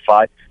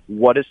identify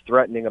what is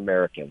threatening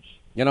Americans.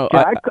 You know,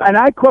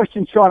 I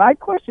question, Sean, I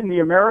question the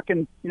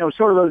American,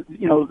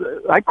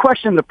 I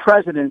question the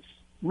president's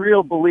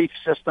real belief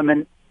system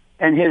and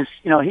his,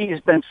 he has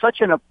been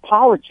such an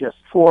apologist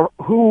for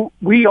who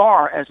we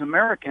are as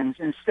Americans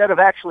instead of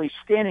actually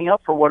standing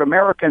up for what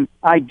American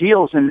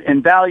ideals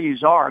and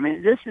values are. I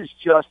mean, this is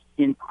just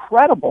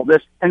incredible.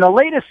 And the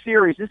latest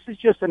series, this is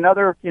just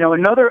another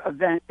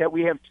event that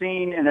we have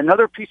seen and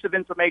another piece of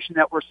information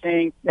that we're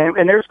seeing.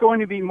 And there's going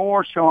to be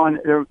more, Sean.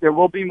 There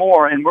will be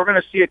more. And we're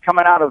going to see it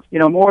coming out of,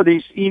 more of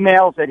these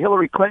emails that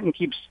Hillary Clinton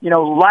keeps,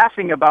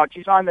 laughing about.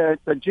 She's on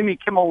the Jimmy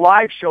Kimmel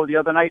Live show the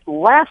other night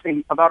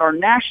laughing about our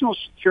national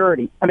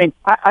security. I mean,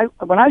 I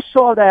when I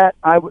saw that,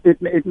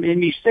 it made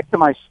me sick to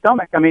my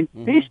stomach. I mean,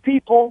 these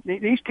people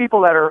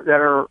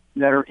that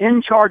are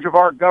in charge of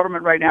our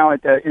government right now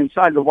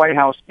inside the White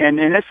House, and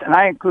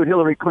I include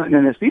Hillary Clinton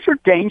in this. These are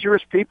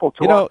dangerous people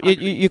to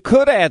you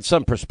could add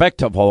some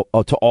perspective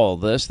to all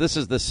of this. This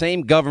is the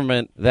same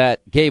government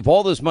that gave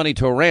all this money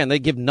to Iran. They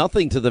give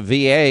nothing to the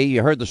VA.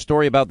 You heard the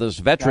story about this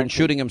veteran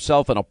shooting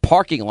himself in a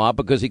parking lot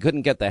because he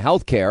couldn't get the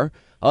health care.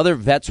 Other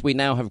vets we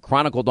now have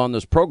chronicled on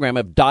this program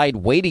have died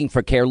waiting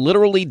for care,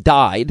 literally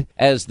died,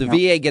 as the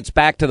VA gets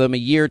back to them a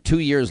year, 2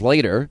 years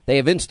later. They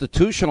have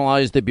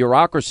institutionalized the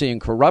bureaucracy and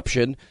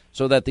corruption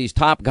so that these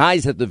top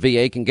guys at the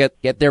VA can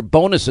get their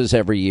bonuses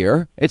every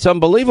year. It's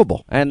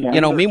unbelievable. And,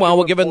 meanwhile,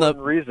 we're given the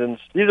reasons.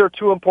 These are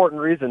two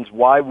important reasons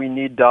why we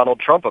need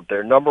Donald Trump up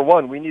there. Number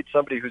one, we need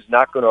somebody who's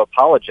not going to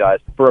apologize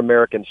for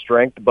American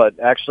strength, but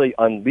actually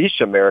unleash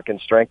American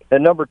strength.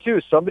 And number two,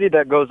 somebody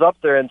that goes up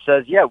there and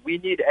says, yeah, we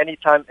need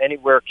anytime,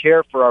 anywhere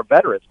care for our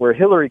veterans, where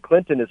Hillary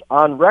Clinton is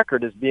on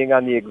record as being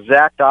on the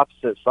exact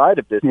opposite side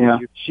of this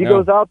issue. She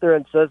goes out there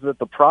and says that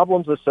the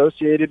problems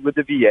associated with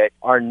the VA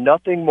are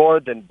nothing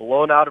more than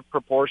blown out of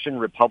proportion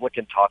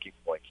Republican talking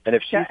points. And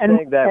if she's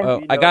saying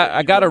that, I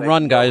got to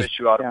run, guys.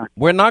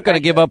 We're not going to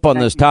give up on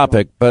this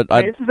topic, but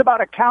this is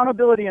about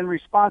accountability and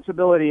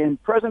responsibility,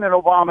 and President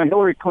Obama and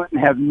Hillary Clinton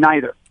have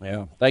neither.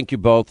 Yeah, thank you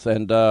both,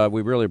 and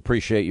we really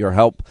appreciate your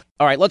help.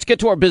 All right, let's get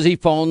to our busy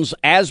phones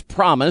as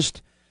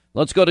promised.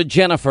 Let's go to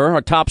Jennifer.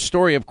 Our top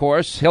story, of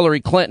course,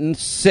 Hillary Clinton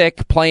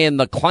sick, playing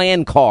the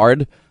Klan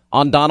card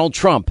on Donald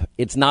Trump.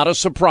 It's not a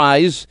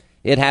surprise.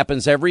 It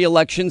happens every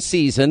election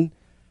season.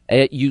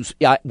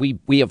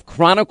 We have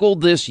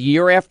chronicled this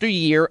year after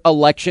year,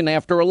 election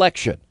after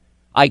election.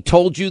 I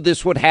told you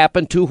this would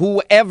happen to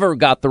whoever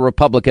got the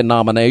Republican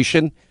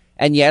nomination,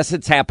 and yes,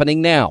 it's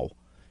happening now.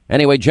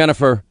 Anyway,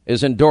 Jennifer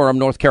is in Durham,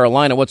 North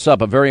Carolina. What's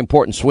up? A very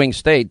important swing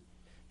state.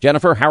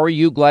 Jennifer, how are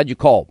you? Glad you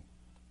called.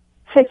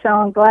 Hey,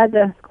 Sean. Glad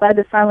to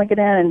finally get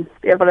in and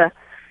be able to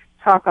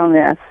talk on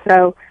this.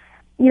 So,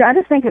 I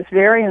just think it's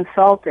very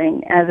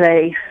insulting as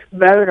a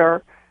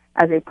voter,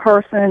 as a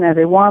person, as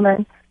a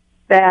woman,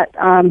 that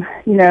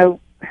to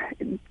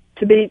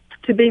be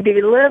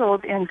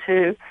belittled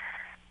into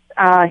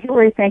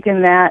Hillary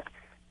thinking that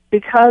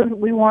because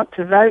we want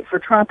to vote for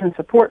Trump and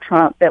support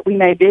Trump, that we'd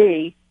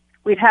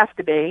have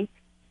to be,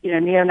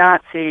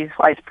 neo-Nazis,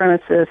 white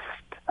supremacists.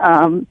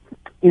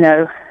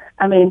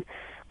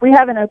 We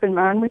have an open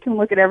mind. We can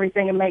look at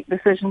everything and make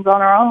decisions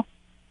on our own.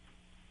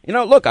 You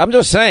know, look, I'm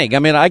just saying. I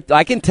mean,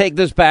 I can take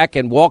this back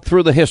and walk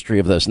through the history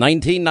of this.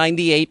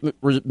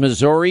 1998,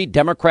 Missouri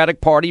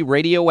Democratic Party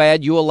radio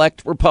ad, you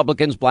elect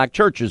Republicans, black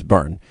churches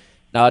burn.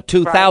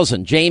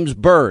 2000, James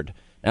Byrd.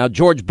 Now,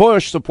 George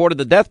Bush supported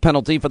the death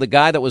penalty for the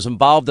guy that was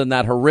involved in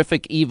that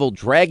horrific, evil,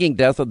 dragging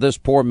death of this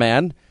poor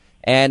man.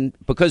 And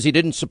because he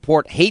didn't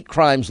support hate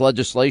crimes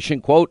legislation,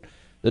 quote,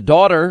 the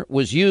daughter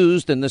was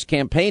used in this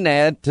campaign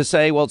ad to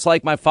say, well, it's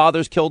like my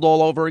father's killed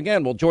all over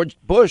again. Well, George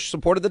Bush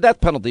supported the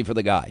death penalty for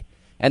the guy.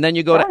 And then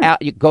you go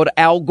to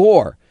Al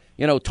Gore,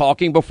 you know,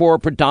 talking before a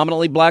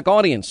predominantly black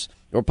audience.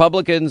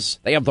 Republicans,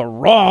 they have the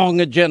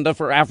wrong agenda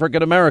for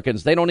African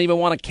Americans. They don't even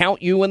want to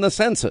count you in the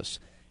census.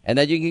 And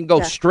then you can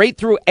go straight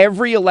through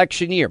every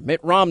election year. Mitt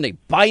Romney,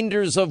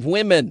 binders of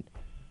women.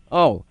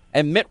 Oh,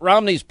 and Mitt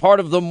Romney's part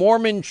of the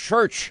Mormon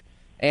Church.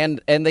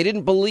 And they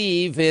didn't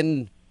believe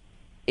in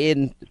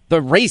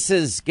the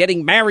races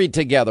getting married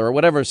together or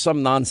whatever,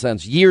 some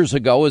nonsense years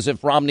ago, as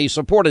if Romney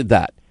supported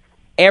that.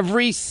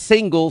 Every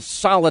single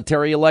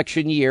solitary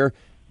election year,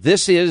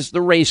 this is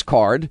the race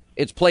card.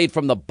 It's played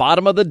from the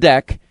bottom of the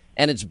deck,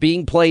 and it's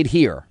being played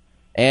here.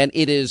 And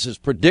it is as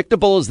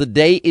predictable as the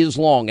day is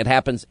long. It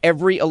happens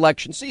every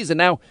election season.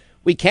 Now,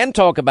 we can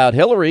talk about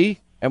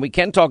Hillary, and we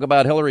can talk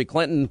about Hillary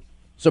Clinton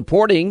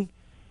supporting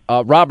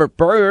Robert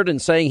Byrd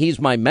and saying he's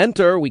my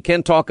mentor. We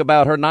can talk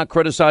about her not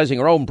criticizing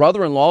her own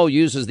brother-in-law, who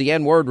uses the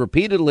N-word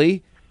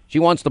repeatedly. She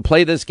wants to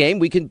play this game.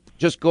 We can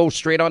just go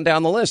straight on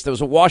down the list. There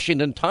was a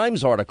Washington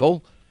Times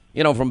article,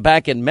 you know, from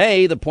back in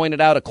May that pointed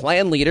out a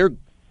Klan leader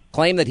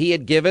claimed that he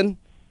had given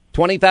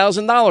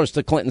 $20,000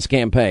 to Clinton's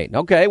campaign.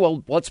 Okay,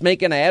 well, let's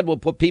make an ad. We'll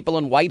put people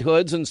in white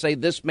hoods and say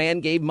this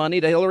man gave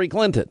money to Hillary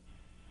Clinton.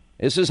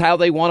 This is how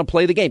they want to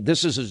play the game.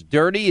 This is as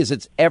dirty as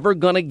it's ever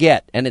going to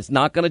get, and it's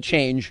not going to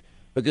change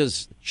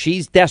because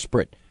she's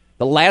desperate.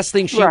 The last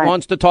thing she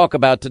wants to talk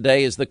about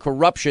today is the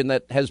corruption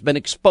that has been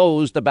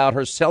exposed about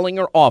her selling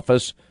her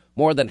office.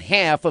 More than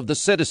half of the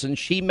citizens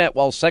she met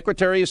while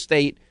Secretary of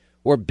State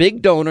were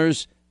big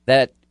donors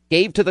that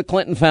gave to the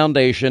Clinton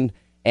Foundation.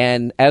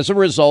 And as a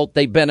result,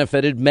 they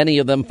benefited, many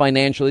of them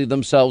financially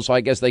themselves. So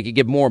I guess they could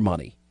give more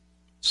money.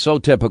 So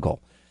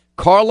typical.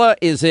 Carla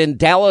is in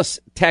Dallas,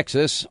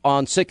 Texas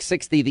on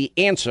 660 The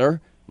Answer,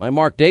 my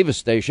Mark Davis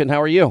station.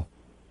 How are you?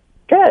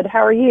 Good.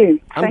 How are you?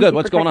 I'm good.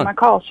 What's going on? My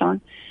call,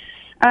 Sean.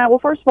 Well,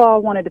 first of all, I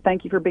wanted to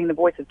thank you for being the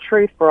voice of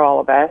truth for all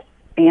of us.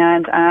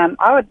 And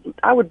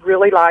I would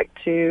really like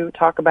to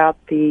talk about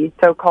the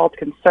so-called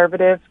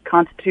conservative,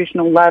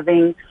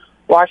 constitutional-loving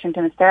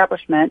Washington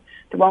establishment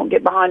that won't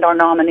get behind our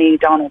nominee,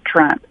 Donald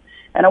Trump.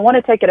 And I want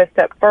to take it a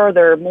step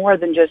further, more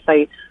than just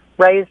say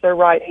raise their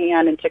right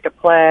hand and take a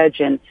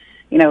pledge and,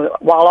 you know,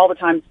 while all the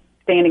time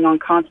standing on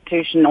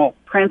constitutional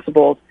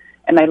principles,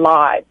 and they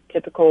lied,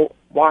 typical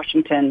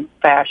Washington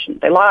fashion.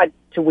 They lied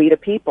to we the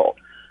people.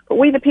 But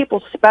we the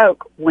people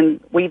spoke when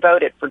we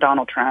voted for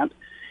Donald Trump.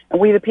 And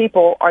we the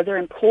people are their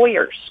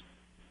employers.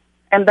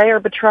 And they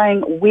are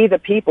betraying we the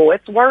people.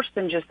 It's worse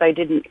than just they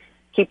didn't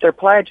keep their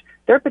pledge.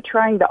 They're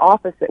betraying the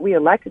office that we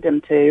elected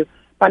them to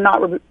by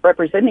not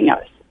representing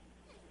us.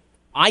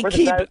 I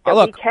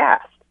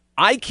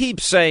keep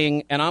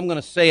saying, and I'm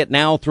going to say it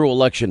now through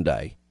Election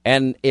Day,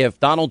 and if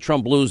Donald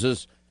Trump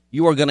loses,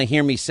 you are going to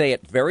hear me say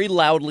it very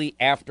loudly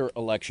after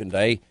Election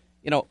Day.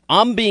 You know,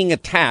 I'm being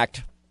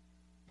attacked,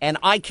 and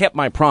I kept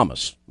my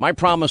promise. My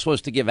promise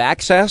was to give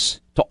access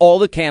to all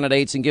the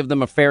candidates and give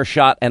them a fair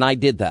shot, and I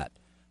did that.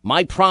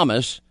 My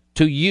promise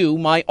to you,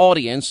 my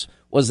audience,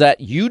 was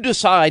that you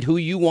decide who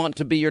you want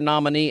to be your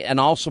nominee, and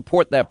I'll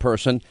support that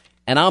person,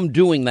 and I'm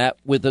doing that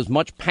with as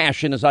much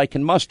passion as I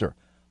can muster.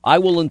 I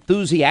will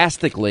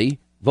enthusiastically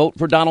vote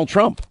for Donald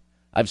Trump.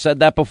 I've said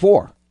that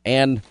before.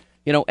 And,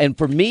 you know, and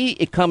for me,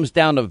 it comes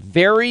down to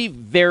very,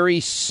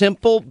 very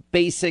simple,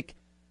 basic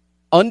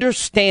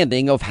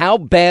understanding of how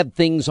bad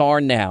things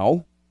are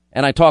now.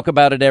 And I talk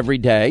about it every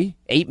day.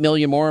 8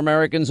 million more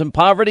Americans in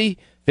poverty,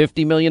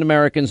 50 million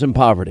Americans in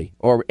poverty,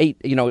 or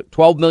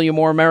 12 million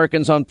more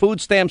Americans on food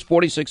stamps,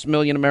 46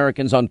 million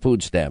Americans on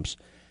food stamps.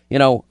 You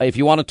know, if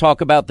you want to talk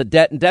about the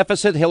debt and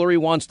deficit, Hillary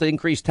wants to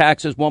increase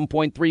taxes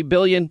 $1.3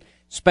 billion,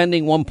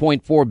 spending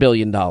 $1.4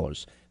 billion.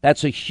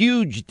 That's a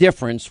huge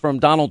difference from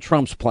Donald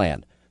Trump's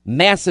plan.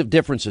 Massive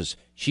differences.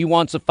 She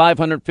wants a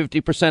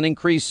 550%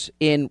 increase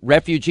in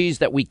refugees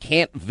that we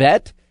can't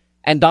vet,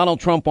 and Donald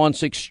Trump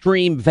wants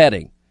extreme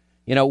vetting.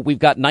 You know, we've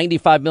got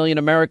 95 million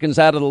Americans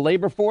out of the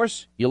labor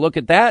force. You look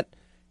at that,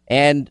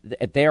 and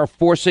they are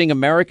forcing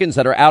Americans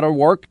that are out of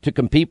work to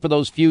compete for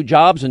those few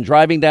jobs and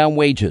driving down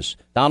wages.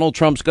 Donald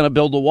Trump's going to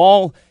build a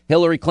wall.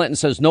 Hillary Clinton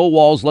says no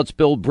walls, let's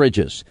build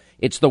bridges.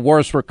 It's the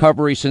worst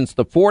recovery since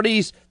the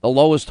 40s, the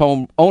lowest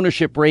home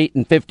ownership rate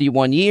in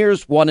 51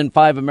 years, 1 in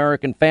 5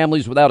 American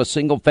families without a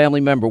single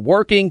family member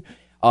working,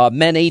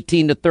 men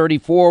 18 to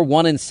 34,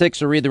 1 in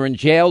 6 are either in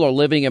jail or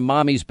living in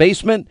mommy's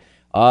basement.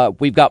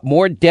 We've got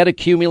more debt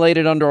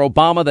accumulated under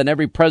Obama than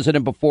every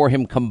president before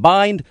him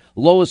combined.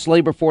 Lowest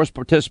labor force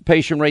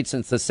participation rate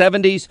since the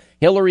 70s.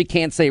 Hillary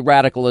can't say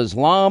radical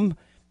Islam.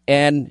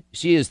 And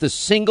she is the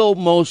single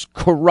most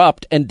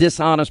corrupt and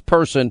dishonest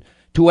person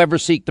to ever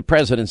seek the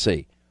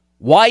presidency.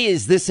 Why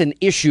is this an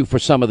issue for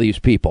some of these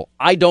people?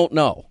 I don't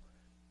know.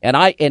 And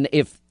I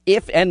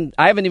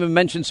haven't even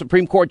mentioned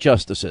Supreme Court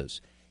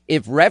justices.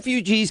 If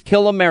refugees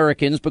kill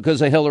Americans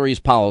because of Hillary's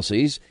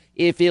policies,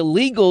 if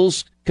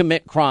illegals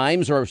commit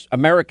crimes or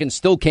Americans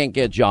still can't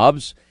get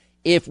jobs,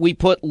 if we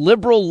put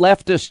liberal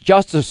leftist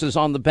justices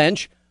on the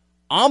bench,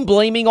 I'm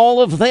blaming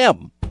all of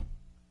them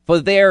for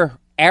their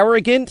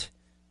arrogant,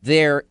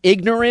 their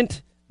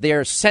ignorant,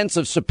 their sense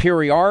of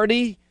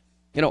superiority.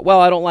 I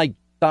don't like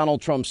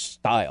Donald Trump's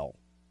style.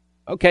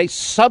 Okay,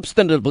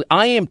 substantively,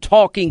 I am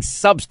talking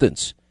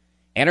substance.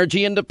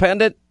 Energy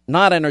independent,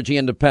 not energy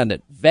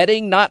independent.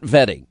 Vetting, not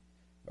vetting.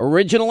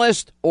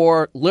 Originalist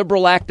or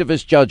liberal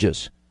activist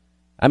judges.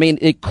 I mean,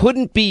 it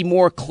couldn't be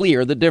more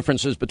clear, the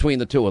differences between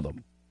the two of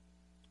them.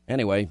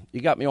 Anyway,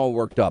 you got me all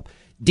worked up.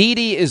 Dee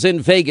Dee is in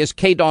Vegas,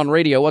 KDON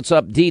Radio. What's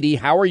up, Dee Dee?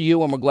 How are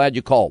you? And we're glad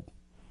you called.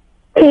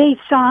 Hey,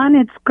 Sean,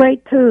 it's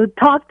great to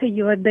talk to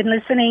you. I've been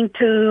listening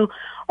to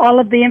all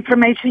of the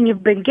information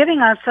you've been giving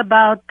us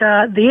about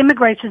the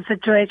immigration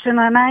situation,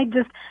 and I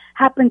just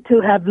happen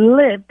to have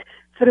lived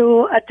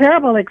through a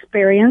terrible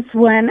experience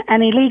when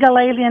an illegal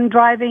alien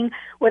driving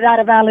without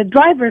a valid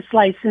driver's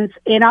license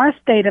in our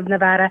state of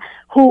Nevada,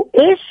 who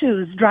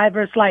issues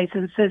driver's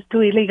licenses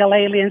to illegal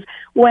aliens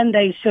when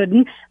they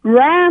shouldn't,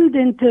 rammed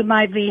into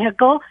my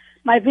vehicle.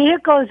 My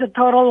vehicle is a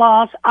total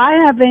loss.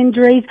 I have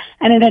injuries,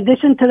 and in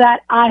addition to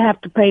that, I have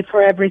to pay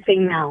for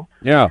everything now.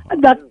 Yeah.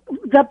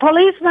 The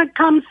policeman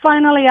comes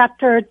finally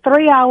after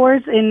 3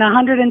 hours in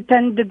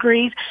 110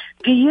 degrees.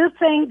 Do you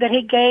think that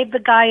he gave the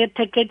guy a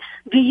ticket?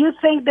 Do you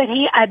think that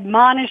he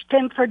admonished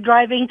him for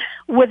driving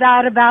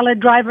without a valid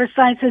driver's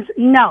license?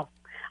 No.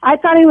 I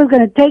thought he was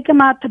going to take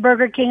him out to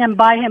Burger King and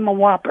buy him a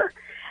Whopper.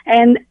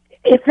 And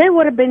if it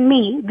would have been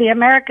me, the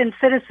American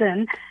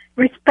citizen,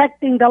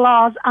 respecting the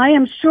laws, I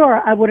am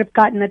sure I would have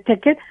gotten a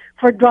ticket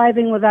for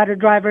driving without a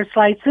driver's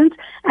license,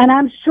 and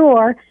I'm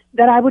sure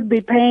that I would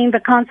be paying the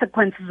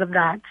consequences of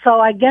that. So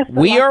I guess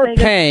we are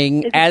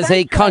paying, as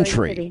a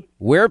country,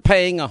 we're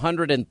paying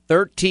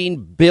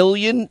 $113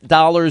 billion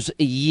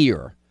a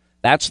year.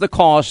 That's the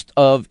cost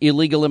of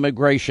illegal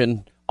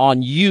immigration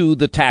on you,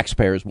 the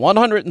taxpayers.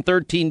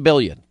 $113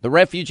 billion. The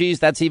refugees,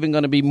 that's even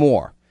going to be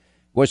more.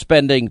 We're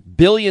spending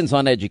billions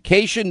on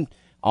education,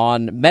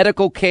 on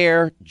medical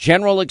care,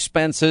 general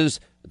expenses,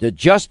 the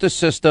justice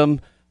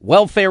system,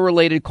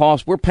 welfare-related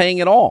costs. We're paying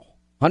it all.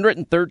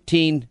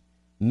 $113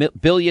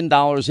 billion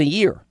a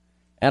year.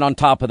 And on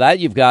top of that,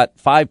 you've got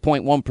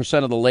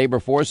 5.1% of the labor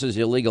force is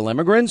illegal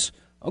immigrants.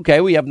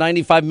 Okay, we have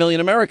 95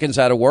 million Americans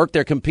out of work.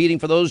 They're competing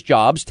for those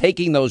jobs,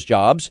 taking those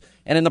jobs,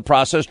 and in the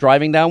process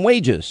driving down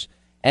wages.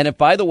 And if,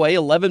 by the way,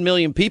 11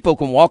 million people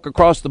can walk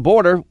across the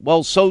border,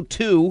 well, so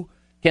too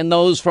can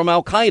those from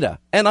Al-Qaeda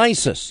and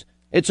ISIS.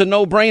 It's a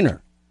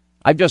no-brainer.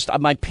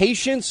 My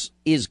patience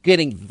is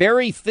getting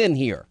very thin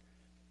here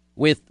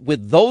with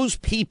those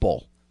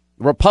people,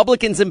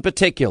 Republicans in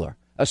particular,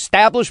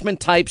 establishment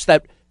types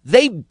that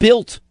they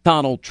built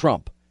Donald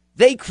Trump.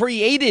 They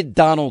created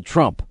Donald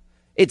Trump.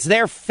 It's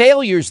their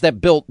failures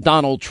that built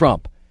Donald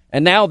Trump.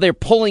 And now they're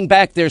pulling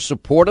back their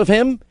support of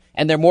him,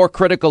 and they're more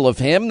critical of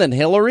him than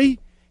Hillary.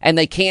 And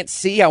they can't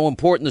see how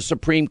important the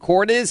Supreme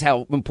Court is,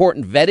 how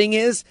important vetting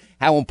is,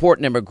 how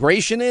important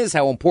immigration is,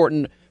 how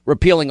important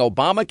repealing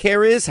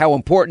Obamacare is, how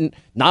important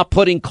not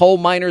putting coal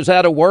miners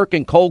out of work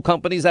and coal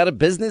companies out of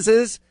business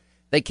is.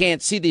 They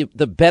can't see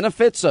the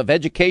benefits of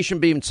education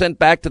being sent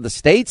back to the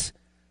states.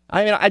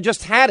 I mean, I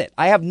just had it.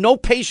 I have no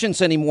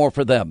patience anymore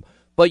for them.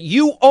 But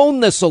you own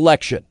this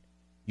election.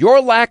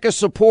 Your lack of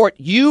support,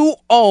 you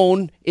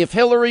own, if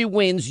Hillary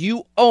wins,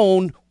 you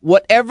own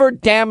whatever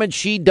damage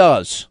she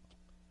does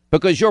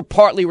because you're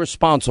partly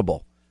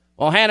responsible.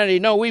 Well, Hannity,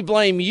 no, we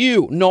blame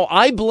you. No,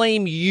 I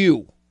blame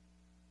you.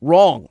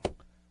 Wrong.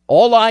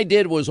 All I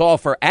did was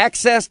offer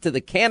access to the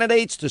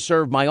candidates to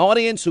serve my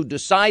audience who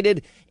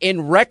decided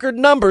in record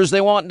numbers they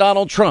want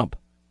Donald Trump.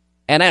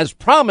 And as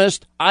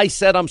promised, I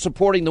said I'm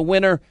supporting the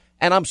winner,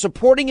 and I'm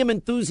supporting him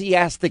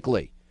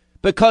enthusiastically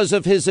because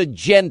of his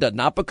agenda,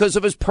 not because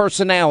of his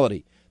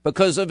personality,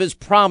 because of his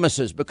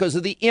promises, because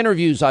of the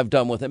interviews I've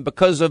done with him,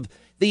 because of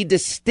the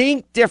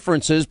distinct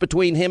differences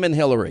between him and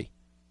Hillary.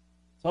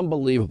 It's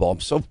unbelievable.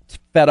 I'm so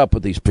fed up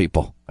with these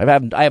people. I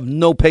have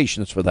no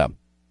patience for them.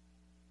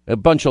 A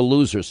bunch of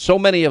losers. So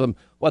many of them.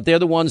 What, they're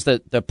the ones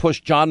that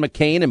pushed John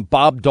McCain and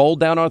Bob Dole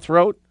down our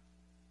throat?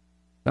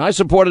 And I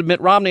supported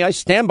Mitt Romney. I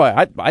stand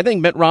by it. I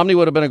think Mitt Romney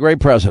would have been a great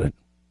president.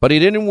 But he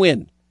didn't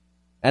win.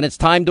 And it's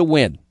time to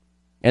win.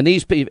 And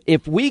these people,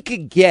 if we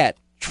could get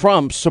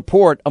Trump's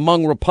support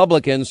among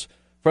Republicans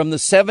from the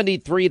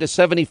 73 to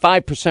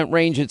 75%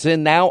 range it's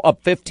in now,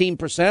 up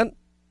 15%,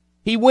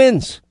 he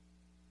wins.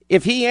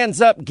 If he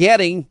ends up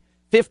getting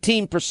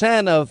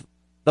 15% of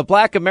the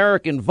black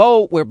American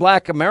vote, where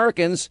black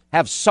Americans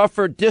have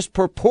suffered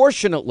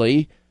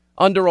disproportionately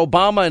under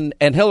Obama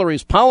and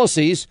Hillary's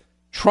policies,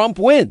 Trump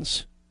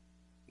wins.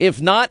 If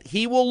not,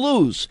 he will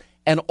lose.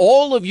 And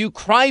all of you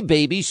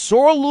crybabies,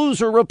 sore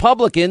loser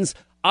Republicans,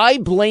 I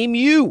blame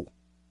you.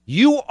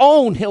 You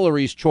own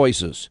Hillary's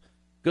choices.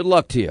 Good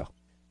luck to you.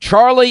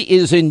 Charlie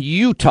is in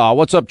Utah.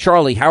 What's up,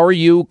 Charlie? How are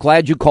you?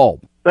 Glad you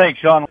called. Thanks,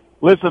 Sean.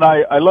 Listen,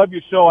 I love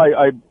your show.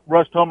 I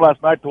rushed home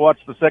last night to watch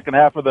the second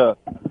half of the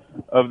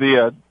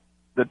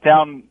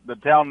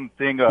town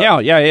thing.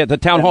 The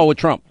town hall with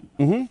Trump.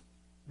 Mm-hmm.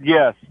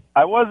 Yes,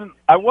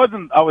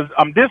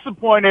 I'm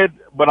disappointed,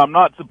 but I'm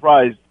not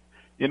surprised.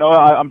 You know,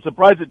 I'm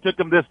surprised it took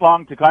him this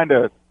long to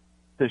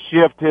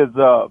shift his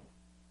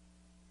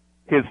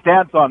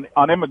stance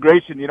on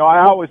immigration. You know,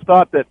 I always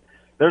thought that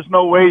there's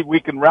no way we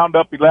can round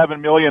up 11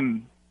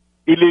 million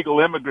illegal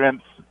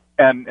immigrants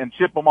and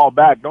ship them all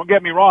back. Don't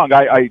get me wrong.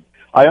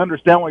 I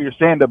understand what you're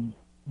saying, the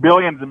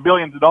billions and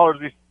billions of dollars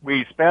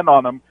we spend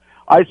on them.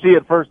 I see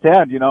it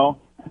firsthand, you know,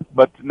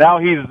 but now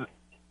he's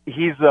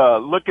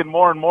looking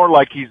more and more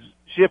like he's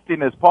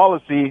shifting his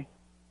policy,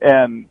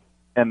 and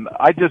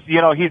I just,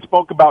 you know, he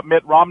spoke about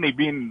Mitt Romney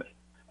being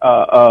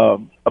a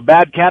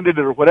bad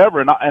candidate or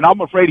whatever, and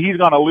I'm afraid he's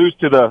going to lose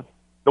to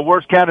the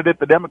worst candidate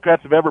the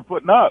Democrats have ever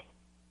put up.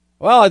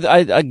 Well,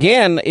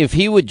 again, if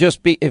he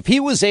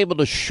was able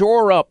to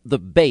shore up the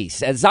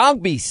base, as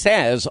Zogby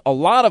says, a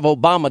lot of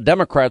Obama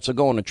Democrats are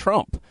going to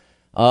Trump.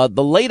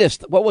 The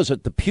latest, what was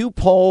it, the Pew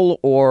poll,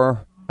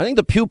 I think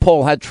the Pew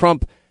poll had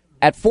Trump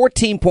at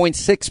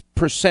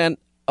 14.6%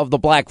 of the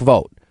black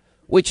vote,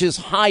 which is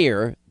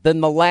higher than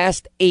the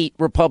last 8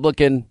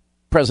 Republican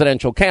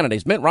presidential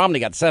candidates. Mitt Romney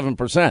got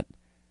 7%.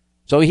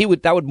 So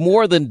that would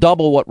more than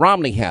double what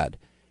Romney had.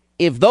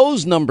 If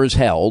those numbers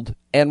held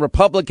and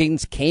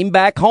Republicans came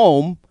back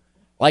home,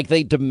 like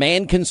they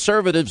demand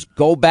conservatives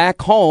go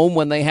back home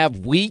when they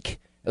have weak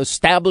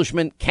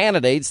establishment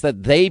candidates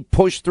that they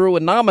push through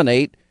and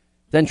nominate,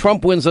 then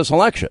Trump wins this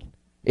election.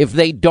 If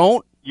they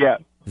don't,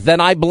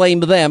 then I blame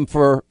them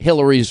for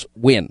Hillary's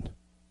win.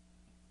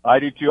 I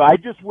do too. I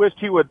just wished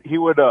he would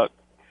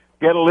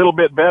get a little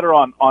bit better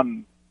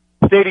on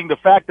stating the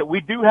fact that we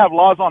do have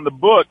laws on the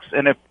books,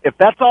 and if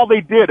that's all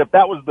they did, if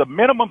that was the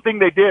minimum thing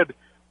they did,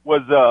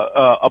 was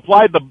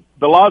apply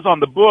the laws on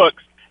the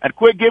books and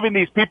quit giving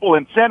these people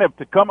incentive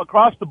to come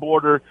across the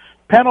border,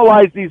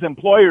 penalize these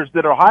employers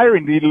that are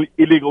hiring the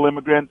illegal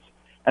immigrants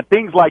and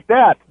things like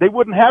that, they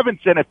wouldn't have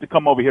incentive to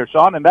come over here,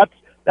 Sean, and that's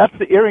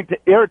the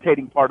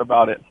irritating part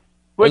about it.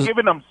 Quit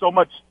giving them so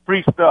much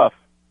free stuff.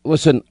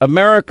 Listen,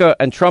 America,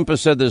 and Trump has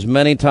said this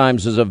many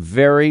times, is a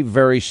very,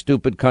 very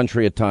stupid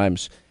country at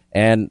times.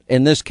 And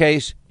in this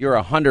case,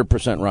 you're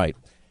 100% right.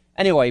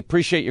 Anyway,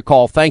 appreciate your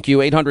call. Thank you.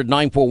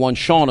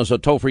 800-941-SEAN is a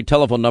toll-free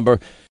telephone number.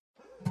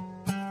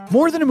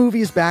 More Than a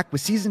Movie is back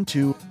with Season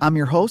 2. I'm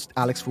your host,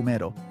 Alex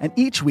Fumero. And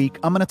each week,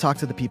 I'm going to talk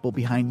to the people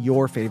behind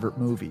your favorite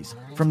movies.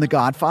 From The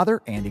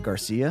Godfather, Andy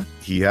Garcia.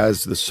 He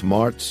has the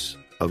smarts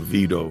of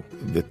Vito,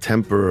 the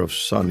temper of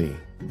Sonny,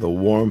 the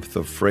warmth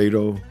of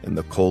Fredo, and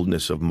the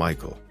coldness of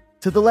Michael.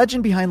 To the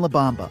legend behind La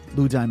Bamba,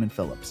 Lou Diamond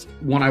Phillips.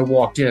 When I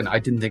walked in, I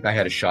didn't think I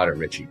had a shot at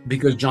Richie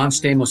because John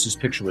Stamos'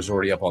 picture was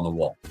already up on the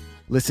wall.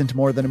 Listen to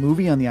More Than a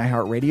Movie on the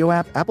iHeartRadio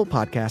app, Apple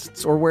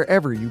Podcasts, or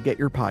wherever you get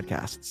your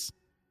podcasts.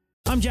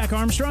 I'm Jack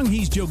Armstrong.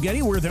 He's Joe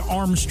Getty. We're the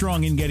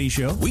Armstrong and Getty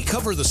Show. We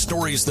cover the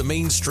stories the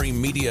mainstream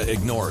media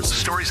ignores.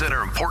 Stories that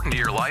are important to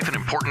your life and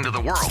important to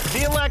the world.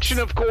 The election,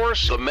 of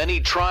course. The many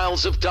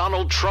trials of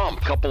Donald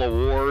Trump. Couple of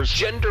wars.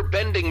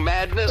 Gender-bending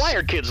madness. Why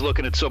are kids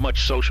looking at so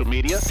much social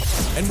media?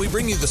 And we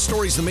bring you the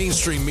stories the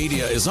mainstream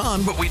media is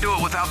on, but we do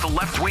it without the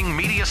left-wing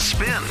media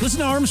spin.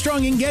 Listen to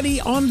Armstrong and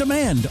Getty on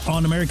demand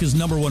on America's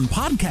 #1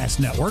 podcast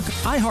network,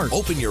 iHeart.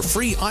 Open your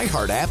free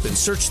iHeart app and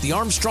search the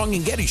Armstrong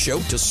and Getty Show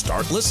to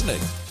start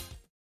listening.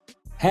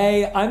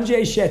 Hey, I'm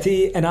Jay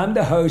Shetty, and I'm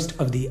the host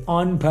of the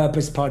On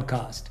Purpose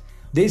podcast.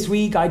 This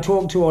week, I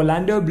talked to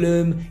Orlando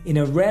Bloom in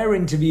a rare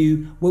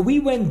interview where we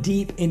went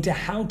deep into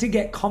how to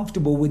get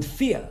comfortable with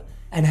fear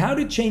and how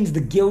to change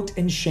the guilt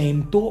and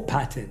shame thought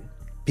pattern.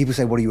 People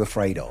say, what are you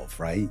afraid of,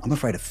 right? I'm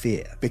afraid of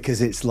fear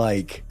because it's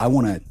like I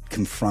want to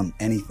confront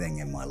anything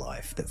in my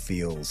life that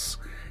feels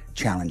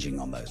challenging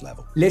on those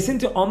levels. Listen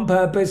to On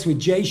Purpose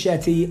with Jay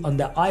Shetty on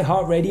the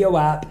iHeartRadio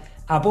app,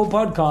 Apple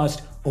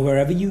Podcast, or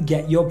wherever you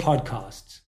get your podcasts.